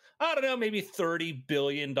 like, I don't know, maybe $30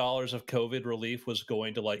 billion of COVID relief was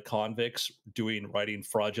going to, like, convicts writing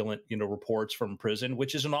fraudulent, reports from prison,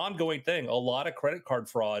 which is an ongoing thing. A lot of credit card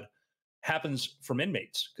fraud happens from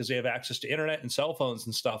inmates because they have access to internet and cell phones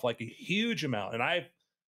and stuff, like a huge amount. And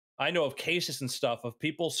I know of cases and stuff of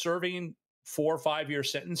people serving 4 or 5 year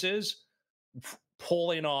sentences,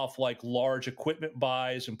 pulling off like large equipment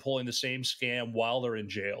buys and pulling the same scam while they're in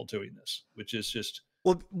jail doing this, which is just,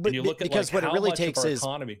 Well, but you look at, because like, what it how really much of takes our is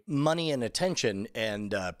economy. money and attention,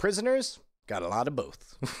 and prisoners got a lot of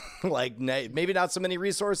both. Like maybe not so many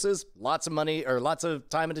resources, lots of money or lots of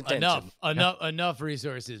time and attention. Enough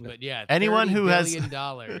resources, but yeah, Anyone $30 who has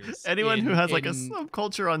billion anyone who has like a in-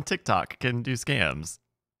 subculture on TikTok can do scams.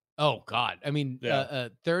 Oh God! I mean, Yeah.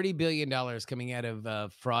 $30 billion coming out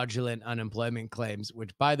of fraudulent unemployment claims,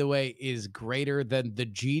 which, by the way, is greater than the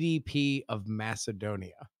GDP of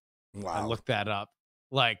Macedonia. I Wow. looked that up.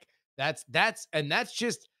 Like that's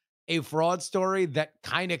just a fraud story that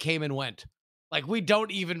kind of came and went. Like we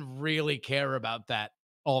don't even really care about that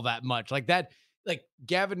all that much. Like that, like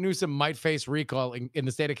Gavin Newsom might face recall in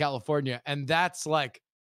the state of California, and that's like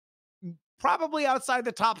probably outside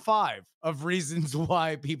the top 5 of reasons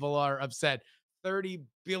why people are upset. $30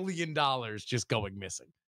 billion just going missing.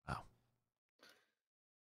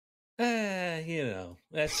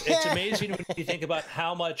 It's amazing when you think about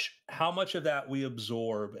how much of that we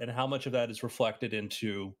absorb and how much of that is reflected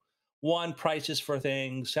into prices for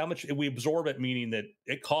things, how much we absorb it, meaning that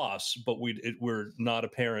it costs, but we're not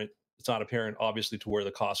apparent. It's not apparent, obviously, to where the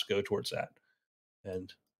costs go towards that.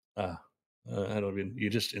 And I don't mean you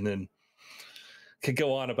just, and then could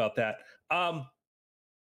go on about that.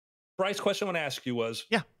 Bryce, question I want to ask you was,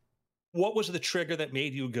 Yeah. What was the trigger that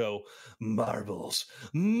made you go, marbles,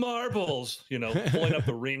 marbles? Pulling up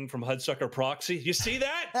the ring from Hudsucker Proxy. You see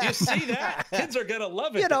that? You see that? Kids are gonna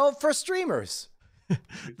love it. For streamers.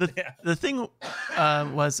 The thing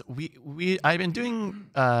was I've been doing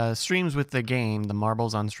streams with the game, the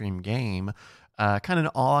Marbles on Stream game, kind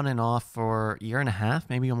of on and off for a year and a half,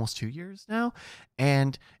 maybe almost 2 years now,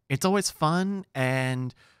 and it's always fun.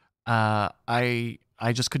 And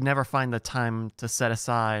I just could never find the time to set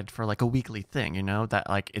aside for like a weekly thing, that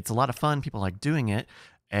like it's a lot of fun. People like doing it,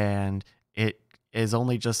 and it is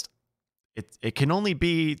only just it can only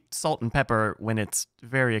be salt and pepper when it's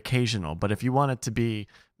very occasional. But if you want it to be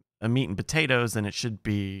a meat and potatoes, then it should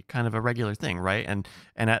be kind of a regular thing, right? And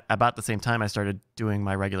at about the same time, I started doing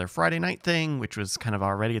my regular Friday night thing, which was kind of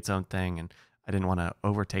already its own thing, and I didn't want to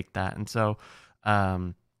overtake that. And so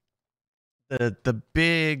the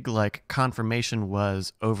big like confirmation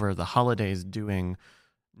was over the holidays doing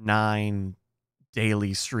 9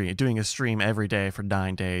 daily stream, doing a stream every day for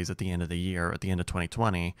 9 days at the end of the year, at the end of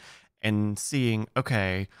 2020, and seeing,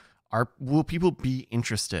 okay, will people be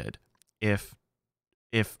interested if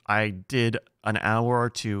I did an hour or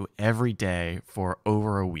two every day for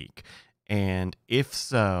over a week? And if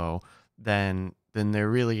so, then there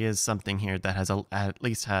really is something here that at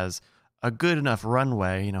least has a good enough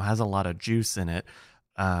runway, has a lot of juice in it,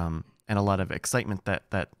 and a lot of excitement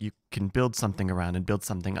that you can build something around and build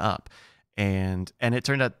something up. And it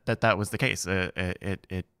turned out that was the case.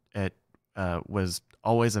 It was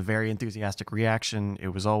always a very enthusiastic reaction. It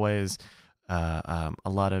was always a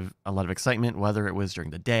lot of excitement, whether it was during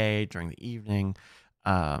the day, during the evening,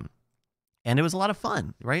 and it was a lot of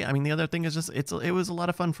fun, right? I mean, the other thing is just it was a lot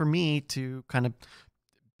of fun for me to kind of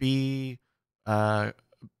be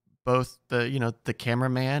both the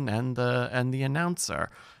cameraman and the announcer,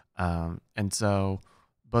 and so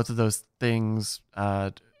both of those things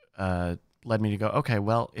led me to go, okay,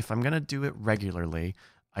 well, if I'm gonna do it regularly,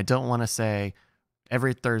 I don't want to say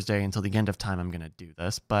every Thursday until the end of time I'm gonna do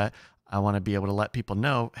this, but I want to be able to let people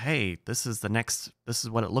know, hey, this is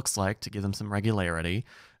what it looks like, to give them some regularity,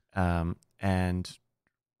 and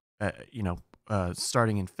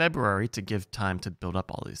starting in February to give time to build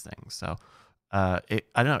up all these things. So I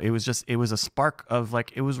don't know, it was a spark of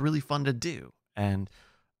like, it was really fun to do. And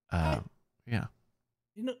yeah.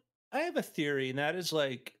 I have a theory, and that is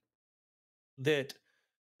like that,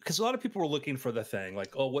 because a lot of people were looking for the thing,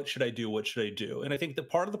 like, oh, what should I do? What should I do? And I think that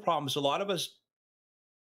part of the problem is a lot of us,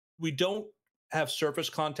 we don't have surface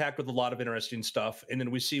contact with a lot of interesting stuff. And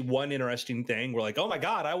then we see one interesting thing. We're like, oh my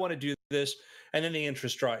God, I want to do this. And then the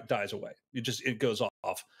interest dies away. It goes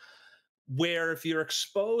off. Where if you're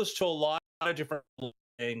exposed to a lot of different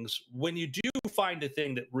things, when you do find a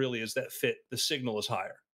thing that really is that fit, the signal is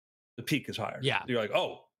higher. The peak is higher. Yeah. You're like,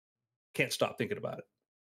 oh, can't stop thinking about it.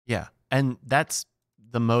 Yeah. And that's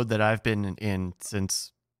the mode that I've been in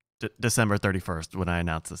since December 31st when I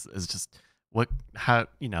announced this. Is just how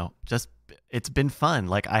just it's been fun.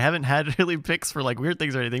 Like I haven't had really picks for like weird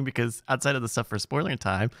things or anything because outside of the stuff for spoiler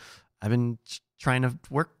time, I've been trying to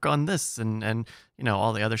work on this and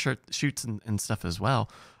all the other shoots and stuff as well.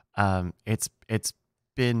 It's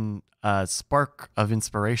been a spark of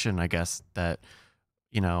inspiration, I guess, that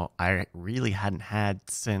I really hadn't had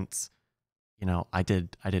since I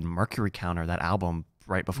did Mercury Counter, that album,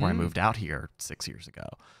 right before I moved out here 6 years ago.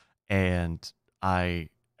 And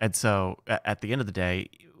so at the end of the day,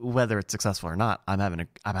 whether it's successful or not, I'm having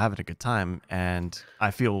a good time, and I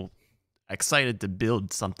feel excited to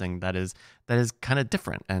build something that is kind of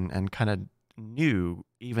different and kind of new,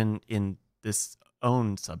 even in this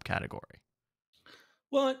own subcategory.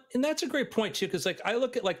 Well, and that's a great point too, because like I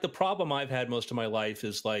look at like the problem I've had most of my life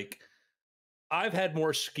is like I've had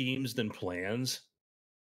more schemes than plans.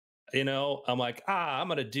 I'm like, I'm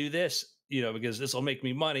gonna do this, because this will make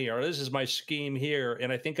me money, or this is my scheme here.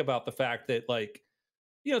 And I think about the fact that like,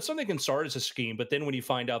 something can start as a scheme, but then when you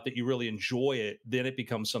find out that you really enjoy it, then it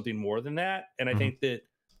becomes something more than that. And I think that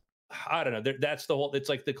I don't know. That's the whole. It's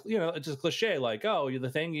like it's a cliche. Like, oh, the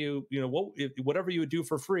thing whatever you would do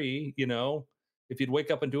for free, if you'd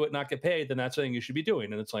wake up and do it and not get paid, then that's the thing you should be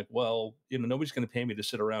doing. And it's like, well, nobody's going to pay me to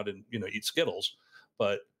sit around and eat Skittles.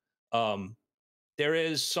 But there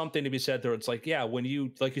is something to be said there. It's like, yeah, when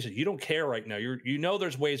you, like you said, you don't care right now.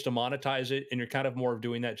 There's ways to monetize it, and you're kind of more of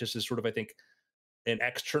doing that just as sort of, I think, an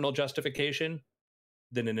external justification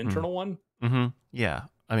than an internal one. Mm-hmm. Yeah,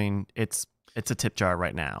 I mean, it's a tip jar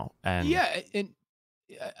right now, and and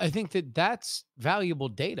I think that's valuable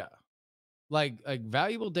data, like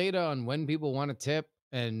valuable data on when people want to tip,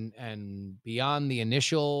 and beyond the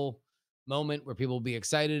initial moment where people will be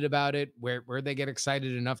excited about it, where they get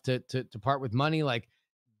excited enough to part with money. Like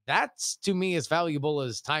that's, to me, as valuable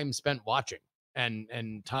as time spent watching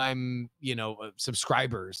and time,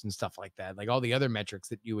 subscribers and stuff like that. Like all the other metrics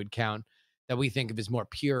that you would count that we think of as more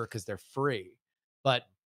pure because they're free. But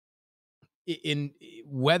in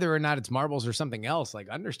whether or not it's marbles or something else, like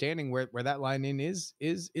understanding where that line in is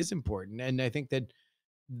important. And I think that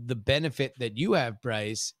the benefit that you have,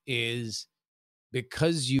 Bryce, is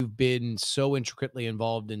because you've been so intricately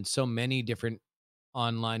involved in so many different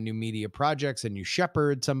online new media projects and you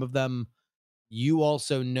shepherd some of them, you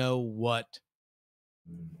also know what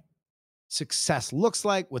success looks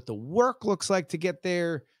like, what the work looks like to get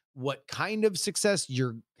there, what kind of success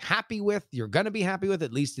you're happy with, you're going to be happy with,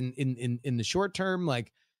 at least in the short term.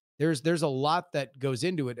 Like there's a lot that goes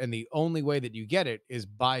into it. And the only way that you get it is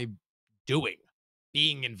by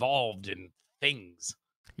being involved in things.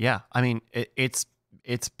 Yeah. I mean, it's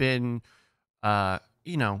been, I'm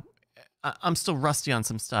still rusty on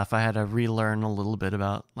some stuff. I had to relearn a little bit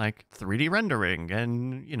about like 3D rendering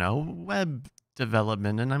and, web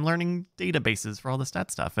development, and I'm learning databases for all the stat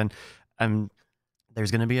stuff. And there's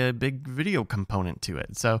going to be a big video component to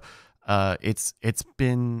it. So it's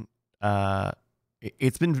been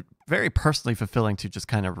very personally fulfilling to just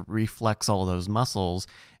kind of reflex all those muscles.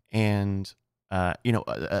 And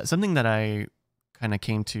something that I kind of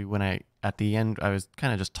came to when at the end, I was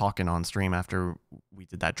kind of just talking on stream after we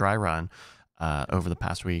did that dry run over the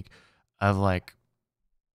past week of like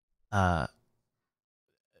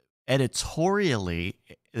editorially,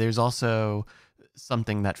 there's also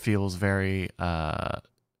something that feels very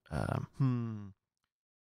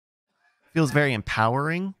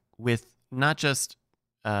empowering with not just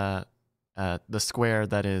the square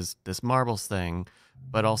that is this marbles thing,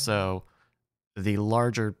 but also the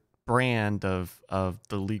larger brand of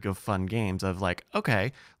the League of Fun Games, of like,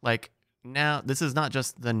 okay, like now this is not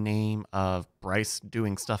just the name of Bryce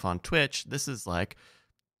doing stuff on Twitch. This is like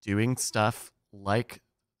doing stuff like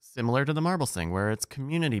similar to the marbles thing, where it's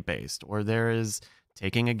community based, or there is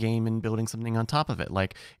taking a game and building something on top of it.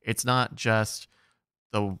 Like it's not just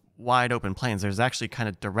the wide open plains. There's actually kind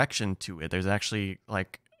of direction to it. There's actually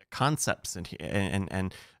like concepts and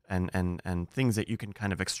things that you can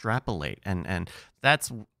kind of extrapolate. And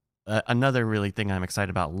that's another really thing I'm excited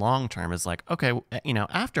about long term, is like, okay,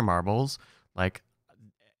 after marbles, like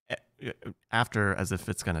after, as if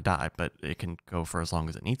it's going to die, but it can go for as long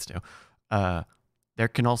as it needs to. There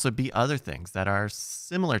can also be other things that are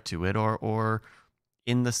similar to it or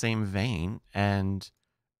in the same vein, and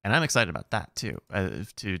I'm excited about that too.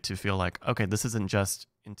 To feel like, okay, this isn't just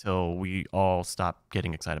until we all stop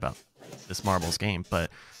getting excited about this marbles game, but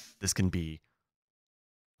this can be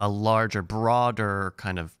a larger, broader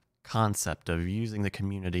kind of concept of using the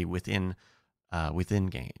community within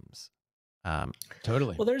games.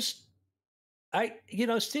 Totally. Well, I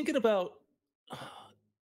was thinking about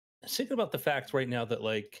the fact right now that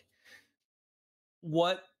like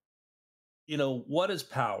what what is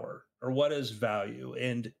power or what is value?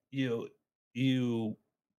 And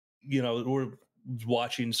we're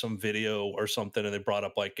watching some video or something, and they brought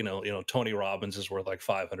up like, Tony Robbins is worth like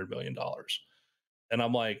 $500 million. And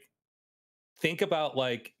I'm like, think about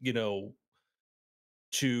like,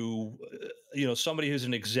 to somebody who's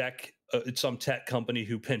an exec at some tech company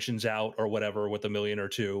who pensions out or whatever with $1 million or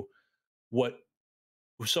 $2 million, what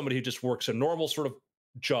somebody who just works a normal sort of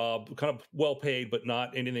job, kind of well paid but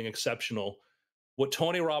not anything exceptional, what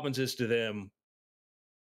Tony Robbins is to them,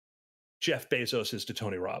 Jeff Bezos is to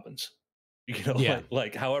Tony Robbins.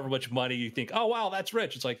 Like however much money you think, oh wow, that's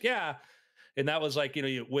rich, it's like, yeah. And that was like,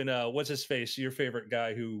 when what's his face, your favorite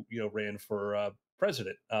guy who ran for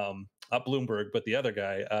president, not Bloomberg, but the other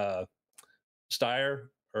guy, Steyer,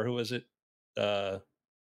 or who was it?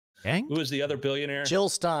 Yang? Who was the other billionaire? Jill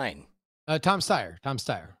Stein. Tom Steyer.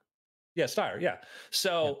 Yeah, Steyer. Yeah.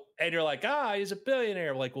 So, and you're like, he's a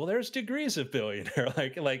billionaire. Like, well, there's degrees of billionaire.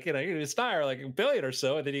 like Steyer, like a billion or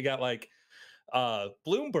so, and then you got like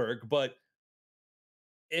Bloomberg. But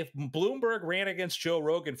if Bloomberg ran against Joe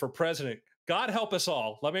Rogan for president, God help us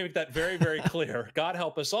all. Let me make that very, very clear. God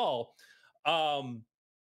help us all.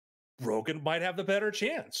 Rogan might have the better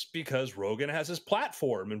chance because Rogan has his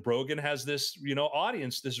platform and Rogan has this,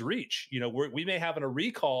 audience, this reach. We may have a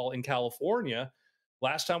recall in California.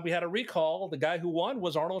 Last time we had a recall, the guy who won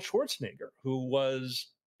was Arnold Schwarzenegger, who was,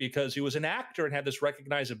 because he was an actor and had this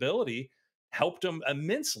recognizability, helped him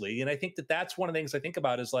immensely. And I think that that's one of the things I think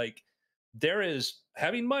about is like, there is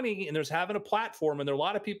having money and there's having a platform, and there are a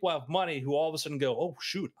lot of people who have money who all of a sudden go, oh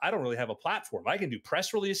shoot, I don't really have a platform. I can do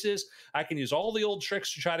press releases. I can use all the old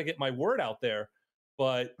tricks to try to get my word out there,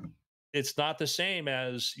 but it's not the same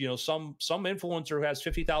as, some influencer who has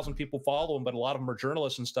 50,000 people follow him, but a lot of them are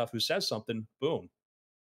journalists and stuff who says something, boom.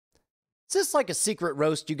 Is this like a secret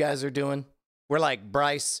roast you guys are doing? Where like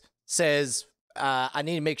Bryce says, I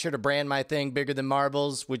need to make sure to brand my thing bigger than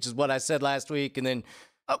marbles, which is what I said last week. And then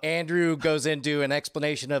Andrew goes into an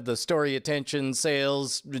explanation of the story attention,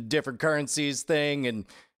 sales, different currencies thing. And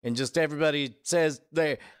just everybody says,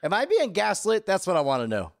 am I being gaslit? That's what I want to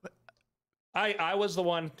know. I was the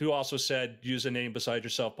one who also said, use a name beside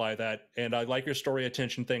yourself by that. And I like your story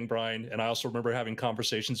attention thing, Brian. And I also remember having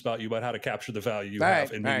conversations about you about how to capture the value you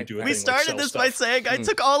have and maybe do anything. We started this by stuff. saying I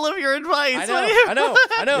took all of your advice. I know.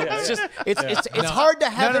 Yeah, it's just it's hard to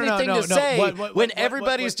have anything to say when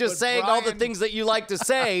everybody's just saying all the things that you like to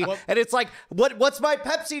say, and it's like, what's my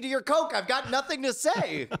Pepsi to your Coke? I've got nothing to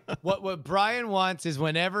say. What Brian wants is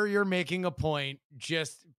whenever you're making a point,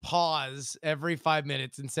 just pause every 5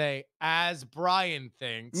 minutes and say, as Brian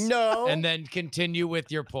thinks. No. And then continue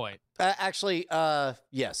with your point. Actually,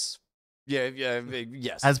 yes.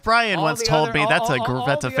 Yes. As Brian once told me, that's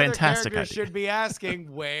a fantastic idea. Should be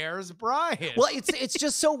asking, where's Brian? Well, it's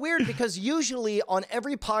just so weird because usually on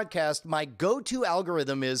every podcast, my go-to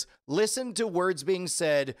algorithm is listen to words being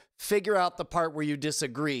said, figure out the part where you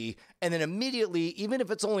disagree, and then immediately, even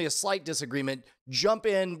if it's only a slight disagreement, jump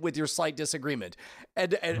in with your slight disagreement.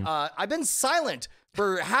 And I've been silent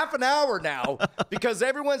for half an hour now because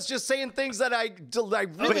everyone's just saying things that I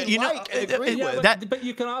really like and agree with. But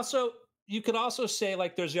you can also say,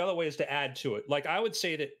 like, there's the other ways to add to it. Like, I would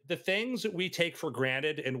say that the things that we take for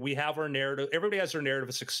granted, and we have our narrative, everybody has their narrative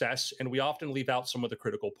of success, and we often leave out some of the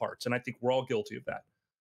critical parts. And I think we're all guilty of that.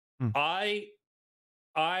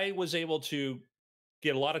 I was able to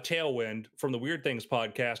get a lot of tailwind from the Weird Things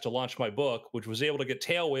podcast to launch my book, which was able to get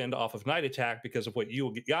tailwind off of Night Attack because of what you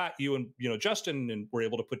and Justin and were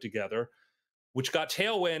able to put together, which got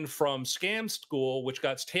tailwind from Scam School, which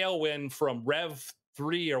got tailwind from Rev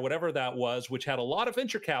 3 or whatever that was, which had a lot of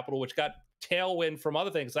venture capital, which got tailwind from other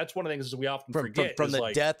things. That's one of the things that we often forget. From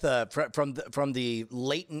the death, from the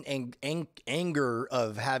latent anger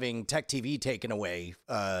of having Tech TV taken away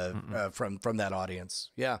from that audience.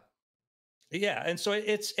 Yeah. Yeah. And so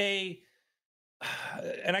it's and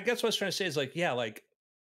I guess what I was trying to say is like, yeah, like,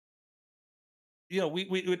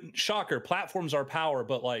 we shocker, platforms are power,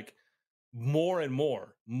 but like more and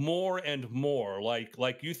more,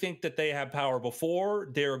 like you think that they have power before,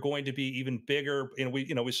 they're going to be even bigger. And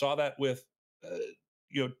we saw that with,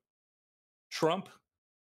 Trump's,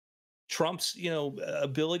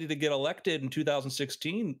 ability to get elected in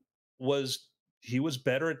 2016 was he was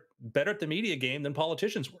better at the media game than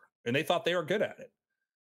politicians were. And they thought they were good at it.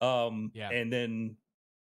 And then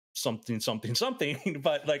something.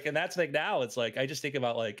 But like, and that's like now it's like, I just think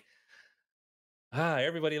about like,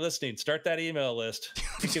 everybody listening, start that email list.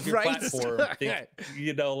 think of your Right. platform,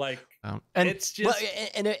 you know, like and it's Well,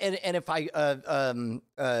 just and if I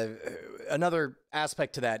another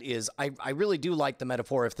aspect to that is I really do like the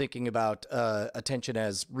metaphor of thinking about attention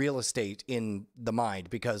as real estate in the mind,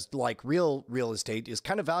 because like real estate is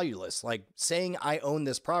kind of valueless. Like saying I own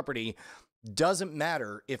this property doesn't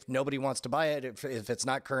matter if nobody wants to buy it, if it's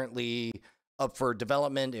not currently up for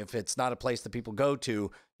development, if it's not a place that people go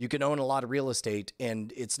to. You can own a lot of real estate,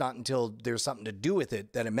 and it's not until there's something to do with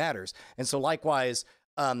it that it matters. And so likewise,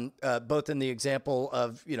 both in the example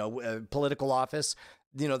of, political office,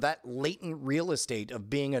 that latent real estate of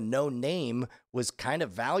being a known name was kind of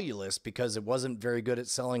valueless because it wasn't very good at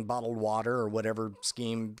selling bottled water or whatever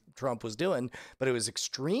scheme Trump was doing, but it was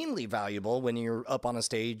extremely valuable when you're up on a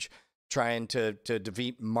stage trying to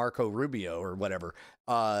defeat Marco Rubio or whatever.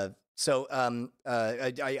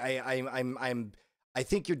 I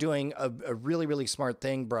think you're doing a really, really smart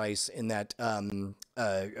thing, Bryce, in that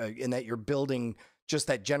you're building just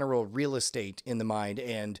that general real estate in the mind,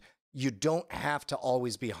 and you don't have to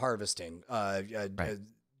always be harvesting.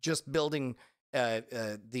 Just building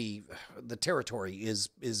the territory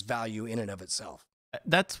is value in and of itself.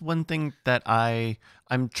 that's one thing that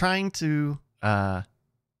I'm trying to I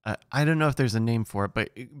don't know if there's a name for it,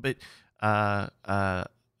 but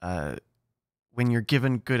when you're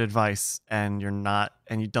given good advice and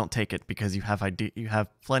you don't take it because you have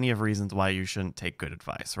plenty of reasons why you shouldn't take good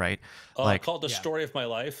advice, right? Called the story of my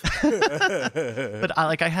life. But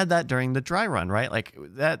I had that during the dry run, right? Like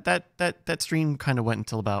that stream kind of went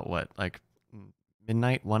until about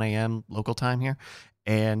midnight, 1 a.m. local time here.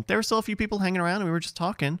 And there were still a few people hanging around, and we were just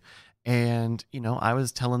talking. And, I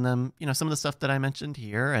was telling them, some of the stuff that I mentioned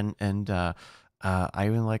here. And I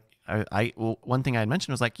even one thing I had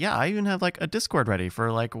mentioned was I even have a Discord ready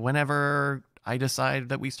for whenever I decide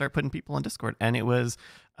that we start putting people on Discord. And it was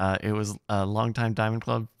a longtime Diamond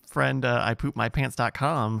Club friend,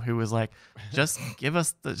 ipoopmypants.com, who was like, just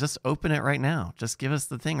just open it right now. Just give us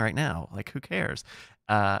the thing right now. Who cares?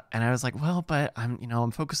 And I was like, well, but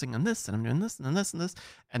I'm focusing on this, and I'm doing this and this and this.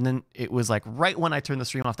 And then it was right when I turned the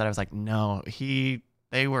stream off that I was like, no,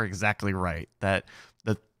 they were exactly right. That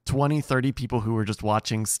the 20, 30 people who were just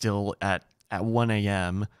watching still at 1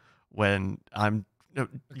 a.m. when I'm,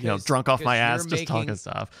 drunk off my ass, just talking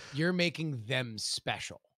stuff. You're making them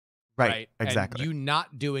special. Right? Exactly. And you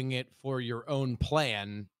not doing it for your own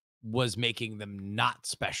plan was making them not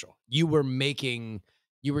special. You were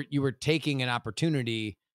taking an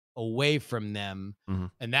opportunity away from them. Mm-hmm.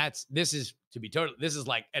 And this is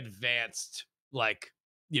advanced,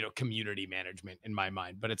 community management in my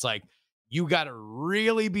mind. But it's you got to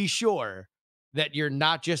really be sure that you're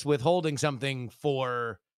not just withholding something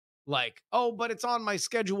for but it's on my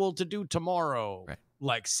schedule to do tomorrow,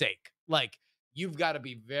 right. Sake. You've got to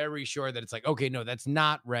be very sure that it's okay, no, that's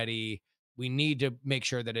not ready. We need to make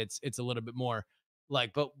sure that it's a little bit more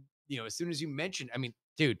but as soon as you mention,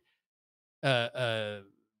 dude, this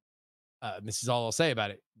is all I'll say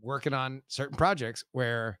about it. Working on certain projects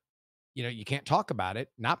where, you can't talk about it,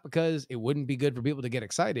 not because it wouldn't be good for people to get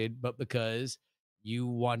excited, but because you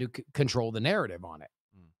want to control the narrative on it.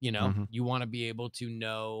 Mm-hmm. You want to be able to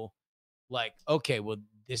know, okay, well,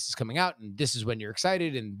 this is coming out and this is when you're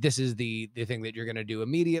excited and this is the thing that you're going to do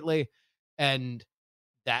immediately. And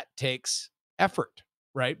that takes effort,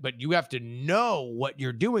 right? But you have to know what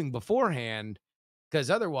you're doing beforehand, because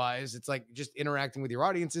otherwise it's just interacting with your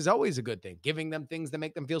audience is always a good thing. Giving them things that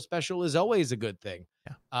make them feel special is always a good thing.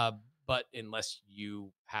 Yeah. But unless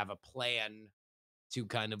you have a plan to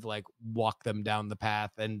kind of walk them down the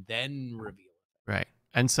path and then reveal it. Right.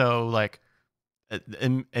 And so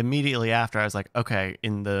immediately after, I was like, okay,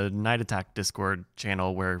 in the Night Attack Discord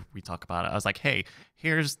channel where we talk about it, I was like, hey,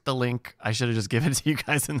 here's the link. I should have just given it to you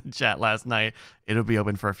guys in the chat last night. It'll be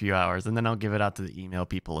open for a few hours, and then I'll give it out to the email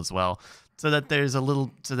people as well, so that there's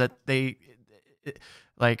so that they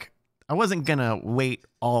I wasn't gonna wait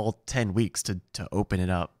all 10 weeks to open it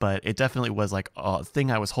up, but it definitely was a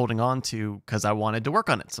thing I was holding on to because I wanted to work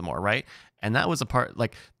on it some more, right? And that was a part,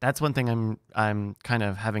 that's one thing I'm kind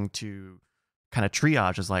of having to kind of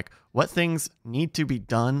triage, is what things need to be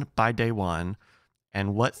done by day one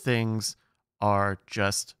and what things are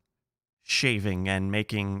just shaving and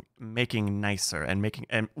making nicer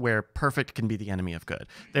and where perfect can be the enemy of good.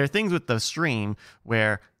 There are things with the stream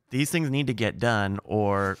where these things need to get done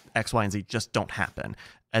or X, Y, and Z just don't happen.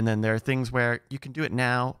 And then there are things where you can do it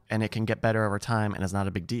now and it can get better over time and it's not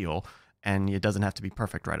a big deal and it doesn't have to be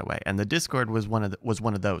perfect right away. And the Discord was one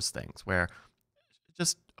of those things where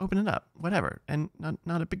just open it up, whatever, and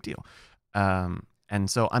not a big deal. And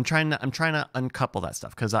so I'm trying to uncouple that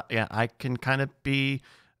stuff, because I can kind of be,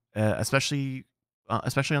 especially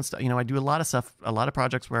especially on you know, I do a lot of stuff, a lot of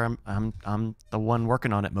projects where I'm the one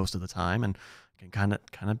working on it most of the time, and I can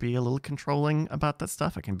kind of be a little controlling about that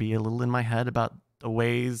stuff. I can be a little in my head about the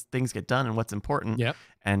ways things get done and what's important. Yep.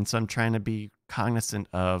 And so I'm trying to be cognizant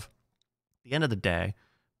of the end of the day.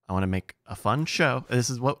 I want to make a fun show. This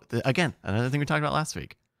is what, again, another thing we talked about last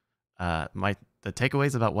week. The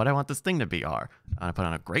takeaways about what I want this thing to be are: I want to put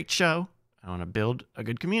on a great show. I want to build a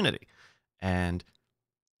good community, and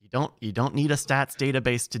you don't need a stats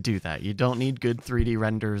database to do that. You don't need good 3D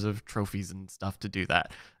renders of trophies and stuff to do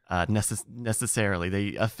that necessarily.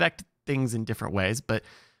 They affect things in different ways, but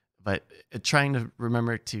trying to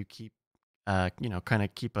remember to keep kind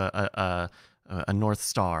of keep a North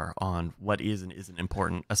Star on what is and isn't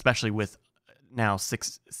important, especially with now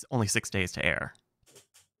only 6 days to air.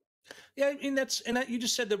 Yeah, I mean that you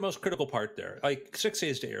just said the most critical part there. Like 6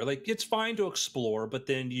 days to air, like it's fine to explore, but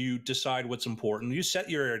then you decide what's important. You set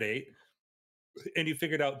your air date, and you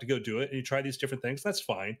figured out to go do it, and you try these different things. That's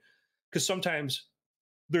fine, because sometimes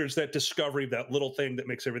there's that discovery of that little thing that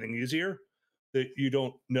makes everything easier that you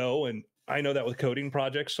don't know. And I know that with coding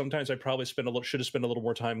projects, sometimes I probably should have spent a little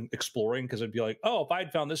more time exploring, because I'd be like, oh, if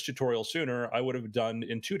I'd found this tutorial sooner, I would have done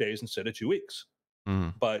in 2 days instead of 2 weeks.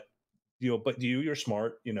 Mm. But you're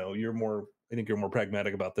smart. You're more. I think you're more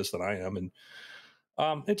pragmatic about this than I am, and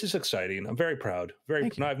it's just exciting. I'm very proud. I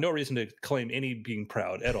have no reason to claim any being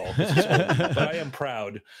proud at all. But I am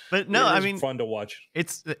proud. But no, I mean, fun to watch.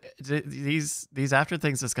 It's these after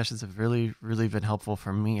things discussions have really been helpful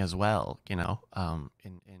for me as well.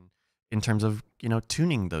 In terms of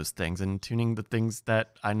tuning those things and tuning the things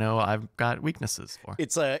that I know I've got weaknesses for.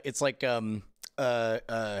 It's like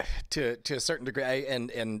to a certain degree,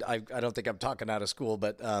 and I don't think I'm talking out of school,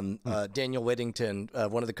 but Daniel Whittington,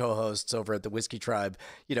 one of the co-hosts over at the Whiskey Tribe,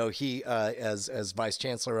 he as vice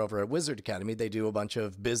chancellor over at Wizard Academy, they do a bunch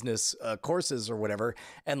of business courses or whatever,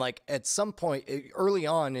 and like at some point early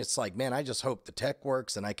on, it's like, man, I just hope the tech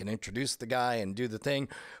works and I can introduce the guy and do the thing.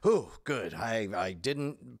 Oh, good, I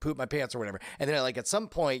didn't poop my pants or whatever, and then like at some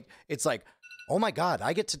point, it's like, oh my God,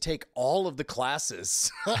 I get to take all of the classes.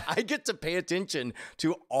 I get to pay attention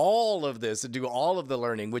to all of this and do all of the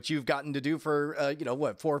learning, which you've gotten to do for, 4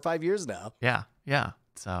 or 5 years now. Yeah.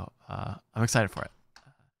 So I'm excited for it.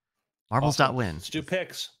 Marbles.win. Let's do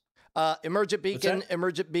picks. Emergent Beacon,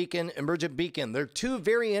 Emergent Beacon, Emergent Beacon. They're two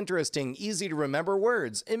very interesting, easy to remember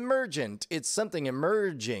words. Emergent, it's something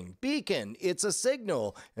emerging. Beacon, it's a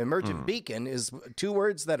signal. Emergent Beacon is 2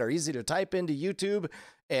 words that are easy to type into YouTube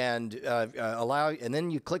and and then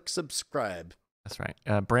you click subscribe. That's right.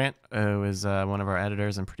 Brant, who is one of our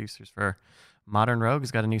editors and producers for Modern Rogue,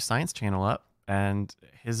 has got a new science channel up, and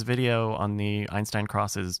his video on the Einstein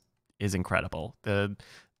crosses is incredible. The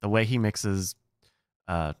way he mixes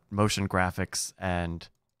motion graphics and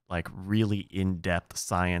like really in-depth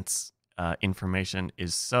science information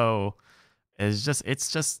is he's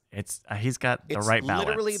got the right balance. It's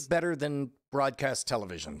literally better than broadcast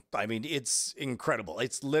television. I mean, it's incredible.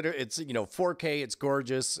 It's 4K. It's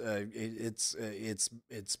gorgeous.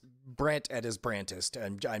 It's Brant at his Brantest.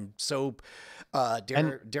 I'm so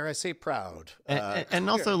dare I say proud. And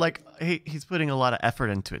also like he's putting a lot of effort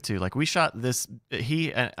into it too. Like we shot this.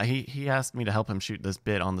 He asked me to help him shoot this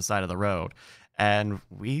bit on the side of the road. And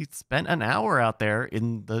we spent an hour out there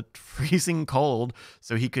in the freezing cold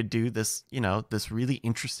so he could do this, this really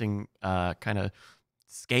interesting kind of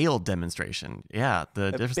scale demonstration. Yeah.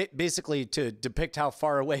 Basically, to depict how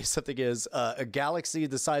far away something is, a galaxy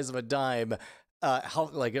the size of a dime,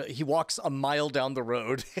 he walks a mile down the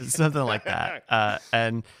road. Something like that.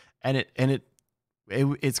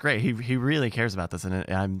 It's great. He really cares about this, and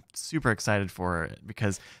I'm super excited for it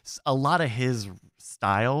because a lot of his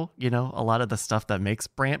style, a lot of the stuff that makes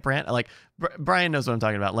Brant, like Brian knows what I'm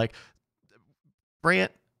talking about. Like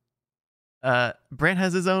Brant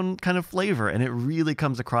has his own kind of flavor, and it really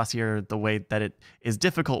comes across here the way that it is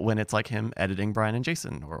difficult when it's like him editing Brian and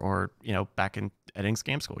Jason, or back in editing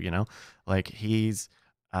Scam School. Like he's.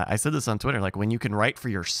 I said this on Twitter. Like when you can write for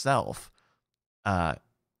yourself, the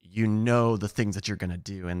things that you're going to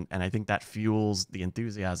do. And I think that fuels the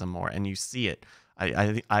enthusiasm more, and you see it.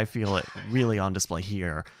 I feel it really on display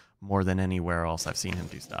here more than anywhere else I've seen him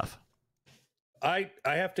do stuff. I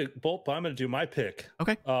have to, Bolt, I'm going to do my pick.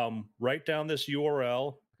 Okay. Write down this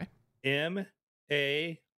URL. Okay.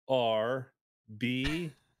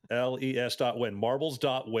 MARBLES.win.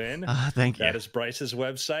 Marbles.win. Thank you. That is Bryce's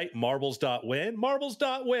website. Marbles.win.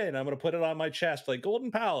 Marbles.win. I'm going to put it on my chest like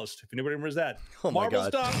Golden Palace, if anybody remembers that. Oh my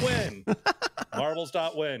God. Marbles.win.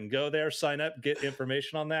 Marbles.win. Go there, sign up, get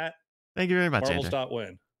information on that. Thank you very much,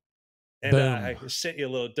 Marbles.win. And I sent you a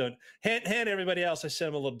little hand everybody else. I sent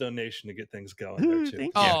them a little donation to get things going there too.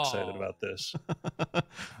 Thank I'm you. excited about this.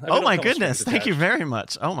 Oh my goodness! Thank you very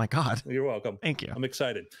much. Oh my God. You're welcome. Thank you. I'm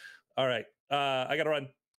excited. All right, I gotta run.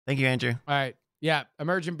 Thank you, Andrew. All right. Yeah.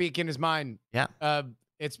 Emergent Beacon is mine. Yeah.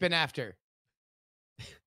 It's been after.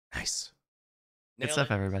 Nice. Good Nailed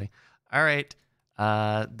stuff, it. everybody. All right.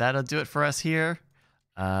 That'll do it for us here.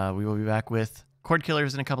 We will be back with Cord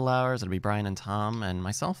Killers in a couple hours. It'll be Brian and Tom and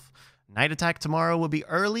myself. Night Attack tomorrow will be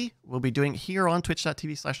early. We'll be doing it here on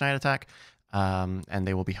twitch.tv/Night Attack. And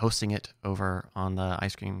they will be hosting it over on the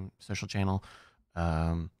Ice Cream social channel.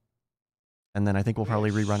 And then I think we'll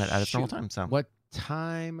probably rerun it at its normal time. So What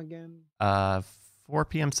time again? 4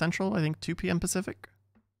 p.m. Central, I think 2 p.m. Pacific.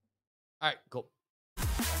 All right, cool.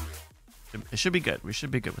 It should be good. We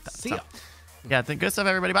should be good with that. See So, ya. yeah, good stuff,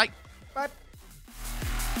 everybody. Bye. Bye.